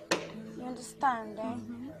together. You understand, eh?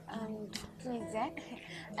 And please, eh?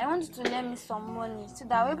 I want you to lend me some money so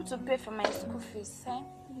that I'll be able to pay for my school fees, eh?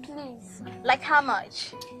 Please. Like how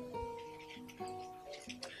much?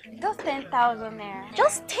 Just 10,000 naira.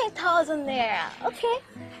 Just 10,000 naira. Okay.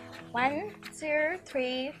 1, 2,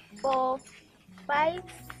 3, 4, 5,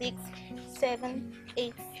 6, 7,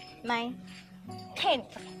 8, 9, 10.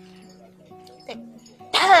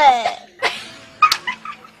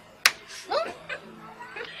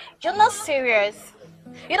 You're not serious.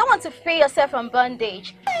 You don't want to free yourself from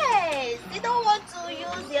bondage. Yes, you don't want to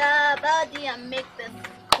use your body and make this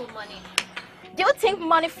cool money. Do you think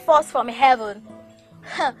money falls from heaven?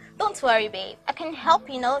 Don't worry, babe. I can help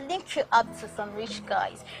you, link you up to some rich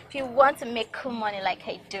guys. If you want to make cool money like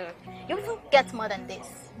I do, you even get more than this.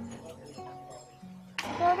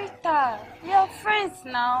 Rita, you're friends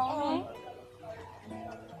now.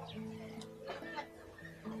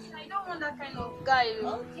 I don't want that kind of guy.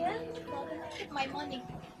 Okay, take my money.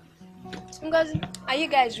 Ngozi, are you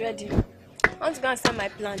guys ready? I want to go and sell my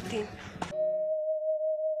plantain.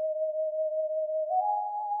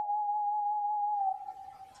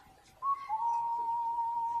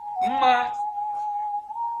 Mma.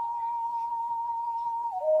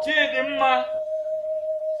 Chidi mma.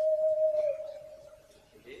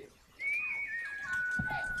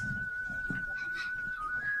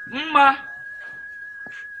 Mma.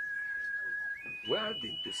 Where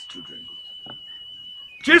did these children go?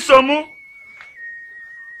 Chisomu.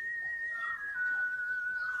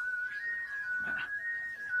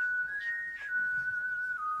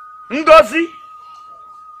 Ngozi.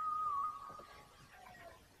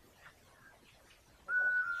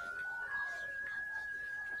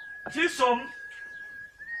 Chisom.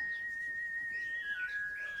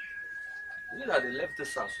 You know that they left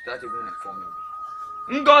this house without even informing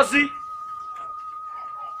me. Ngozi.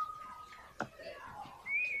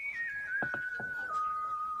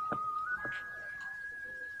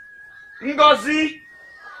 Ngozi.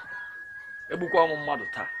 Ebukwa mu mmadụ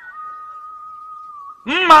taa.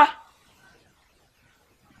 Mma.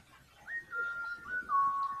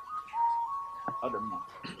 Adamma.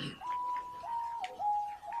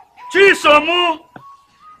 Chisomu.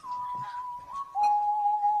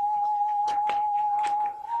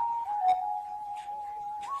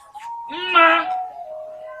 Mma.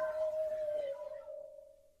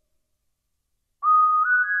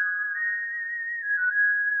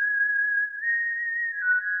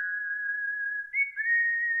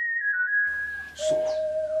 So,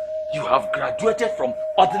 you have graduated from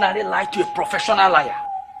ordinary lie to a professional liar.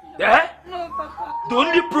 Yeah? No, Papa. The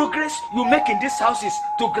only progress you make in this house is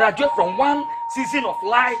to graduate from one season of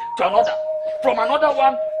lie to another, from another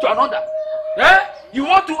one to another. Yeah? You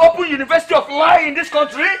want to open University of Lie in this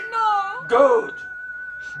country? No. Good.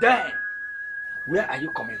 Then, where are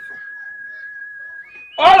you coming from?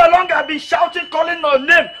 All along I've been shouting, calling your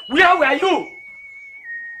name. Where were you?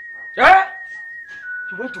 Yeah?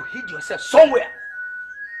 You want to hide yourself somewhere.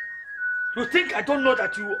 You think I don't know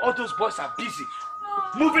that all those boys are busy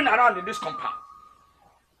moving around in this compound?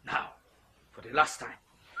 Now, for the last time,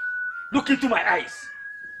 look into my eyes.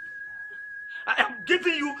 I am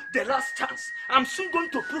giving you the last chance. I'm soon going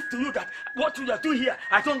to prove to you that what you are doing here,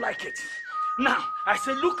 I don't like it. Now, I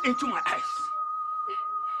say look into my eyes.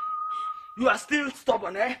 You are still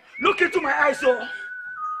stubborn, eh? Look into my eyes, oh.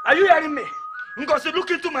 Are you hearing me? Because look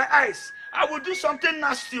into my eyes. I will do something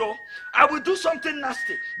nasty, oh. I will do something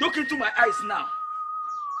nasty. Look into my eyes now.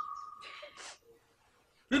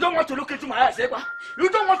 You don't want to look into my eyes, Eba? You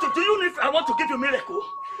don't want to, do you know if I want to give you a miracle?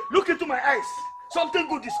 Look into my eyes. Something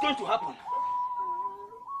good is going to happen.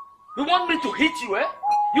 You want me to hit you, eh?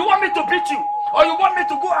 You want me to beat you? Or you want me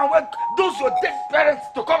to go and wake those your dead parents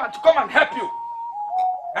to come and help you?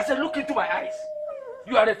 I said, look into my eyes.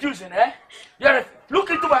 You are refusing, eh? Look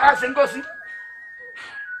into my eyes and go see.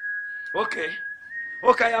 Okay.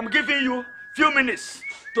 Okay, I'm giving you few minutes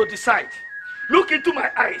to decide. Look into my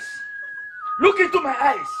eyes. Look into my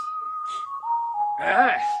eyes.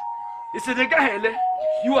 It's the guy,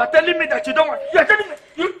 you are telling me that you don't want. You are telling me that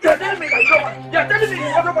you don't want. You are telling me you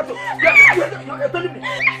don't want to. You are telling me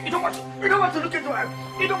you don't want to. You don't want to look into my eyes.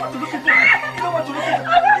 You don't want to look into my eyes. You don't want to look into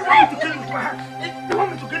my eyes. You want me to kill you with my hand. You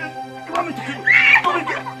want me to kill you. You want me to kill you. You want me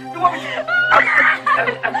to kill you. You want me to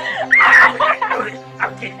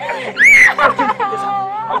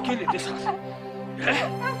I'll kill you this house.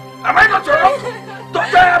 Am I not your uncle?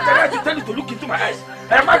 Don't I have the right to tell you to look into my eyes?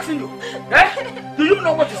 I am asking you. Do you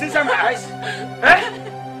know what is inside my eyes?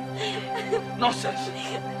 Nonsense.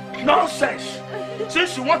 Nonsense.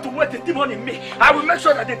 Since you want to wet the demon in me, I will make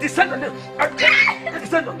sure that they descend on them. They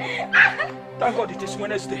descend on me. Thank God it is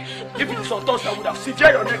Wednesday. If it is on Thursday, I would have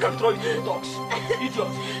severed your neck and thrown you to the dogs. Idiot.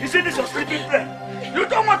 You see, this is your sleeping brain. You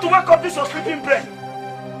don't want to wake up this your sleeping brain.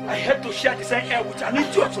 I had to share the same air with an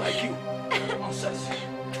idiot like you. Nonsense.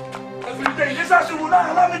 Every day in this house, you will not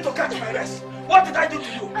allow me to catch my rest. What did I do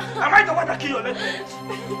to you? Am I the one that killed your late parents?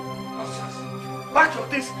 Nonsense. Pack your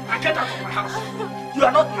things and get out of my house. You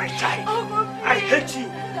are not my child. I hate you.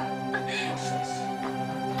 Nonsense.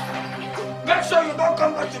 Make sure you don't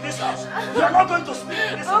come back to this house. You are not going to sleep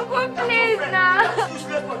in this house. Uncle, please now. That's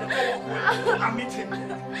useless for the power. I'm meeting.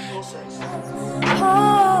 Nonsense.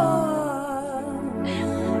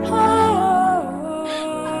 Oh.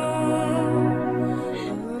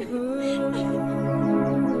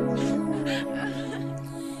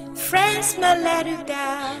 Promise me let you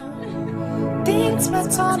down. Things will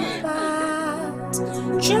turn apart.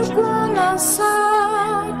 You wanna so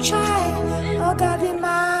try. Oh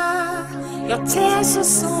Gadima, your tears will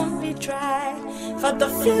soon be dry. For the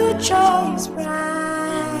future is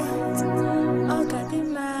bright. Oh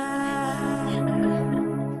Gadima.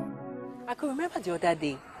 I can remember the other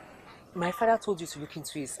day, my father told you to look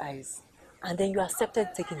into his eyes, and then you accepted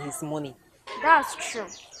taking his money. That's true.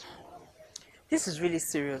 This is really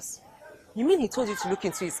serious. You mean he told you to look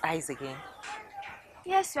into his eyes again?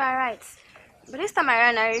 Yes, you are right. But this time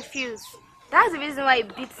around, I refuse. That's the reason why he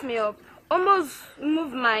beats me up. Almost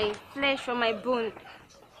moved my flesh from my bone.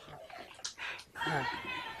 Huh.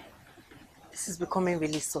 This is becoming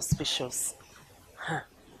really suspicious. Huh.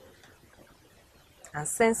 I'm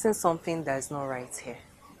sensing something that is not right here.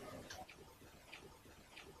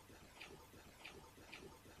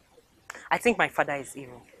 I think my father is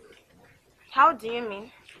evil. How do you mean?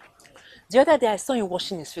 The other day I saw him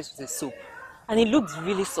washing his face with a soap, and it looked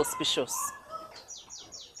really suspicious.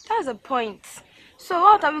 That's the point. So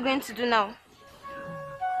what are we going to do now?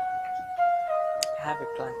 I have a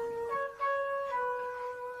plan.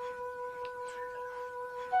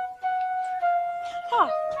 Huh.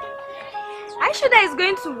 Are you sure that it's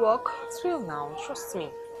going to work? It's real now, trust me.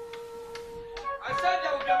 I said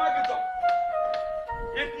there will be a marketum.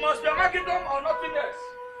 It must be a marketum or nothing else.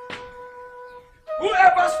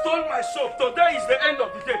 Whoever stole my soap, today is the end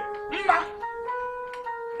of the day. Mma!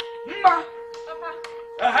 Mma!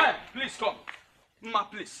 Papa. Please come.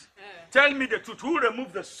 Mma, please. Tell me the truth. Who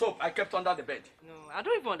removed the soap I kept under the bed? No, I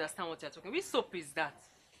don't even understand what you're talking. Which soap is that?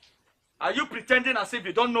 Are you pretending as if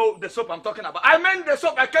you don't know the soap I'm talking about? I meant the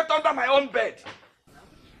soap I kept under my own bed.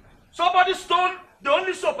 Somebody stole the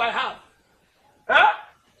only soap I have. Huh?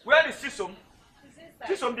 Where is Chisom?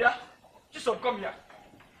 Chisom, dear. Chisom, come here.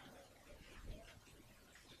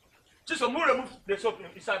 Chisom, who removed the soap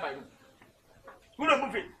inside my room? Who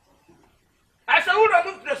removed it? I said, who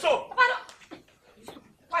removed the soap?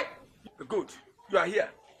 Why? Good. You are here.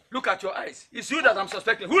 Look at your eyes. It's you that I'm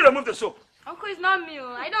suspecting. Who removed the soap? Uncle, it's not me.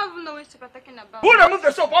 I don't even know what you're talking about. Who removed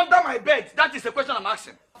the soap under my bed? That is the question I'm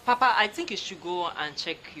asking. Papa, I think you should go and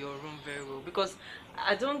check your room very well because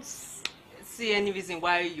I don't see any reason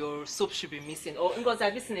why your soap should be missing. Or because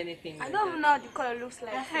have you seen anything? I don't even know how the color looks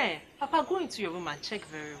like. Papa, go into your room and check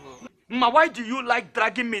very well. Ma, why do you like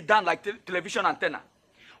dragging me down like television antenna?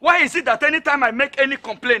 Why is it that anytime I make any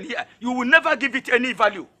complaint here, you will never give it any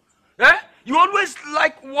value? Eh? You always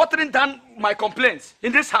like watering down my complaints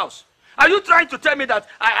in this house. Are you trying to tell me that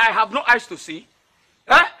I have no eyes to see?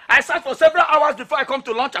 Eh? I sat for several hours before I come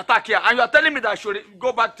to launch attack here, and you are telling me that I should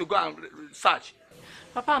go back to go and search.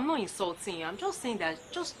 Papa, I'm not insulting you. I'm just saying that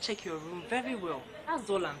just check your room very well. That's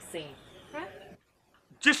all I'm saying. Eh?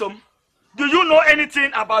 Chisom, do you know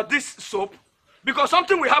anything about this soap? Because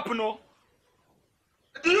something will happen, no?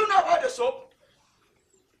 Do you know about the soap?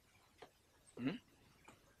 Hmm?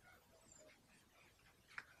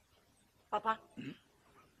 Papa. Hmm?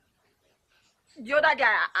 The other day,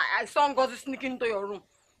 I saw Ngozi sneaking into your room.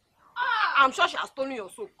 I'm sure she has stolen your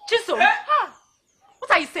soap. Chisom! Hey!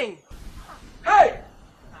 What are you saying? Hey!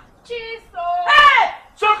 Chisom! Hey!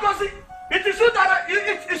 So Ngozi, it is you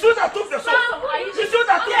that took the soap. It's you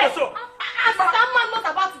that took the soap. As that man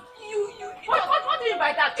knows about it, What do you mean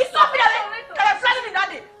by that? It's something that I'm planning in that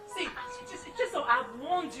day. See, Chisom, I've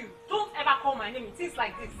warned you. Don't ever call my name in things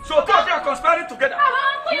like this. So two of you are conspiring together.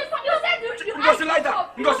 You said you Ngozi, lie down.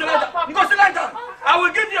 Ngozi, lie down. Ngozi, lie down. I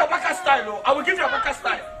will give you a baka style, oh. I will give you a baka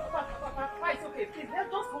style. Papa, it's okay. Please,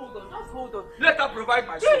 just hold on. Just hold on. Let her provide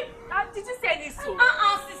my soap. Did you say any soap?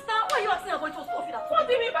 Sister, why are you asking about your soap? What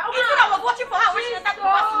do you mean by You said I was watching for her when she entered the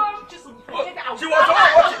bathroom. She was the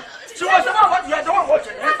one watching. She was the one watching. You are the one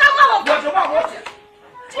watching. You are the one watching.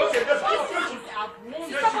 Okay, that's what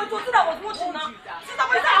Sister, but it was you that was watching now. Sister,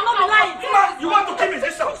 but I'm not lying. You want to kill me in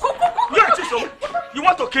this house? Yeah, Chisom. You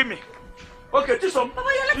want to kill me? Okay, Chisom.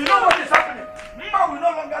 You know what is happening? Mma will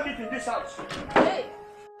no longer live in this house. Hey.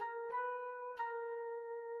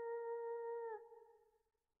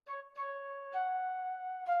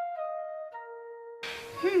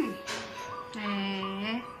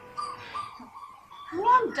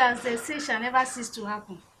 Wonders they say shall never cease to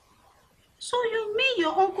happen. So you mean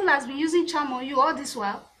your uncle has been using charm on you all this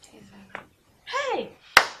while? Hey!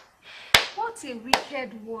 What a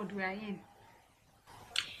wicked world we are in.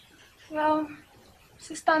 Well,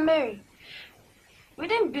 Sister Mary, we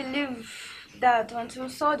didn't believe that until we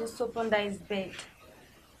saw the soap under his bed.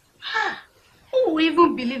 Who would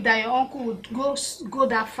even believe that your uncle would go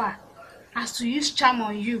that far as to use charm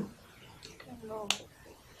on you? No.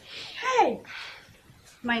 Hey!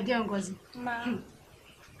 My dear Ngozi,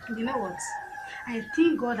 You know what? I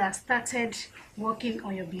think God has started working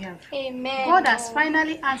on your behalf. Amen. God has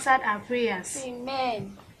finally answered our prayers.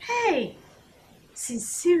 Amen. Hey, she's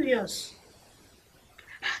serious.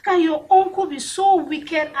 How can your uncle be so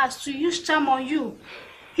wicked as to use charm on you?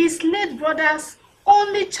 His late brother's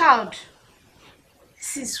only child.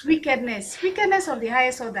 This is wickedness. Wickedness of the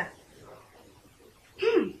highest order.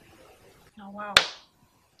 Oh, wow.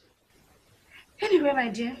 Anyway, my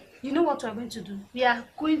dear, you know what we are going to do? We are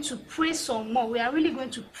going to pray some more. We are really going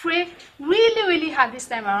to pray really, really hard this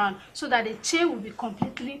time around so that the chain will be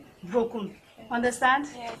completely broken. Understand?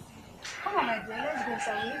 Yes. Come on, my dear. Let's go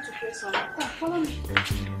inside. We need to pray some more. Come, follow me.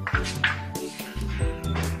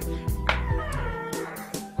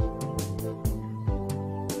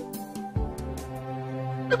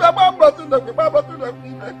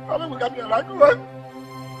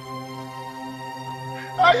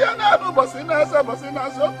 Aya na no bosina so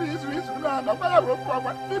isu na na kwa ro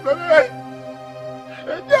kwa ibere.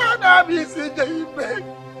 Eja na bi si je ibe.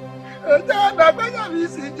 Eja na banya bi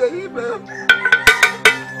si je ibe.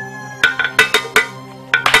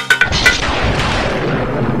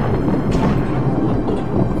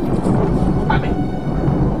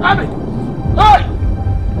 Abi. Hey!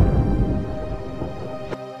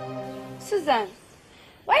 Susan,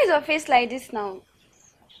 why is your face like this now?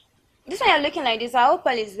 This one you're looking like this. I hope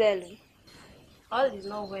all is well. All is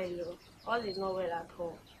not well, though. All is not well at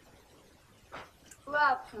all. What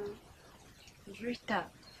happened? Rita.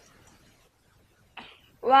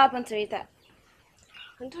 What happened to Rita?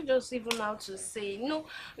 I don't just even know how to say. No,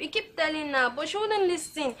 we keep telling her, but she wouldn't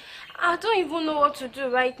listen. I don't even know what to do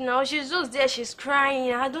right now. She's just there. She's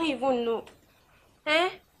crying. I don't even know. Eh?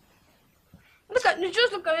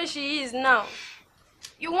 Just look at where she is now.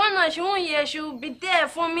 You want her, she won't hear. She will be there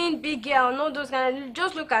forming big girl and all those kind of.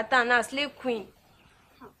 Just look at her now, slave queen.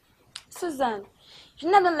 Susan, you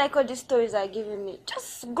know I don't like all these stories are giving me.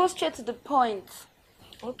 Just go straight to the point.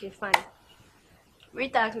 Okay, fine.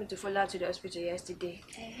 Rita asked me to follow her to the hospital yesterday.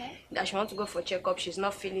 That she wants to go for checkup. She's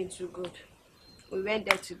not feeling too good. We went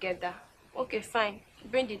there together. Okay, fine.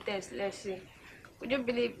 Bring the test. Let's see. Would you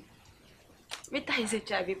believe Rita is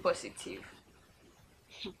HIV positive?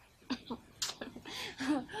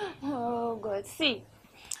 Oh God, see,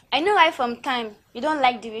 I know right from time you don't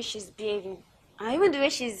like the way she's behaving, and even the way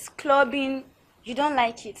she's clubbing, you don't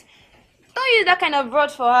like it. Don't use that kind of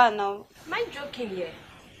word for her now. Am I joking here?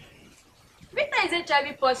 Rita is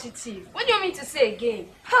HIV positive. What do you want me to say again?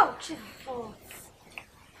 Oh, Jesus.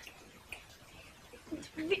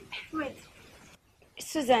 Wait.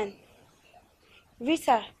 Susan,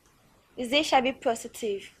 Rita is HIV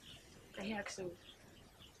positive. Are you asking me?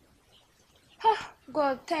 Oh,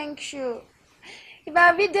 God, thank you. If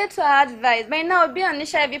I obedient to her advice, by now I'll be an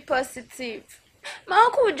HIV positive. My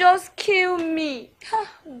uncle would just kill me. Oh,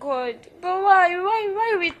 God. But why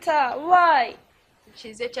Rita? Why?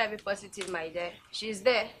 She's HIV positive, my dear. She's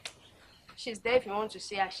there. She's there if you want to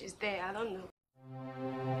see her. She's there. I don't know.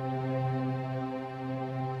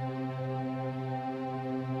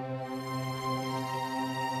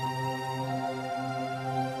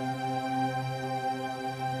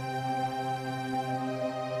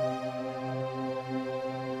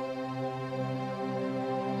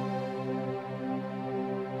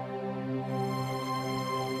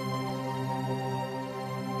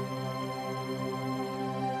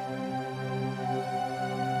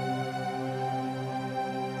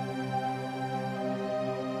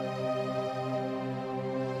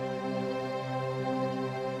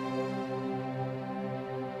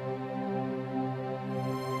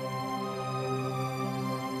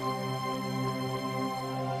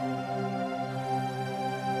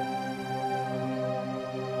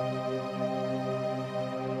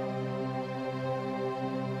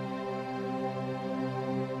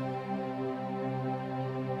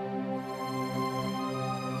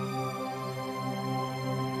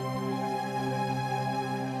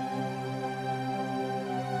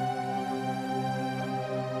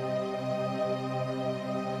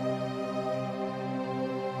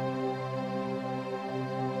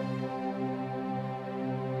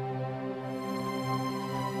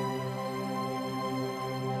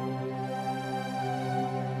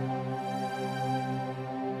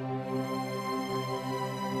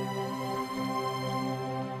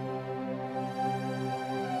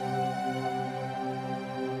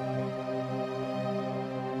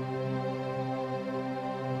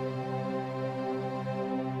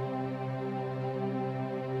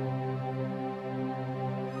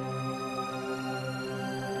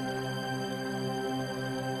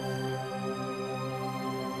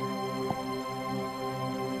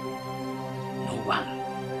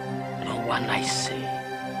 No one I say,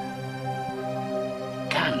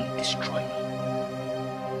 destroy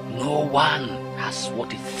me. No one has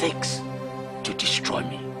what it takes to destroy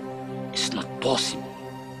me. It's not possible.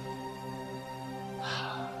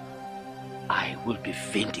 I will be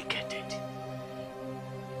vindicated.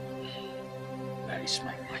 That is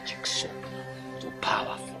my magic soap. So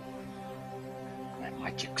powerful. My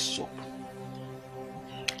magic soap.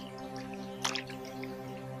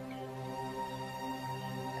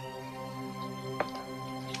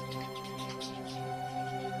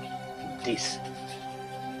 With this,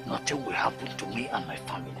 nothing will happen to me and my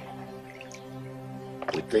family.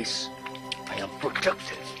 With this, I am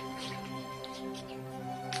protected.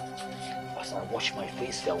 As I wash my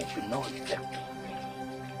face, there will be no effect.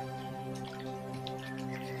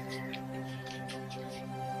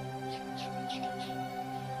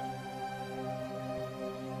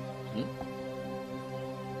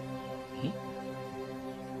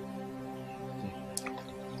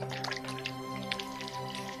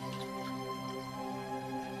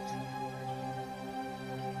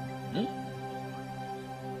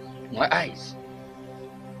 My eyes.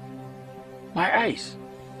 My eyes.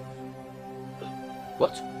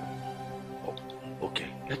 What? Oh, okay,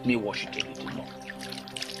 let me wash it a little more.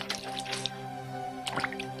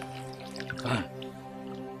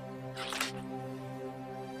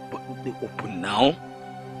 But they open now?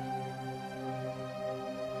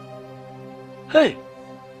 Hey!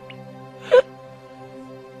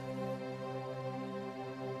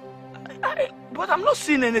 But I'm not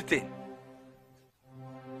seeing anything.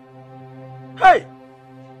 Hey!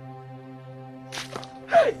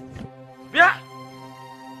 Hey! Yeah?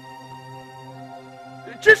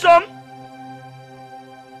 Chisom!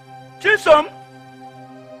 Chisom!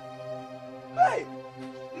 Hey!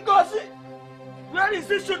 Ngozi! Where is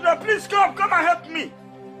this children? Please come and help me!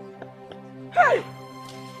 Hey!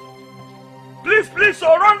 Please,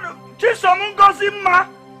 run! Chisom, Ngozi, ma!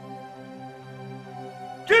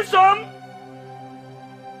 Chisom!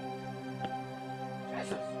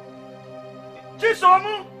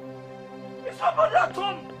 Chisom! Is somebody at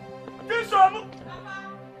home? Chisom!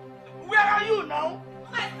 Where are you now?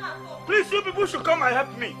 Please, you people should come and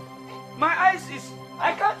help me. My eyes is...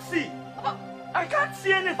 I can't see. I can't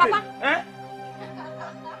see anything. Papa? Eh?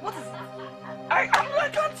 What is it? I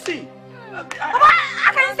can't see. Papa,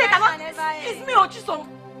 how can you say that? It's me or Chisom?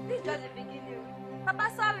 This is just the beginning. Papa,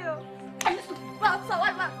 sorry.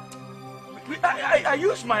 I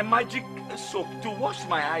use my magic soap to wash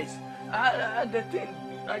my eyes. The thing,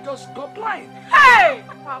 I just got blind. Hey!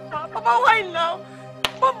 Papa, why now?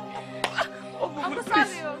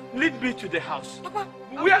 Please, lead me to the house. Papa,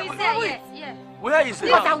 where is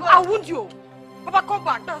the house? I wound you. Papa, come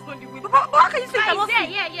back. That's not the way. Papa, how can you say that?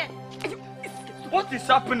 What is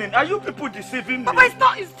happening? Are you people deceiving me? Papa, it's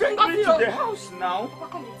not. Take me to the house now. Papa,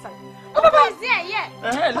 come inside. Papa is there,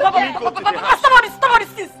 Let me go to the house. Stop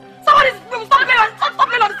this. Stop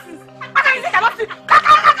playing on this things. How can you say I cannot see?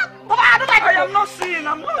 Papa, I don't like it. I am not seeing.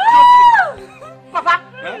 I'm not joking. Papa.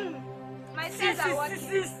 My senses are working.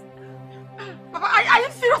 Papa, are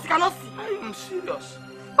you serious? You cannot see. I am serious.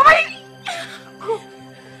 Papa,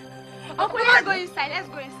 Uncle, let's go inside.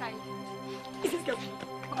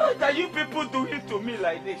 What are you people doing to me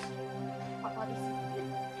like this? Papa, listen.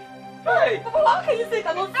 Hey! Papa, how can you say you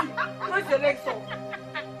cannot see? Where's your legs off?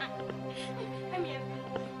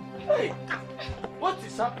 Hey! What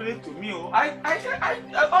is happening to me? Oh, I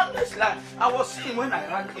honestly, I was seeing when I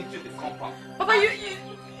ran into the compound. Papa,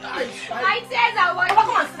 my tears are working. Papa,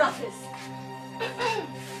 come and see that face.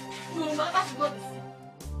 No, that's not the same.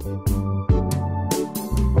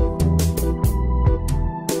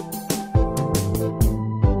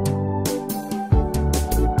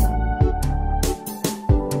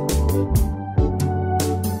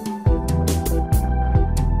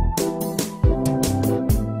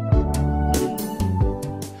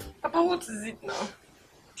 What is it now?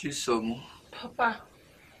 Chisom. Papa.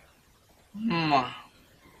 Ma.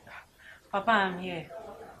 Papa, I'm here.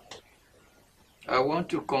 I want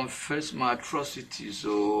to confess my atrocities,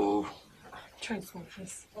 oh. Try to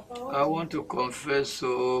confess. I want to confess,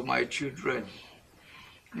 oh, my children.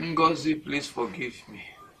 Ngozi, please forgive me.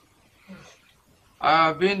 I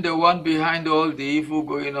have been the one behind all the evil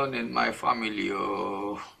going on in my family,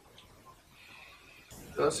 oh.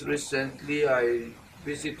 Just recently, I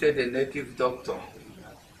visited a native doctor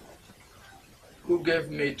who gave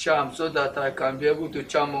me charm so that I can be able to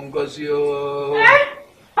charm Ngozi. Oh. Hey,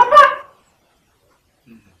 Papa!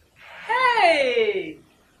 Hey!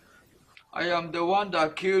 I am the one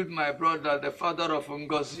that killed my brother, the father of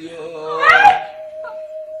Ngozi. Oh.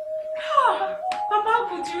 Papa,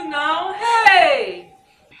 could you now? Hey!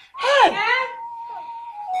 Hey!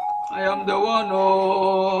 I am the one,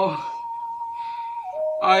 oh.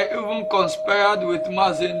 I even conspired with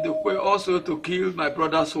Mazi Ibe also to kill my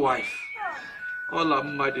brother's wife.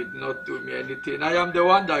 Olamma did not do me anything. I am the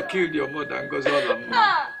one that killed your mother, Ngozi Olamma.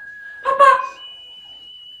 Papa!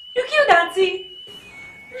 You killed Auntie!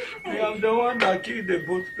 I am the one that killed the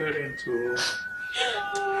both parents, oh.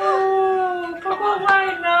 Oh, Papa,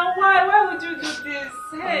 why now? Why? Why would you do this?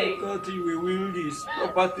 Hey! I thought you will will these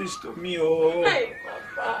properties to me, oh. Hey,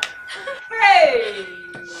 Papa. Hey!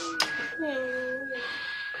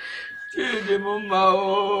 Kill the mama,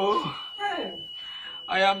 oh. Hey!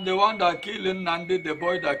 I am the one that killed Nandi, the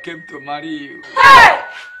boy that came to marry you. Hey!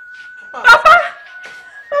 Papa!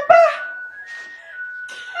 Papa!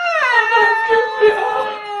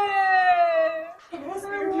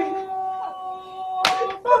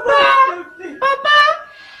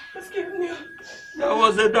 There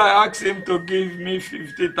was a day I asked him to give me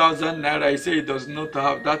 50,000 naira. He said he does not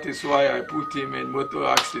have. That is why I put him in motor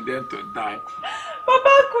accident to die.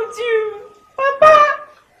 Papa, could you? Papa!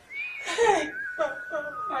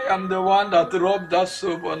 I am the one that rubbed that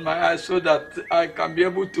soap on my eyes so that I can be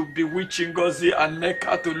able to bewitch Ngozi and make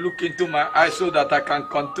her to look into my eyes so that I can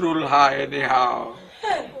control her anyhow.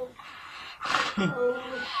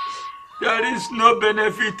 There is no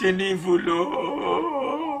benefit in evil,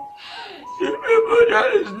 oh.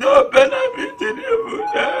 There is no benefit in evil.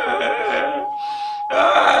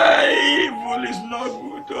 Evil is not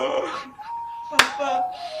good, oh. Papa.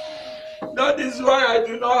 That is why I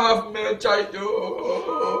do not have male child,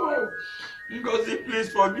 oh. Ngozi, please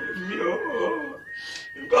forgive me, oh.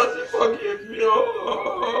 Ngozi, forgive me,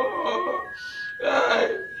 oh.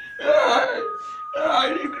 I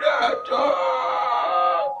regret, oh.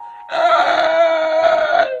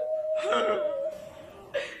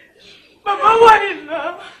 Papa, why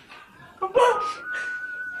now? Papa,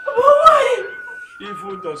 why?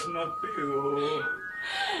 Evil does not pay, oh.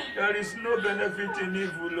 There is no benefit in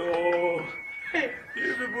evil, oh.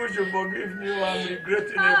 You people should forgive me, oh. I'm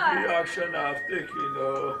regretting every action I have taken,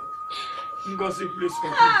 oh. Ngozi, please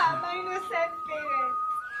forgive me. My innocent parents.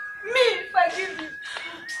 Me, forgive me.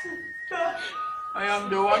 I am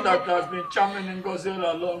the one that has been charming Ngozi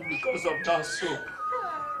along because of that soap.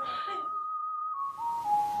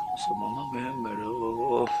 So, Mama, remember,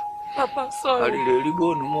 Papa, sorry.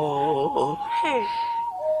 Hey.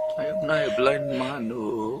 I am not a blind man,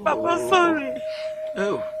 oh. Papa, sorry.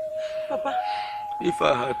 Oh. Papa. If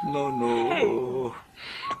I had known, oh,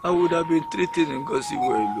 I would have been treating Ngozi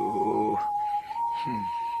well, oh.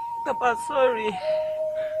 Papa, sorry.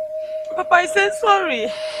 Papa, I said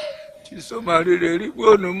sorry.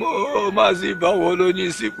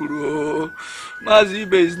 Mazi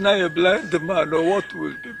Ibe is not a blind man, or what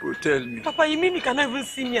will people tell me? Papa, you mean you cannot even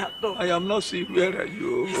see me at all? I am not seeing. Where are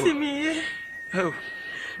you? You see me here? Oh.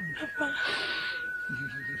 Papa.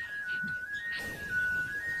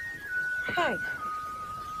 Hi.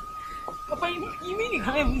 Papa, you mean you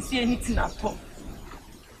can't even see anything at all?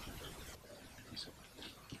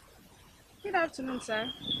 Good afternoon,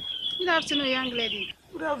 sir. Good afternoon, young lady.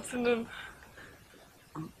 Good afternoon.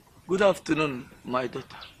 Good afternoon, my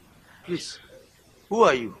daughter. Please, who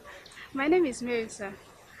are you? My name is Mary, sir,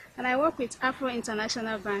 and I work with Afro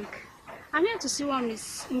International Bank. I'm here to see one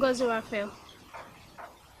Miss Ngozi Raphael.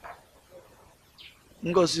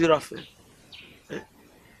 Ngozi Raphael?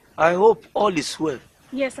 I hope all is well.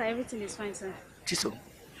 Yes, sir, everything is fine, sir. Chisom,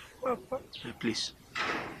 please,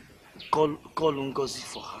 call Ngozi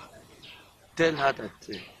for her. Tell her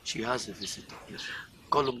that she has a visitor, please.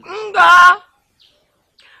 Call Ngozi.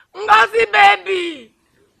 Ngozi, baby!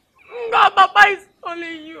 Papa is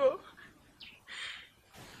calling you.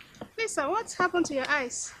 Please, sir, what happened to your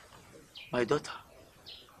eyes? My daughter.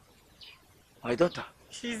 My daughter.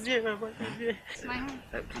 She's here, Papa, she's here. My hand.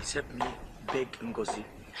 Please help me beg Ngozi.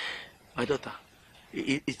 My daughter,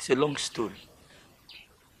 it's a long story.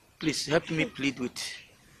 Please help me plead with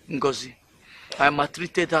Ngozi. I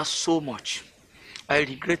maltreated her so much. I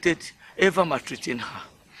regretted ever maltreating her.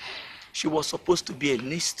 She was supposed to be a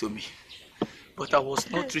niece to me, but I was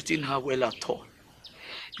not treating her well at all.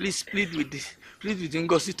 Please plead with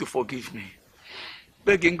Ngozi to forgive me.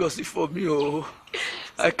 Beg Ngozi for me, oh.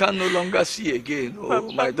 I can no longer see again. Oh,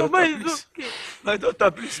 Papa, my daughter, Papa, please. Okay. My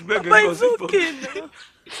daughter, please beg Papa, Ngozi for okay me. now.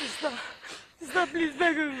 Sister, please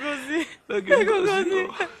beg Ngozi. Beg Ngozi.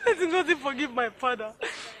 Ngozi. Let Ngozi forgive my father,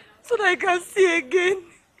 so that I can see again.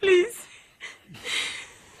 Please.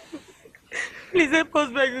 Please help us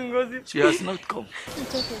beg Ngozi. She has not come.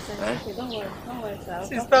 It's okay, sir. It's okay. Don't worry, sir.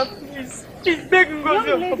 Sister, please beg Ngozi.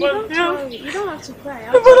 Young lady, don't worry. You don't have to cry.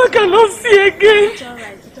 My father cannot see again. It's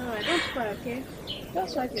alright. Don't cry, okay?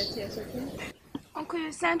 Just wipe your tears, okay? Uncle,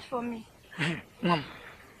 you sent for me. Mom,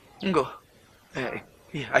 Ngo, here,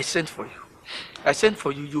 I sent for you. I sent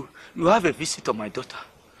for you. You have a visitor, my daughter.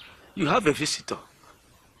 You have a visitor.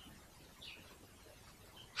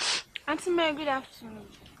 Auntie Mary, good afternoon.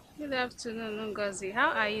 Good afternoon, Ngozi.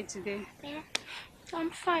 How are you today? Yeah, I'm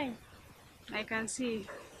fine. I can see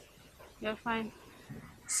you're fine.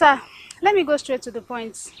 Sir, let me go straight to the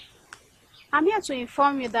point. I'm here to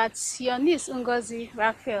inform you that your niece, Ngozi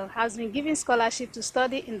Raphael, has been given scholarship to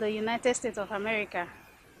study in the United States of America.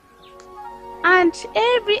 And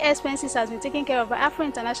every expenses has been taken care of by Afro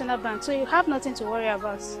International Bank, so you have nothing to worry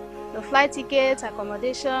about. The flight tickets,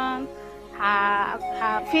 accommodation,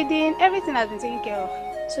 her feeding, everything has been taken care of.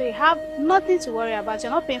 So you have nothing to worry about.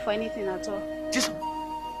 You're not paying for anything at all. Just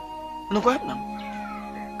no, go ahead now.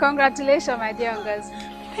 Congratulations, my dear Ngozi.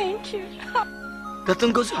 Thank you. That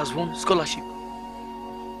Ngozi has won scholarship.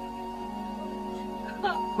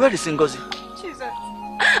 Where is Ngozi? Jesus.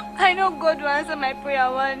 I know God will answer my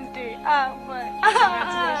prayer one day.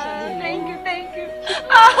 Thank you. Thank you,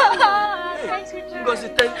 Ngozi,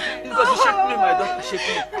 shake me, my daughter, shake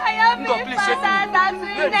me. I am Ngo, please shake me. that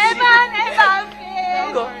will never fail.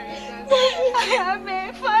 Ngo. I am a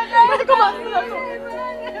father. Come on, never fail.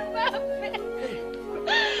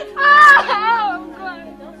 Oh, God.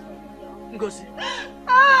 Ngozi.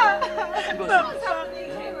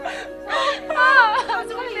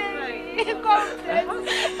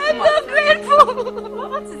 I'm so grateful.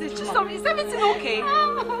 What is it? Just is everything okay?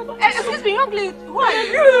 Excuse me, young lady. Who are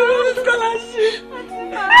you? Scholarship.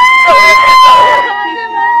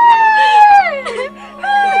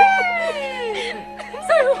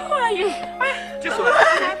 Sorry, who are you?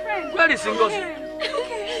 Where is Ngozi?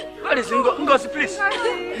 Where is Ngozi, please?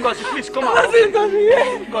 Ngozi, please, come on. Ngozi.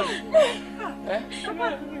 Come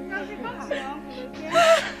on.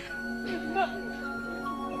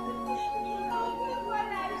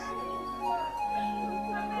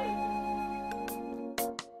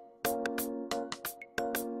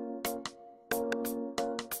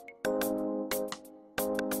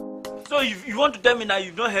 So you want to tell me now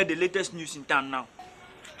you've not heard the latest news in town now?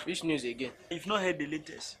 Which news again? You've not heard the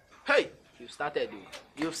latest. Hey, you started.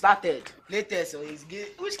 You've started. Latest.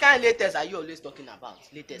 Which kind of latest are you always talking about?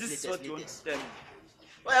 Latest. This is what you want to tell me.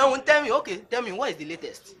 Well, tell me. Okay, tell me what is the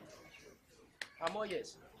latest? I'm all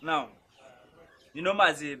yes. Now, you know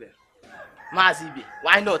Mazi Ibe. Mazi Ibe.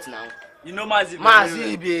 Why not now? You know Mazi Ibe.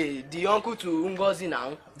 Mazi Ibe, the uncle to Ngozi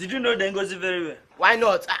now. Did you know the Ngozi very well? Why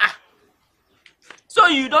not? So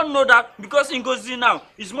you don't know that because Ngozi now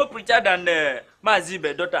is more preacher than Mazi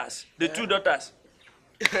Ibe daughters, the two daughters.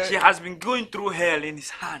 She has been going through hell in his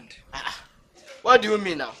hand. What do you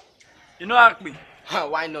mean now? You know Akpi?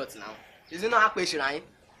 Why not now? Is it not Akpi Shrine?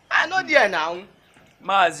 I know there now.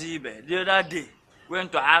 Mazi Ibe the other day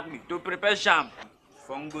went to Akpi to prepare sham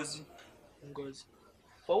for Ngozi. Ngozi.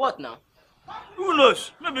 For what now? Who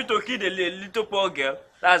knows? Maybe to kill the little poor girl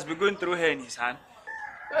that has been going through hell in his hand.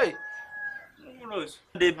 Hey. Who knows?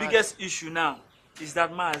 The biggest issue now is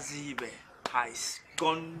that Mazi Ibe has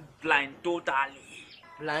gone blind totally.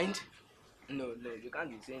 Blind? No, you can't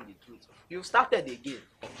be saying the truth. You started again.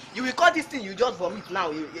 You will call this thing you just vomit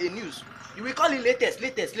now a news. You will call it latest.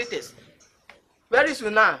 Very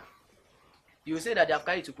soon now, you will say that they have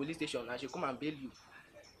carried you to police station and should come and bail you.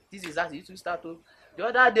 This is as it will start. The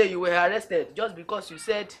other day you were arrested just because you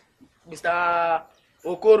said Mr.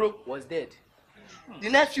 Okoro was dead. The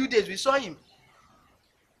next few days we saw him.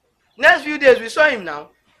 Now. Isn't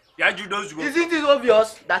it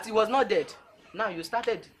obvious that he was not dead? Now you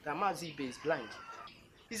started that Mazi Ibe is blind.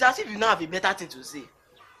 It's as if you now have a better thing to say.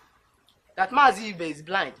 That Mazi Ibe is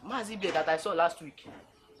blind. Mazi Ibe that I saw last week.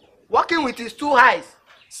 Walking with his two eyes.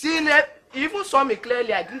 Seeing it, he even saw me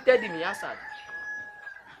clearly. I greeted him, he answered.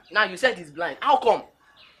 Now you said he's blind. How come?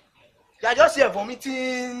 You are just here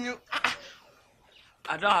vomiting.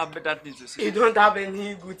 I don't have better things to say. You don't have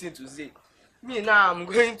any good thing to say. Me now, I'm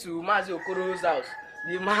going to Mazi Okoro's house.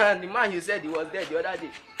 The man you said he was dead the other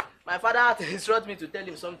day. My father instructed me to tell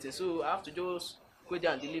him something, so I have to just go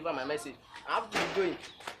there and deliver my message. I have to be going.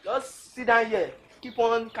 Just sit down here. Keep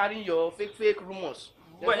on carrying your fake rumors.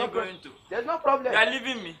 Where are you going to? There's no problem. You are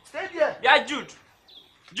leaving me. Stay there. Yeah, Jude.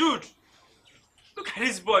 Look at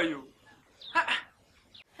this boy, you.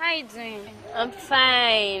 How you doing? I'm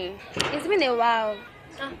fine. It's been a while.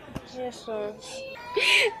 Yes, sir.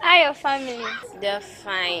 How are your family? They're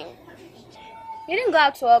fine. You didn't go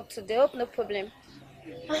out to work today. Hope no problem.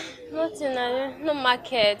 Nothing. No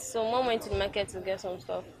market. So mom went to the market to get some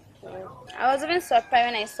stuff. I was even surprised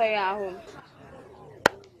when I saw you at home.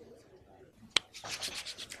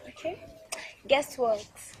 Okay. Guess what?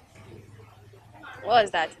 What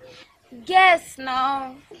was that? Guess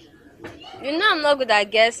now. You know I'm not good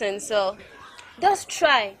at guessing, so just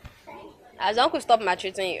try. As uncle stop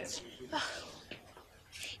maltreating you.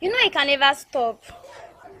 You know he can never stop.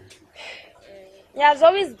 He has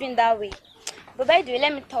always been that way. But by the way,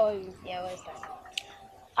 let me tell you. Yeah, what's that?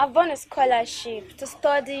 I've won a scholarship to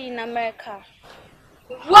study in America.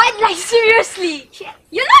 What? Like seriously?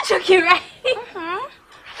 You're not joking, right?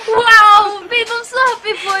 Wow, babe, I'm so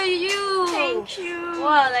happy for you. Thank you.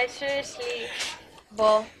 Wow, like seriously.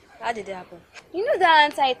 But how did it happen? You know that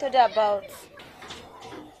auntie I told you about?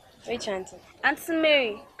 Which auntie? Auntie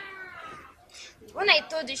Mary. When I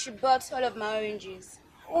told you she bought all of my oranges.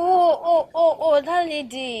 Oh, that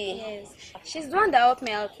lady. Yes. She's the one that helped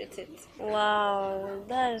me out with it. Wow,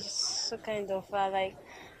 that's so kind of her. Like,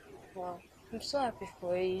 wow. I'm so happy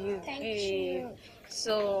for you. Thank you.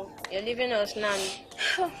 So, you're leaving us now?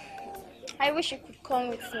 I wish you could come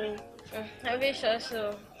with me. I wish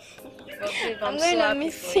also. But babe, I'm going to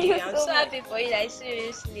miss you. I'm so happy for you, like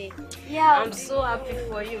seriously. Yeah. I'm so happy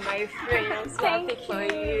for you, my friend. I'm so happy for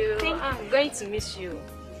you. I'm going to miss you.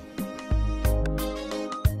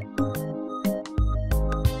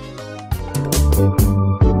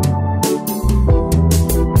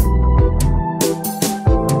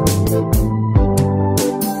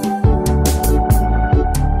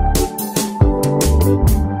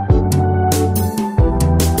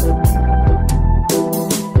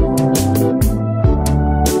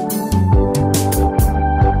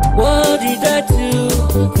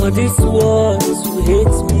 For this world to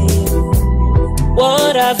hate me.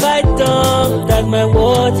 What have I done that my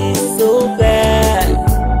world is so bad?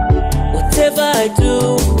 Whatever I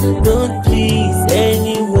do, don't please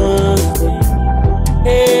anyone.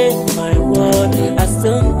 Hey, my world has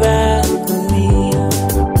turned back to me.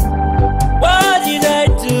 What did I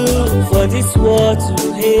do for this world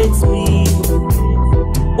to hate me?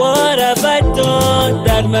 What have I done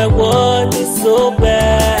that my world is so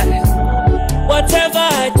bad? Whatever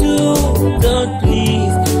I do, don't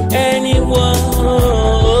please anyone.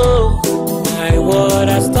 My world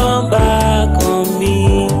has turned back on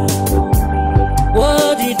me.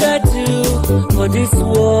 What did I do for this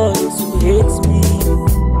world to hate me?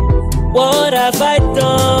 What have I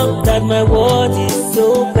done that my world is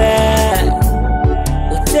so bad?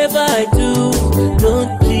 Whatever I do,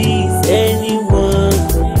 don't please anyone.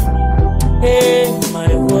 Hey,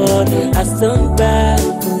 my world has turned back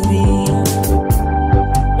on me.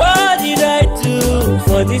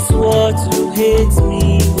 For this world to hate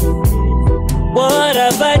me. What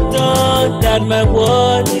have I done that my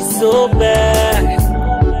world is so bad?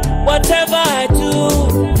 Whatever I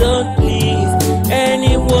do, don't please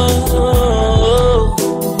anyone.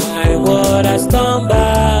 My world has turned back.